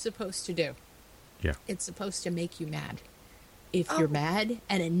this is supposed to do. Yeah. It's supposed to make you mad. If you're mad,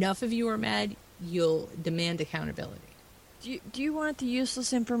 and enough of you are mad, you'll demand accountability. Do you want the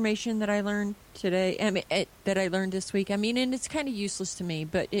useless information that I learned today? I mean, that I learned this week. I mean, and it's kind of useless to me,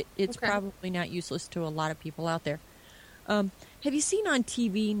 but it's probably not useless to a lot of people out there. Have you seen on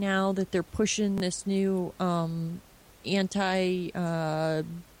TV now that they're pushing this new anti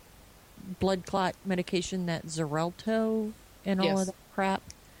blood clot medication, that Xarelto and all of that crap?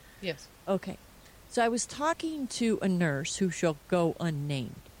 Yes. Okay. So I was talking to a nurse who shall go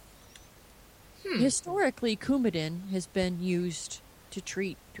unnamed. Historically, Coumadin has been used to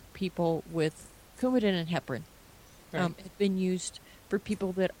treat people with Coumadin and heparin. Right. It's been used for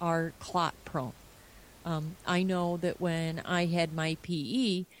people that are clot prone. I know that when I had my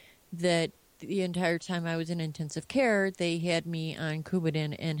PE, that the entire time I was in intensive care, they had me on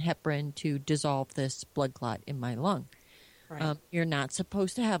Coumadin and heparin to dissolve this blood clot in my lung. Right. You're not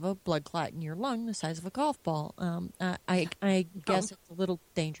supposed to have a blood clot in your lung the size of a golf ball. I guess it's a little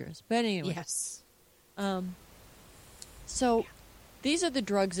dangerous. But anyway. Yes. So these are the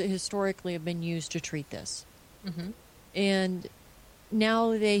drugs that historically have been used to treat this. Mm-hmm. And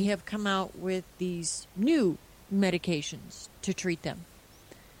now they have come out with these new medications to treat them.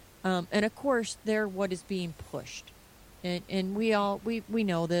 And of course, they're what is being pushed. And we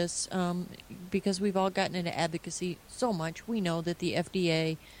know this because we've all gotten into advocacy so much. We know that the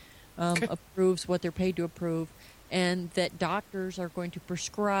FDA approves what they're paid to approve, and that doctors are going to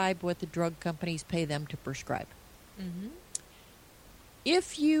prescribe what the drug companies pay them to prescribe. Mm-hmm.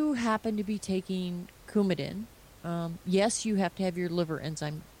 If you happen to be taking Coumadin, yes, you have to have your liver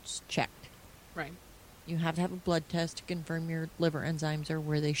enzymes checked. Right. You have to have a blood test to confirm your liver enzymes are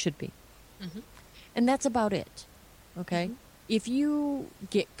where they should be. Mm-hmm. And that's about it. Okay? Mm-hmm. If you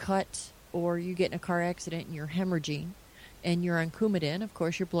get cut or you get in a car accident and you're hemorrhaging and you're on Coumadin, of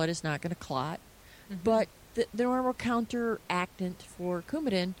course your blood is not going to clot. Mm-hmm. But the normal counteractant for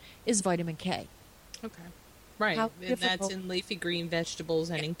Coumadin is vitamin K. Okay. Right. And that's in leafy green vegetables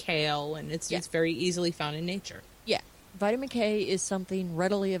and in kale, and it's very easily found in nature. Yeah. Vitamin K is something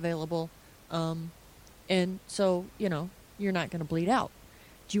readily available. And so, you're not going to bleed out.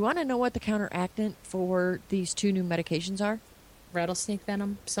 Do you want to know what the counteractant for these two new medications are? Rattlesnake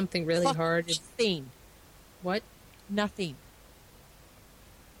venom? Something really hard? Nothing. What? Nothing.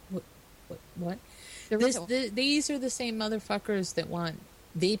 What? These are the same motherfuckers that want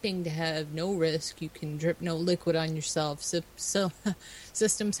vaping to have no risk. You can drip no liquid on yourself. So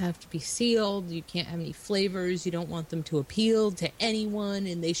systems have to be sealed. You can't have any flavors. You don't want them to appeal to anyone,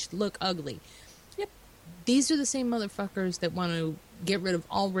 and they should look ugly. Yep. These are the same motherfuckers that want to get rid of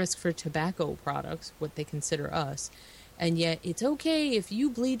all risk for tobacco products, what they consider us. And yet it's okay if you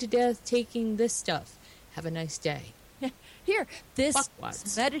bleed to death taking this stuff. Have a nice day. Here, this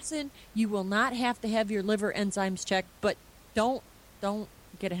medicine, you will not have to have your liver enzymes checked, but don't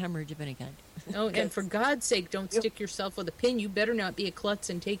get a hemorrhage of any kind. No, and for God's sake, don't stick yourself with a pin. You better not be a klutz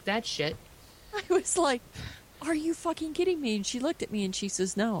and take that shit. I was like, are you fucking kidding me? And she looked at me and she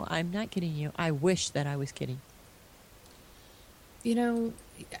says, no, I'm not kidding you. I wish that I was kidding. Do you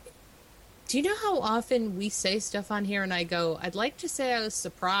know how often we say stuff on here and I go, I'd like to say I was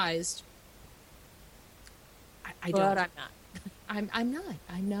surprised. I don't. But I'm not.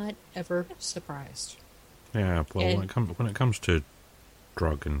 I'm not ever surprised. Yeah, well, when it comes to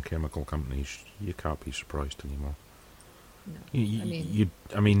drug and chemical companies, you can't be surprised anymore.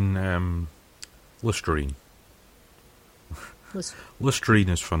 No, Listerine. Listerine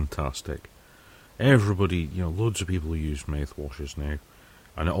is fantastic. Everybody, loads of people use mouthwashes now,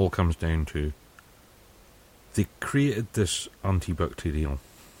 and it all comes down to they created this antibacterial,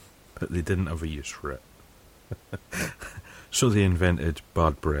 but they didn't have a use for it. So they invented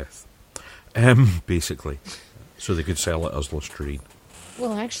bad breath, basically, so they could sell it as Listerine.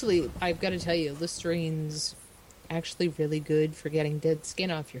 Well, actually, I've got to tell you, Listerine's actually really good for getting dead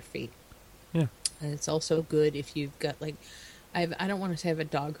skin off your feet. Yeah. And it's also good if you've got, I don't want to have a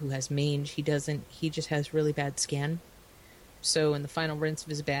dog who has mange. He just has really bad skin. So in the final rinse of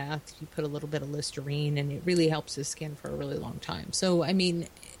his bath, you put a little bit of Listerine, and it really helps his skin for a really long time. So,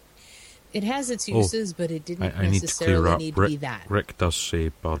 It has its uses, but it didn't I need to clear necessarily up. need to be that. Rick does say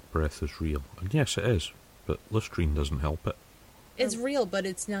bad breath is real. And yes, it is. But Listerine doesn't help it. It's real, but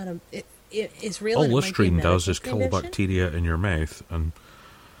it's not a... it's real. All and it might be a Listerine does medical is kill condition. bacteria in your mouth. And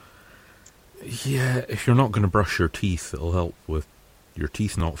yeah, if you're not going to brush your teeth, it'll help with your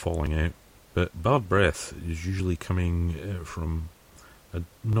teeth not falling out. But bad breath is usually coming from...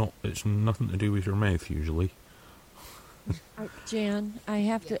 it's nothing to do with your mouth, usually. Jan, I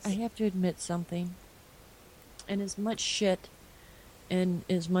have to admit something. And as much shit and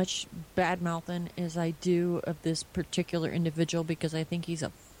as much bad mouthing as I do of this particular individual, because I think he's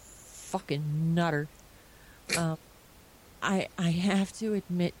a fucking nutter, I have to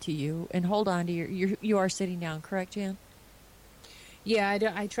admit to you, and hold on to you are sitting down, correct, Jan? Yeah,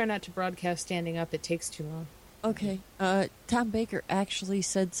 I try not to broadcast standing up. It takes too long. Okay. Tom Baker actually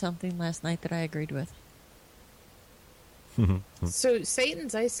said something last night that I agreed with. So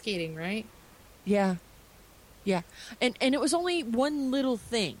Satan's ice skating, right? Yeah. Yeah. And it was only one little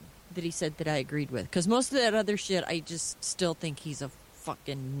thing that he said that I agreed with. Because most of that other shit, I just still think he's a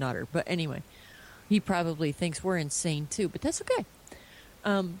fucking nutter. But anyway, he probably thinks we're insane too. But that's okay.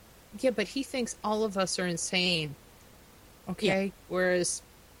 Yeah, but he thinks all of us are insane. Okay? Yeah. Whereas...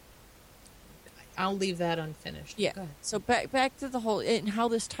 I'll leave that unfinished. Yeah. So back to the whole... And how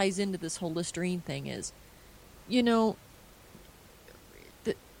this ties into this whole Listerine thing is... You know...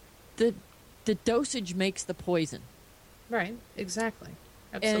 The dosage makes the poison. Right, exactly.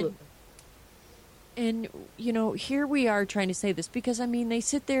 Absolutely. And, you know, here we are trying to say this because, I mean, they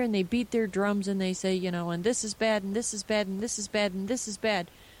sit there and they beat their drums and they say, you know, and this is bad, and this is bad, and this is bad, and this is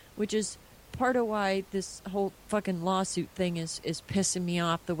bad, which is part of why this whole fucking lawsuit thing is pissing me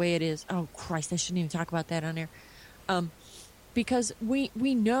off the way it is. Oh, Christ, I shouldn't even talk about that on air. Because we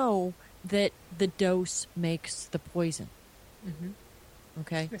know that the dose makes the poison. Mm-hmm.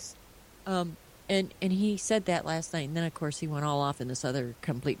 Okay? Yes. And he said that last night, and then of course he went all off in this other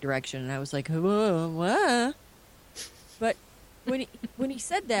complete direction, and I was like, whoa, what? But when he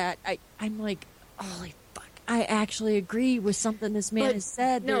said that, I'm like, holy fuck! I actually agree with something this man has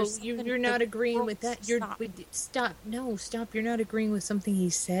said. No, you're not agreeing with that. Stop! No, stop! You're not agreeing with something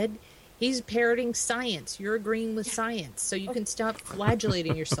he said. He's parroting science. You're agreeing with science, so you can stop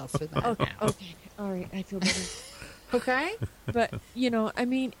flagellating yourself for that. Okay, all right, I feel better. Okay, but you know, I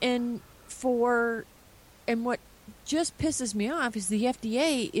mean, and what just pisses me off is the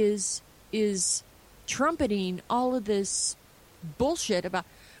FDA is trumpeting all of this bullshit about,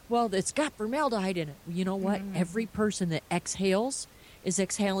 well, it's got formaldehyde in it. You know what? Every person that exhales is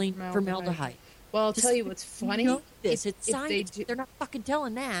exhaling formaldehyde. Well, I'll tell you what's funny. It's science. They're not fucking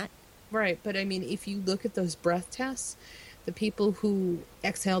telling that. Right, but I mean, if you look at those breath tests, the people who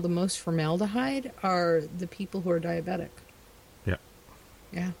exhale the most formaldehyde are the people who are diabetic. Yeah.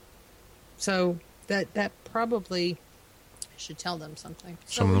 Yeah. So that probably should tell them something.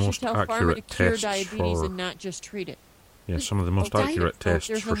 Some of the most accurate tests diabetes for... and not just treat it. Yeah, some of the most accurate tests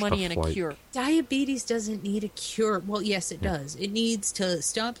there's for no money stuff in a like... cure. Diabetes doesn't need a cure. Well, yes, it does. It needs to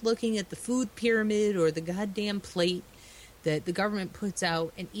stop looking at the food pyramid or the goddamn plate that the government puts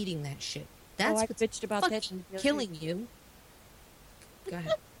out and eating that shit. That's what's bitched about that killing you. Go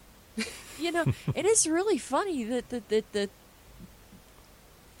ahead. You know, it is really funny that the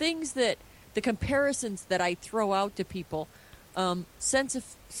things that the comparisons that I throw out to people,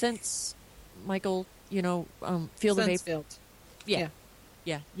 since Michael, you know, Field of Vaping. Yeah.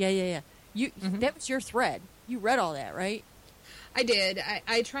 You that was your thread. You read all that, right? I did.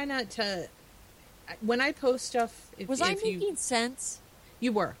 I try not to. When I post stuff, was I making sense?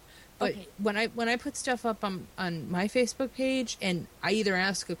 You were. But okay. when I put stuff up on my Facebook page and I either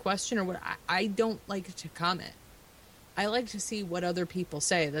ask a question or what, I don't like to comment. I like to see what other people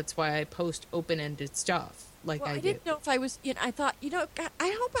say. That's why I post open-ended stuff like I do. I didn't know if I was, you know, I thought, you know, God,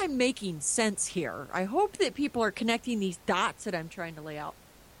 I hope I'm making sense here. I hope that people are connecting these dots that I'm trying to lay out.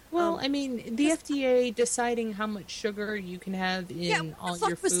 Well, I mean, the FDA deciding how much sugar you can have in all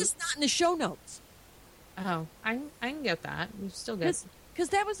your food. Was this not in the show notes? Oh, I can get that. You still get because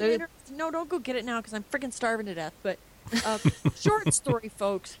that was interesting. No, don't go get it now because I'm freaking starving to death. But short story,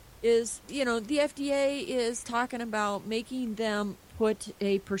 folks, is, you know, the FDA is talking about making them put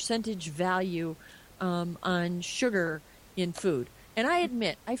a percentage value on sugar in food. And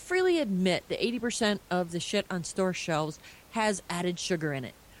I freely admit that 80% of the shit on store shelves has added sugar in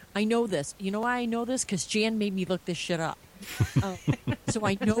it. I know this. You know why I know this? Because Jan made me look this shit up. So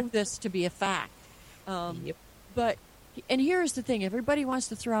I know this to be a fact. Yep. But, and here's the thing. Everybody wants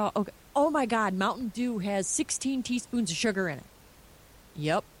to throw out, oh my God, Mountain Dew has 16 teaspoons of sugar in it.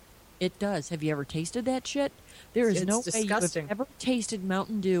 Yep. It does. Have you ever tasted that shit? There is no way you have ever tasted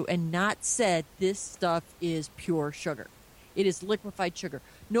Mountain Dew and not said this stuff is pure sugar. It is liquefied sugar.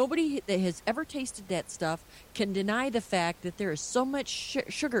 Nobody that has ever tasted that stuff can deny the fact that there is so much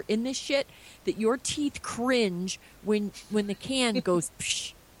sugar in this shit that your teeth cringe when the can goes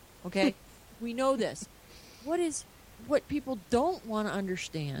psh. Okay? We know this. What people don't want to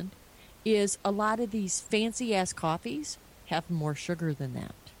understand is a lot of these fancy-ass coffees have more sugar than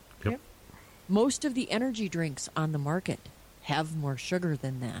that. Yep. Most of the energy drinks on the market have more sugar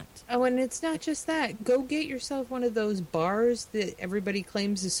than that. Oh, and it's not just that. Go get yourself one of those bars that everybody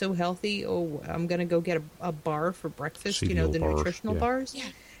claims is so healthy. Oh, I'm going to go get a bar for breakfast, Cereal the bars, nutritional yeah. bars.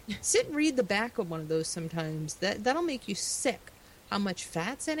 Yeah. Sit and read the back of one of those sometimes. That'll make you sick. How much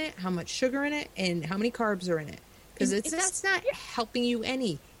fat's in it, how much sugar in it, and how many carbs are in it. Because that's not helping you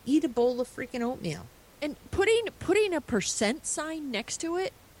any. Eat a bowl of freaking oatmeal. And putting a percent sign next to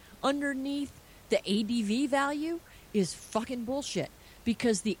it underneath the ADV value is fucking bullshit,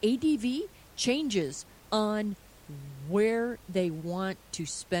 because the ADV changes on where they want to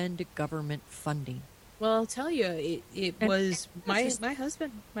spend government funding. Well, I'll tell you, it was my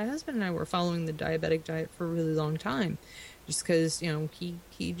husband and I were following the diabetic diet for a really long time, just because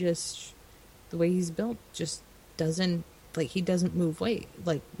he just, the way he's built, just doesn't, like, he doesn't move weight.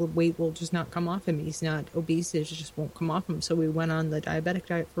 Like, weight will just not come off him. He's not obese, it just won't come off him. So we went on the diabetic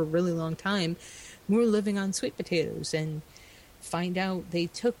diet for a really long time. We were living on sweet potatoes, and find out they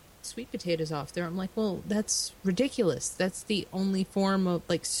took sweet potatoes off there. I'm like, well, that's ridiculous. That's the only form of,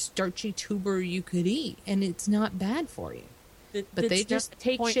 like, starchy tuber you could eat, and it's not bad for you. But they just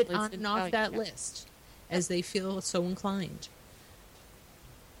take shit on and off that list as they feel so inclined.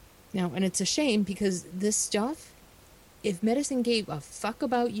 Now, and it's a shame, because this stuff, if medicine gave a fuck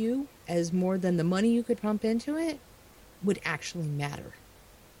about you as more than the money you could pump into it, would actually matter.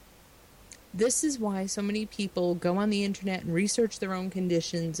 This is why so many people go on the internet and research their own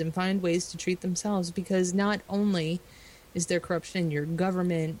conditions and find ways to treat themselves, because not only is there corruption in your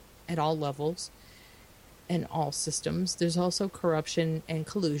government at all levels and all systems, there's also corruption and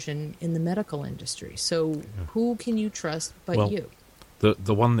collusion in the medical industry. So who can you trust but you?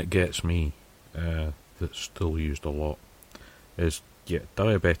 The one that gets me, that's still used a lot, is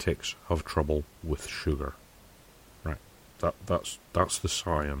diabetics have trouble with sugar. Right. That's the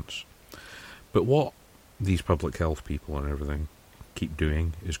science. But what these public health people and everything keep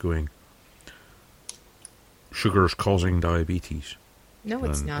doing is going, sugar's causing diabetes. No,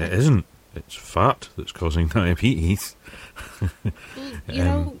 it's not. It isn't. It's fat that's causing diabetes.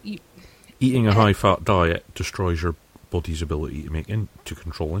 Eating a high-fat diet destroys your body's ability to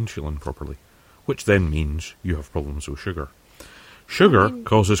control insulin properly, which then means you have problems with sugar. Sugar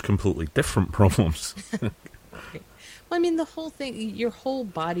causes completely different problems. Well, I mean, the whole thing, your whole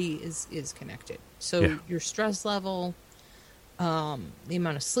body is connected. So your stress level, the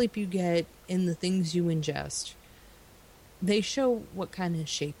amount of sleep you get, and the things you ingest, they show what kind of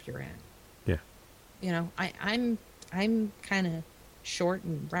shape you're in. Yeah. I'm kind of short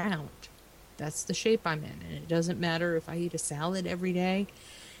and round. That's the shape I'm in. And it doesn't matter if I eat a salad every day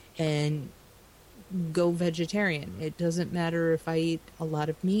and go vegetarian. It doesn't matter if I eat a lot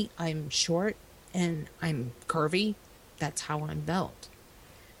of meat. I'm short and I'm curvy. That's how I'm built.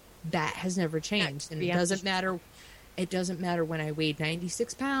 That has never changed. And it doesn't matter. It doesn't matter when I weighed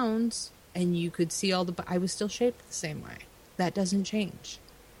 96 pounds and you could see I was still shaped the same way. That doesn't change.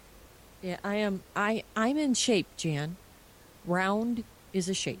 Yeah, I'm in shape, Jan. Round is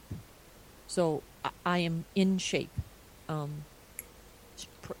a shape. So I am in shape.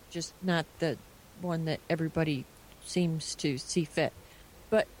 Just not the one that everybody seems to see fit.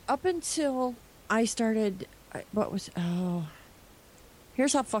 But up until I started,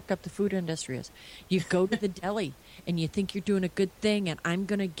 here's how fucked up the food industry is. You go to the deli and you think you're doing a good thing, and I'm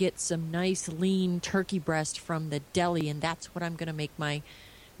going to get some nice lean turkey breast from the deli, and that's what I'm going to make my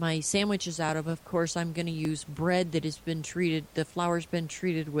sandwiches out of. Of course, I'm going to use bread that has been treated, the flour's been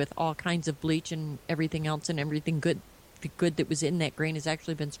treated with all kinds of bleach and everything else, and everything good. The good that was in that grain has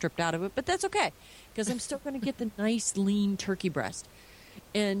actually been stripped out of it, but that's okay, because I'm still going to get the nice lean turkey breast.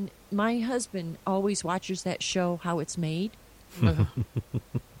 And my husband always watches that show, How It's Made.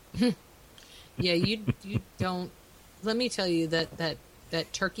 Yeah, you don't. Let me tell you that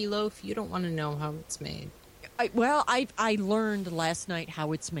turkey loaf, you don't want to know how it's made. I learned last night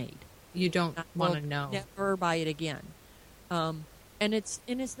how it's made. You don't want to know. Never buy it again. And it's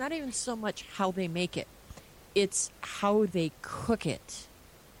not even so much how they make it. It's how they cook it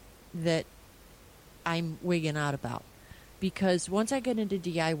that I'm wigging out about. Because once I get into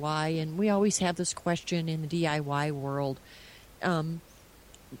DIY, and we always have this question in the DIY world,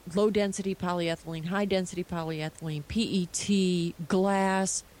 low-density polyethylene, high-density polyethylene, PET,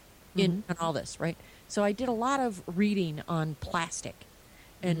 glass, and all this, right? So I did a lot of reading on plastic.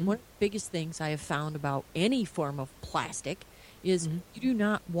 And one of the biggest things I have found about any form of plastic is you do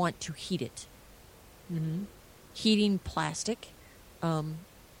not want to heat it. Heating plastic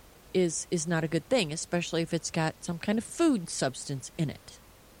is not a good thing, especially if it's got some kind of food substance in it.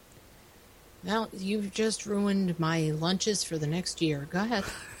 Now, you've just ruined my lunches for the next year. Go ahead.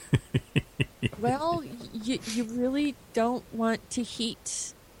 Well, you really don't want to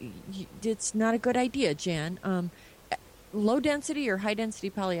heat. It's not a good idea, Jan. Low density or high density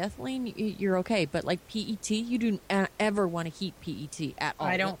polyethylene, you're okay, but like PET, you don't ever want to heat PET at all.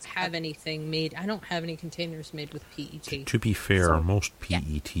 I don't have anything made. I don't have any containers made with PET. To be fair, most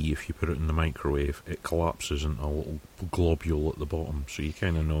PET, if you put it in the microwave, it collapses into a little globule at the bottom, so you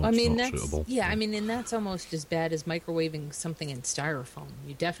kind of know it's not suitable. Yeah, I mean, and that's almost as bad as microwaving something in styrofoam.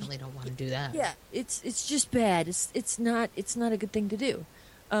 You definitely don't want to do that. Yeah, it's just bad. It's not a good thing to do.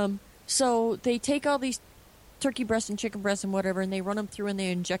 So they take all these turkey breasts and chicken breasts and whatever, and they run them through and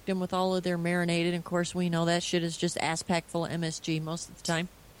they inject them with all of their marinated. And of course, we know that shit is just ass packed full of MSG most of the time,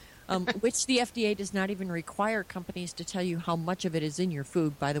 which the FDA does not even require companies to tell you how much of it is in your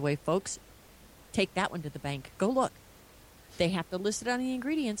food. By the way, folks, take that one to the bank. Go look. They have to list it on the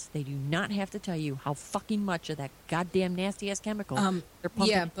ingredients. They do not have to tell you how fucking much of that goddamn nasty ass chemical they're pumping.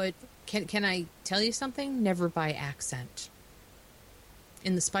 Yeah, but can I tell you something? Never buy Accent.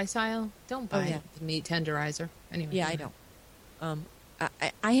 In the spice aisle, don't buy the meat tenderizer. Anyway, yeah, I don't.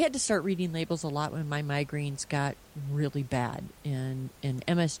 I had to start reading labels a lot when my migraines got really bad, and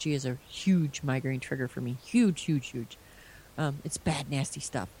MSG is a huge migraine trigger for me. Huge. It's bad, nasty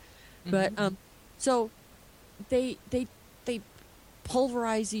stuff. But so they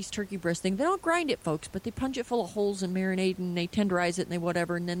pulverize these turkey breast things. They don't grind it, folks, but they punch it full of holes and marinate, and they tenderize it and they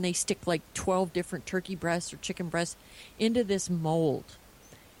whatever, and then they stick like 12 different turkey breasts or chicken breasts into this mold.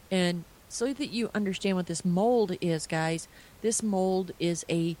 And so that you understand what this mold is, guys, this mold is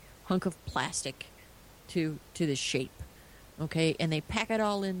a hunk of plastic to this shape, okay? And they pack it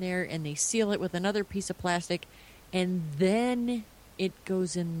all in there, and they seal it with another piece of plastic, and then it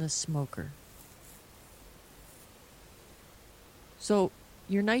goes in the smoker. So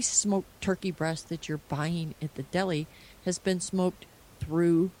your nice smoked turkey breast that you're buying at the deli has been smoked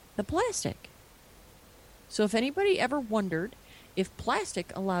through the plastic. So if anybody ever wondered if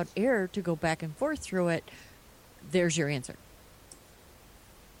plastic allowed air to go back and forth through it, there's your answer.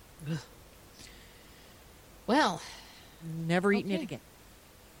 Well, never eaten it again.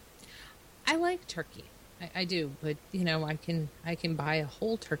 I like turkey. I do, but I can buy a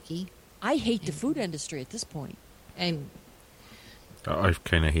whole turkey. I hate the food industry at this point. And I've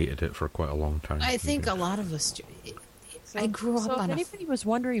kind of hated it for quite a long time. I think a lot of us do. I grew up on if anybody was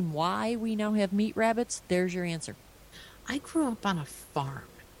wondering why we now have meat rabbits, there's your answer. I grew up on a farm.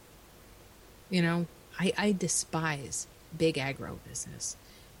 I despise big agro business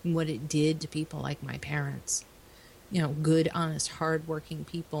and what it did to people like my parents. Good, honest, hard-working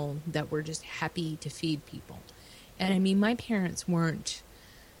people that were just happy to feed people. And I mean, my parents weren't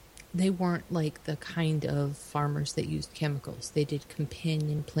like the kind of farmers that used chemicals. They did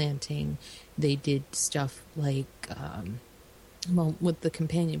companion planting. They did stuff like, with the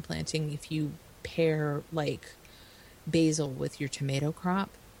companion planting, if you pair like basil with your tomato crop,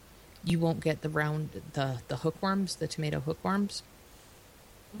 you won't get the hookworms, the tomato hookworms,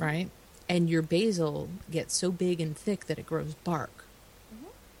 right? And your basil gets so big and thick that it grows bark.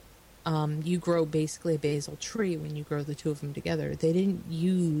 You grow basically a basil tree when you grow the two of them together. They didn't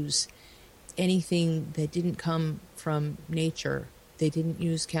use anything that didn't come from nature. They didn't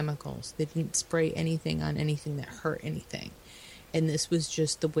use chemicals. They didn't spray anything on anything that hurt anything. And this was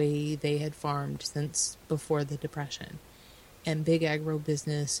just the way they had farmed since before the Depression. And big agro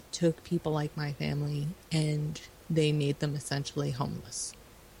business took people like my family and they made them essentially homeless.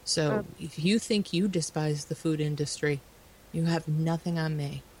 So if you think you despise the food industry, you have nothing on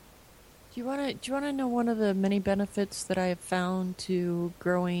me. Do you want to know one of the many benefits that I have found to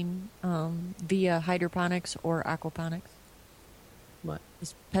growing via hydroponics or aquaponics? What?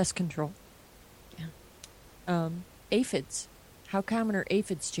 Is pest control. Yeah. Aphids. How common are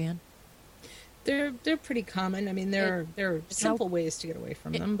aphids, Jan? They're pretty common. I mean, there are simple ways to get away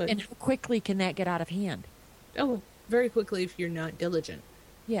from them. But and how quickly can that get out of hand? Oh, very quickly if you're not diligent.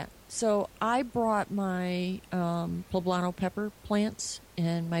 Yeah. So I brought my poblano pepper plants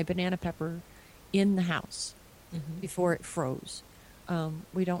and my banana pepper in the house before it froze.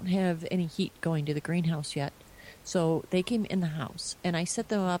 We don't have any heat going to the greenhouse yet. So they came in the house, and I set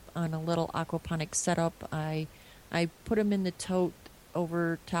them up on a little aquaponics setup. I put them in the tote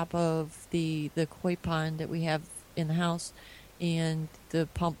over top of the koi pond that we have in the house, and the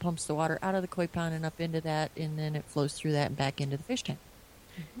pump pumps the water out of the koi pond and up into that, and then it flows through that and back into the fish tank.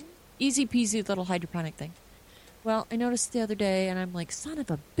 Mm-hmm. Easy peasy little hydroponic thing. Well, I noticed the other day, and I'm like, son of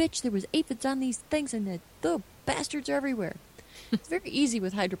a bitch, there was aphids on these things, and the bastards are everywhere. It's very easy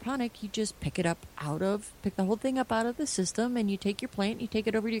with hydroponic. You just pick the whole thing up out of the system, and you take your plant, you take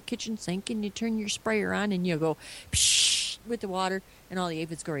it over to your kitchen sink, and you turn your sprayer on, and you go psh with the water, and all the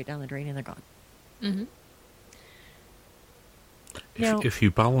aphids go right down the drain, and they're gone. Mm-hmm. If you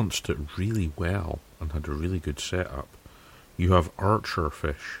balanced it really well and had a really good setup, you have archer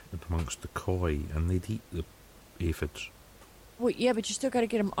fish amongst the koi, and they'd eat the aphids. Well, yeah, but you still got to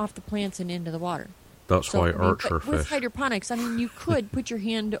get them off the plants and into the water. That's why archer fish. With hydroponics, I mean, you could put your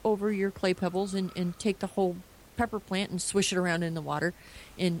hand over your clay pebbles and take the whole pepper plant and swish it around in the water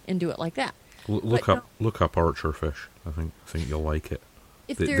and do it like that. Look up archer fish. I think you'll like it.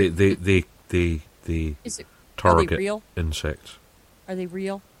 If they target real? insects. Are they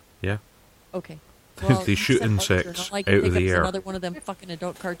real? Yeah. Okay. Well, they shoot insects out of the air. Another one of them fucking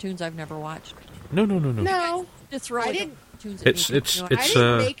adult cartoons I've never watched. No. No, I didn't. I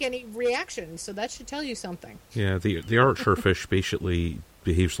didn't make any reaction, so that should tell you something. Yeah, the archer fish basically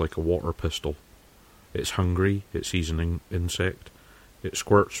behaves like a water pistol. It's hungry. It sees an insect. It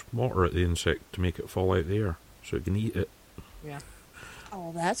squirts water at the insect to make it fall out of the air, so it can eat it. Yeah.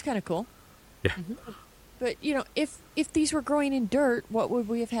 Oh, that's kind of cool. Yeah. Mm-hmm. But, if these were growing in dirt, what would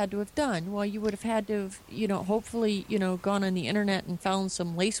we have had to have done? Well, you would have had to have, hopefully, gone on the internet and found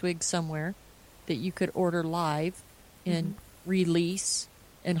some lace wigs somewhere that you could order live and release,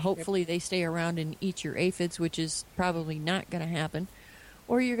 and hopefully they stay around and eat your aphids, which is probably not going to happen.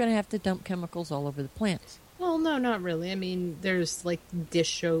 Or you're going to have to dump chemicals all over the plants. Well, no, not really. I mean, there's like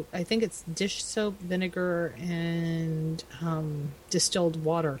dish soap. I think it's dish soap, vinegar, and distilled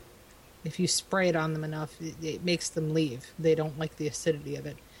water. If you spray it on them enough, it makes them leave. They don't like the acidity of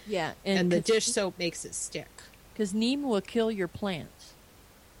it. Yeah. And the dish soap makes it stick. Because neem will kill your plants.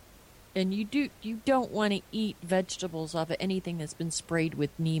 And you don't want to eat vegetables off of anything that's been sprayed with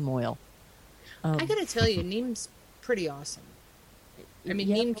neem oil. I gotta tell you, neem's pretty awesome. I mean,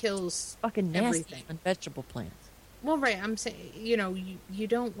 neem kills fucking nasty everything on vegetable plants. Well, right. I'm saying, you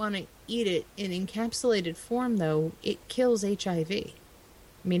don't want to eat it in encapsulated form, though. It kills HIV.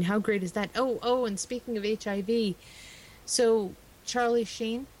 I mean, how great is that? Oh, and speaking of HIV, so Charlie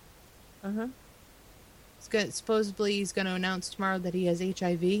Sheen, supposedly he's going to announce tomorrow that he has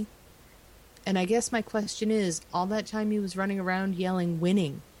HIV. And I guess my question is, all that time he was running around yelling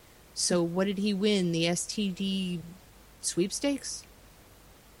winning. So what did he win? The STD sweepstakes?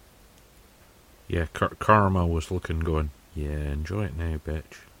 Yeah, Karma was looking, going, yeah, enjoy it now,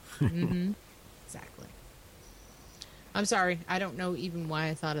 bitch. Mm-hmm. Exactly. I'm sorry. I don't know even why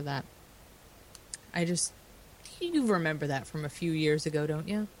I thought of that. You remember that from a few years ago, don't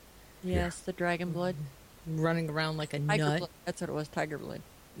you? Yes, the dragon blood. Running around like a tiger nut. Blood. That's what it was, tiger blood.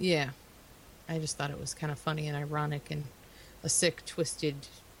 Yeah. I just thought it was kind of funny and ironic and a sick, twisted,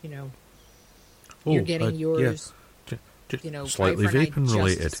 you're getting yours, slightly vaping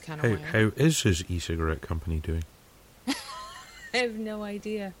related. How is his e-cigarette company doing? I have no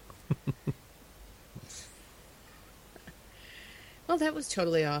idea. Well, that was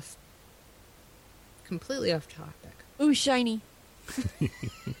totally completely off topic. Ooh, shiny.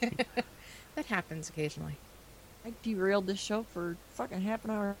 That happens occasionally. I derailed this show for fucking half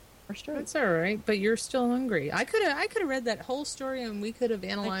an hour straight. That's all right, but you're still hungry. I could have read that whole story and we could have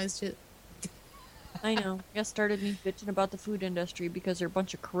analyzed it. I know. That started me bitching about the food industry because they're a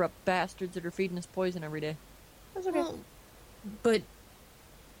bunch of corrupt bastards that are feeding us poison every day. That's okay. Well, but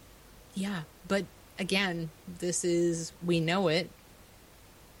again, we know it.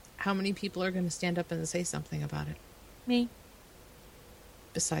 How many people are going to stand up and say something about it? Me.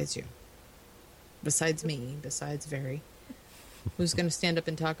 Besides you. Besides me. Besides Very. Who's going to stand up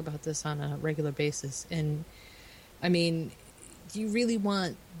and talk about this on a regular basis? And, I mean, do you really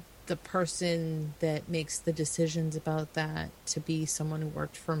want the person that makes the decisions about that to be someone who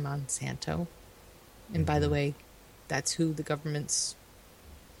worked for Monsanto? And by the way, that's who the government's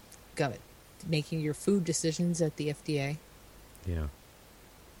got making your food decisions at the FDA. Yeah.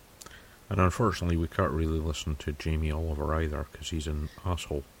 And unfortunately, we can't really listen to Jamie Oliver either because he's an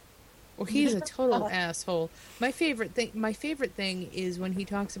asshole. Well, he's a total asshole. My favorite thing is when he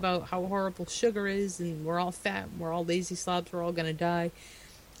talks about how horrible sugar is and we're all fat, we're all lazy slobs, we're all going to die.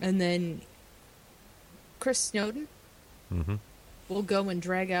 And then Chris Snowden will go and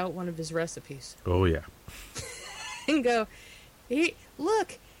drag out one of his recipes. Oh, yeah. And go, hey,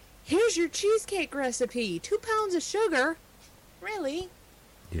 look, here's your cheesecake recipe. 2 pounds of sugar. really?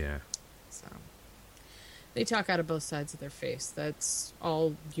 Yeah. So they talk out of both sides of their face. That's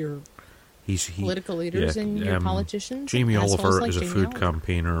all your political leaders and your politicians. Jamie Oliver is a Jamie food Oliver.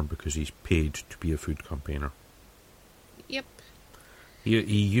 campaigner because he's paid to be a food campaigner. Yep. He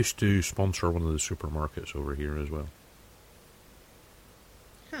used to sponsor one of the supermarkets over here as well.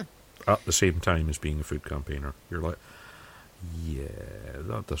 Huh. At the same time as being a food campaigner. You're like, yeah,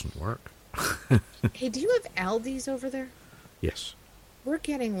 that doesn't work. Hey, do you have Aldi's over there? Yes. We're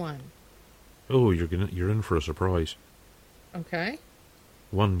getting one. Oh, you're in for a surprise. Okay.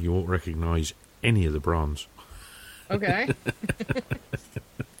 One, you won't recognise any of the brands. Okay.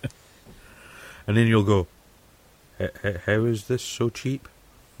 And then you'll go, how is this so cheap?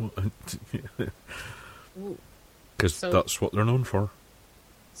 Because that's what they're known for.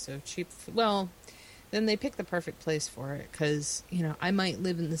 So cheap. Well, then they pick the perfect place for it because, I might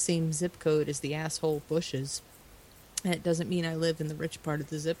live in the same zip code as the asshole Bushes. And it doesn't mean I live in the rich part of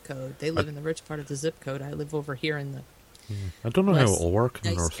the zip code. They live in the rich part of the zip code. I live over here in the I don't know how it'll work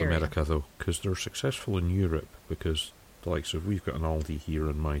in nice North area. America, though, because they're successful in Europe, because the likes of, we've got an Aldi here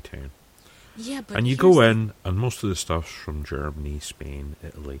in my town. Yeah, but and you go in, and most of the stuff's from Germany, Spain,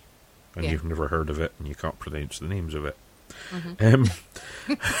 Italy, and you've never heard of it, and you can't pronounce the names of it. Mm-hmm.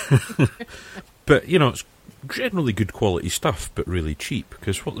 But, it's generally good quality stuff, but really cheap,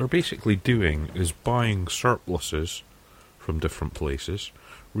 because what they're basically doing is buying surpluses from different places,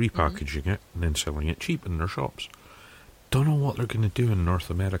 repackaging it, and then selling it cheap in their shops. Don't know what they're going to do in North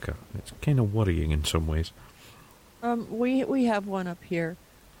America. It's kind of worrying in some ways. We have one up here.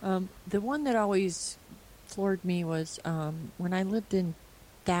 The one that always floored me was when I lived in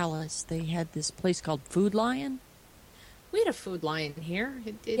Dallas. They had this place called Food Lion. We had a Food Lion here.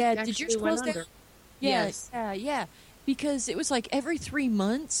 Did yours close down? Yes. Yeah. Because it was like every 3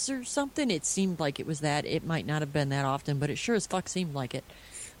 months or something. It seemed like it was that. It might not have been that often, but it sure as fuck seemed like it.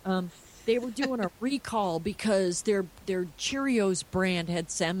 They were doing a recall because their Cheerios brand had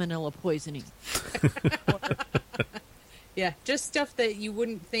salmonella poisoning. Yeah, just stuff that you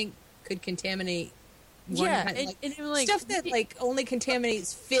wouldn't think could contaminate. Stuff that only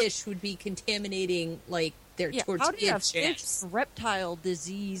contaminates fish would be contaminating their tortilla how do you have chips. fish reptile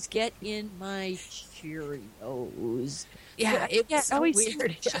disease get in my Cheerios? Yeah, it's so always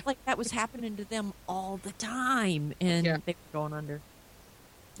weird. Shit like that was happening to them all the time, and they were going under.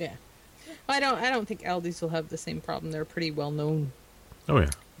 Yeah, I don't think Aldi's will have the same problem. They're pretty well known. Oh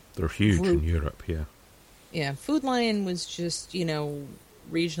yeah, they're huge in Europe. Yeah. Yeah, Food Lion was just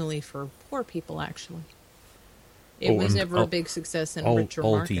regionally for poor people. Actually, it was never a big success in richer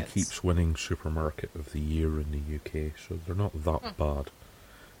markets. Aldi keeps winning Supermarket of the Year in the UK, so they're not that bad.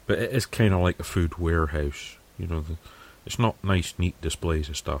 But it is kind of like a food warehouse. It's not nice, neat displays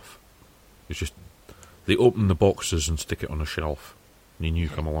of stuff. It's just they open the boxes and stick it on a shelf, and then you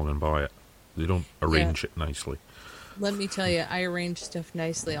come along and buy it. They don't arrange it nicely. Let me tell you, I arrange stuff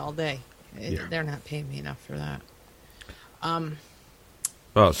nicely all day. They're not paying me enough for that.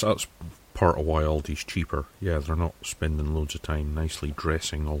 That's part of why Aldi's cheaper. Yeah, they're not spending loads of time nicely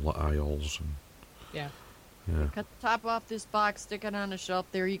dressing all the aisles. Yeah. Cut the top off this box, stick it on a shelf.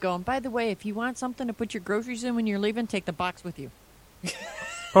 There you go. And by the way, if you want something to put your groceries in when you're leaving, take the box with you.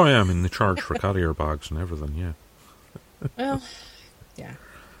 Oh yeah, I mean they charge for carrier bags and everything. Yeah. Well, yeah.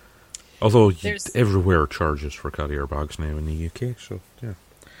 Although everywhere charges for carrier bags now in the UK, so yeah.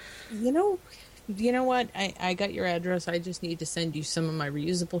 You know what? I got your address. I just need to send you some of my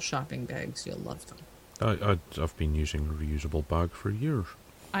reusable shopping bags. You'll love them. I've been using a reusable bag for years.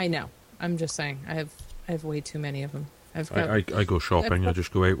 I know. I'm just saying. I have way too many of them. I go shopping. I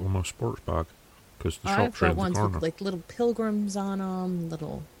just go out with my sports bag because the shop's around the corner. I've got ones with little pilgrims on them,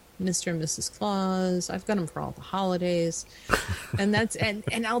 little Mr. and Mrs. Claus. I've got them for all the holidays, and that's and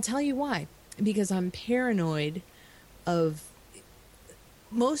I'll tell you why. Because I'm paranoid of.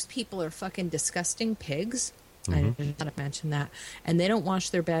 Most people are fucking disgusting pigs. Mm-hmm. I didn't want to mention that. And they don't wash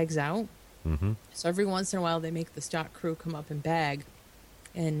their bags out. Mm-hmm. So every once in a while they make the stock crew come up and bag.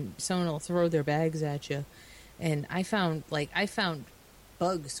 And someone will throw their bags at you. And I found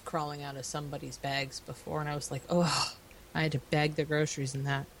bugs crawling out of somebody's bags before. And I was like, oh, I had to bag their groceries in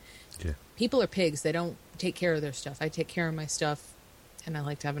that. Yeah. People are pigs. They don't take care of their stuff. I take care of my stuff. And I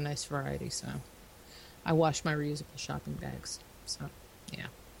like to have a nice variety. So I wash my reusable shopping bags. So... yeah.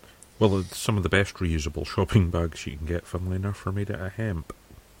 Well, some of the best reusable shopping bags you can get, funnily enough, are made out of hemp.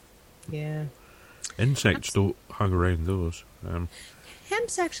 Yeah. Insects don't hang around those.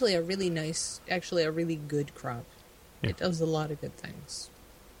 Hemp's actually a really good crop. Yeah. It does a lot of good things.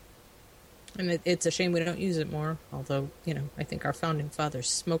 And it's a shame we don't use it more, although, I think our founding fathers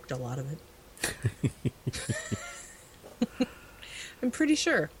smoked a lot of it. I'm pretty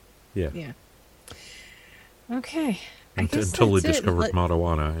sure. Yeah. Yeah. Okay. Until they discovered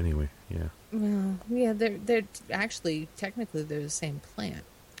marijuana, anyway. Yeah. Well, yeah, they're actually, technically, they're the same plant.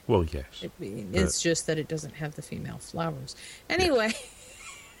 Well, yes. It's just that it doesn't have the female flowers. Anyway,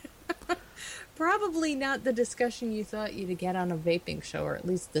 probably not the discussion you thought you'd get on a vaping show, or at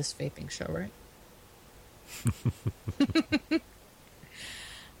least this vaping show, right?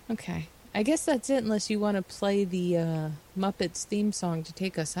 Okay. I guess that's it, unless you want to play the Muppets theme song to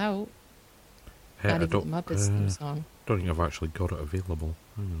take us out. Not even the Muppets theme song. I don't think I've actually got it available.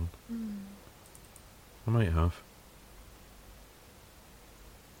 Hang on. I might have.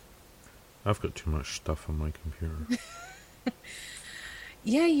 I've got too much stuff on my computer.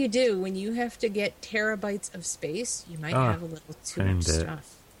 Yeah, you do. When you have to get terabytes of space, you might have a little too much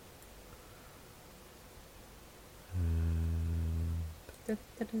stuff. Why do you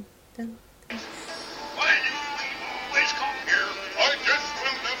always come here? I just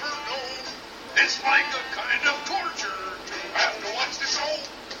will never know. It's like a kind of torture to have to watch the show.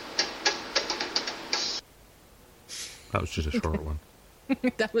 That was just a short one.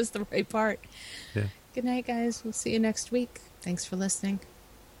 That was the right part. Yeah. Good night, guys. We'll see you next week. Thanks for listening.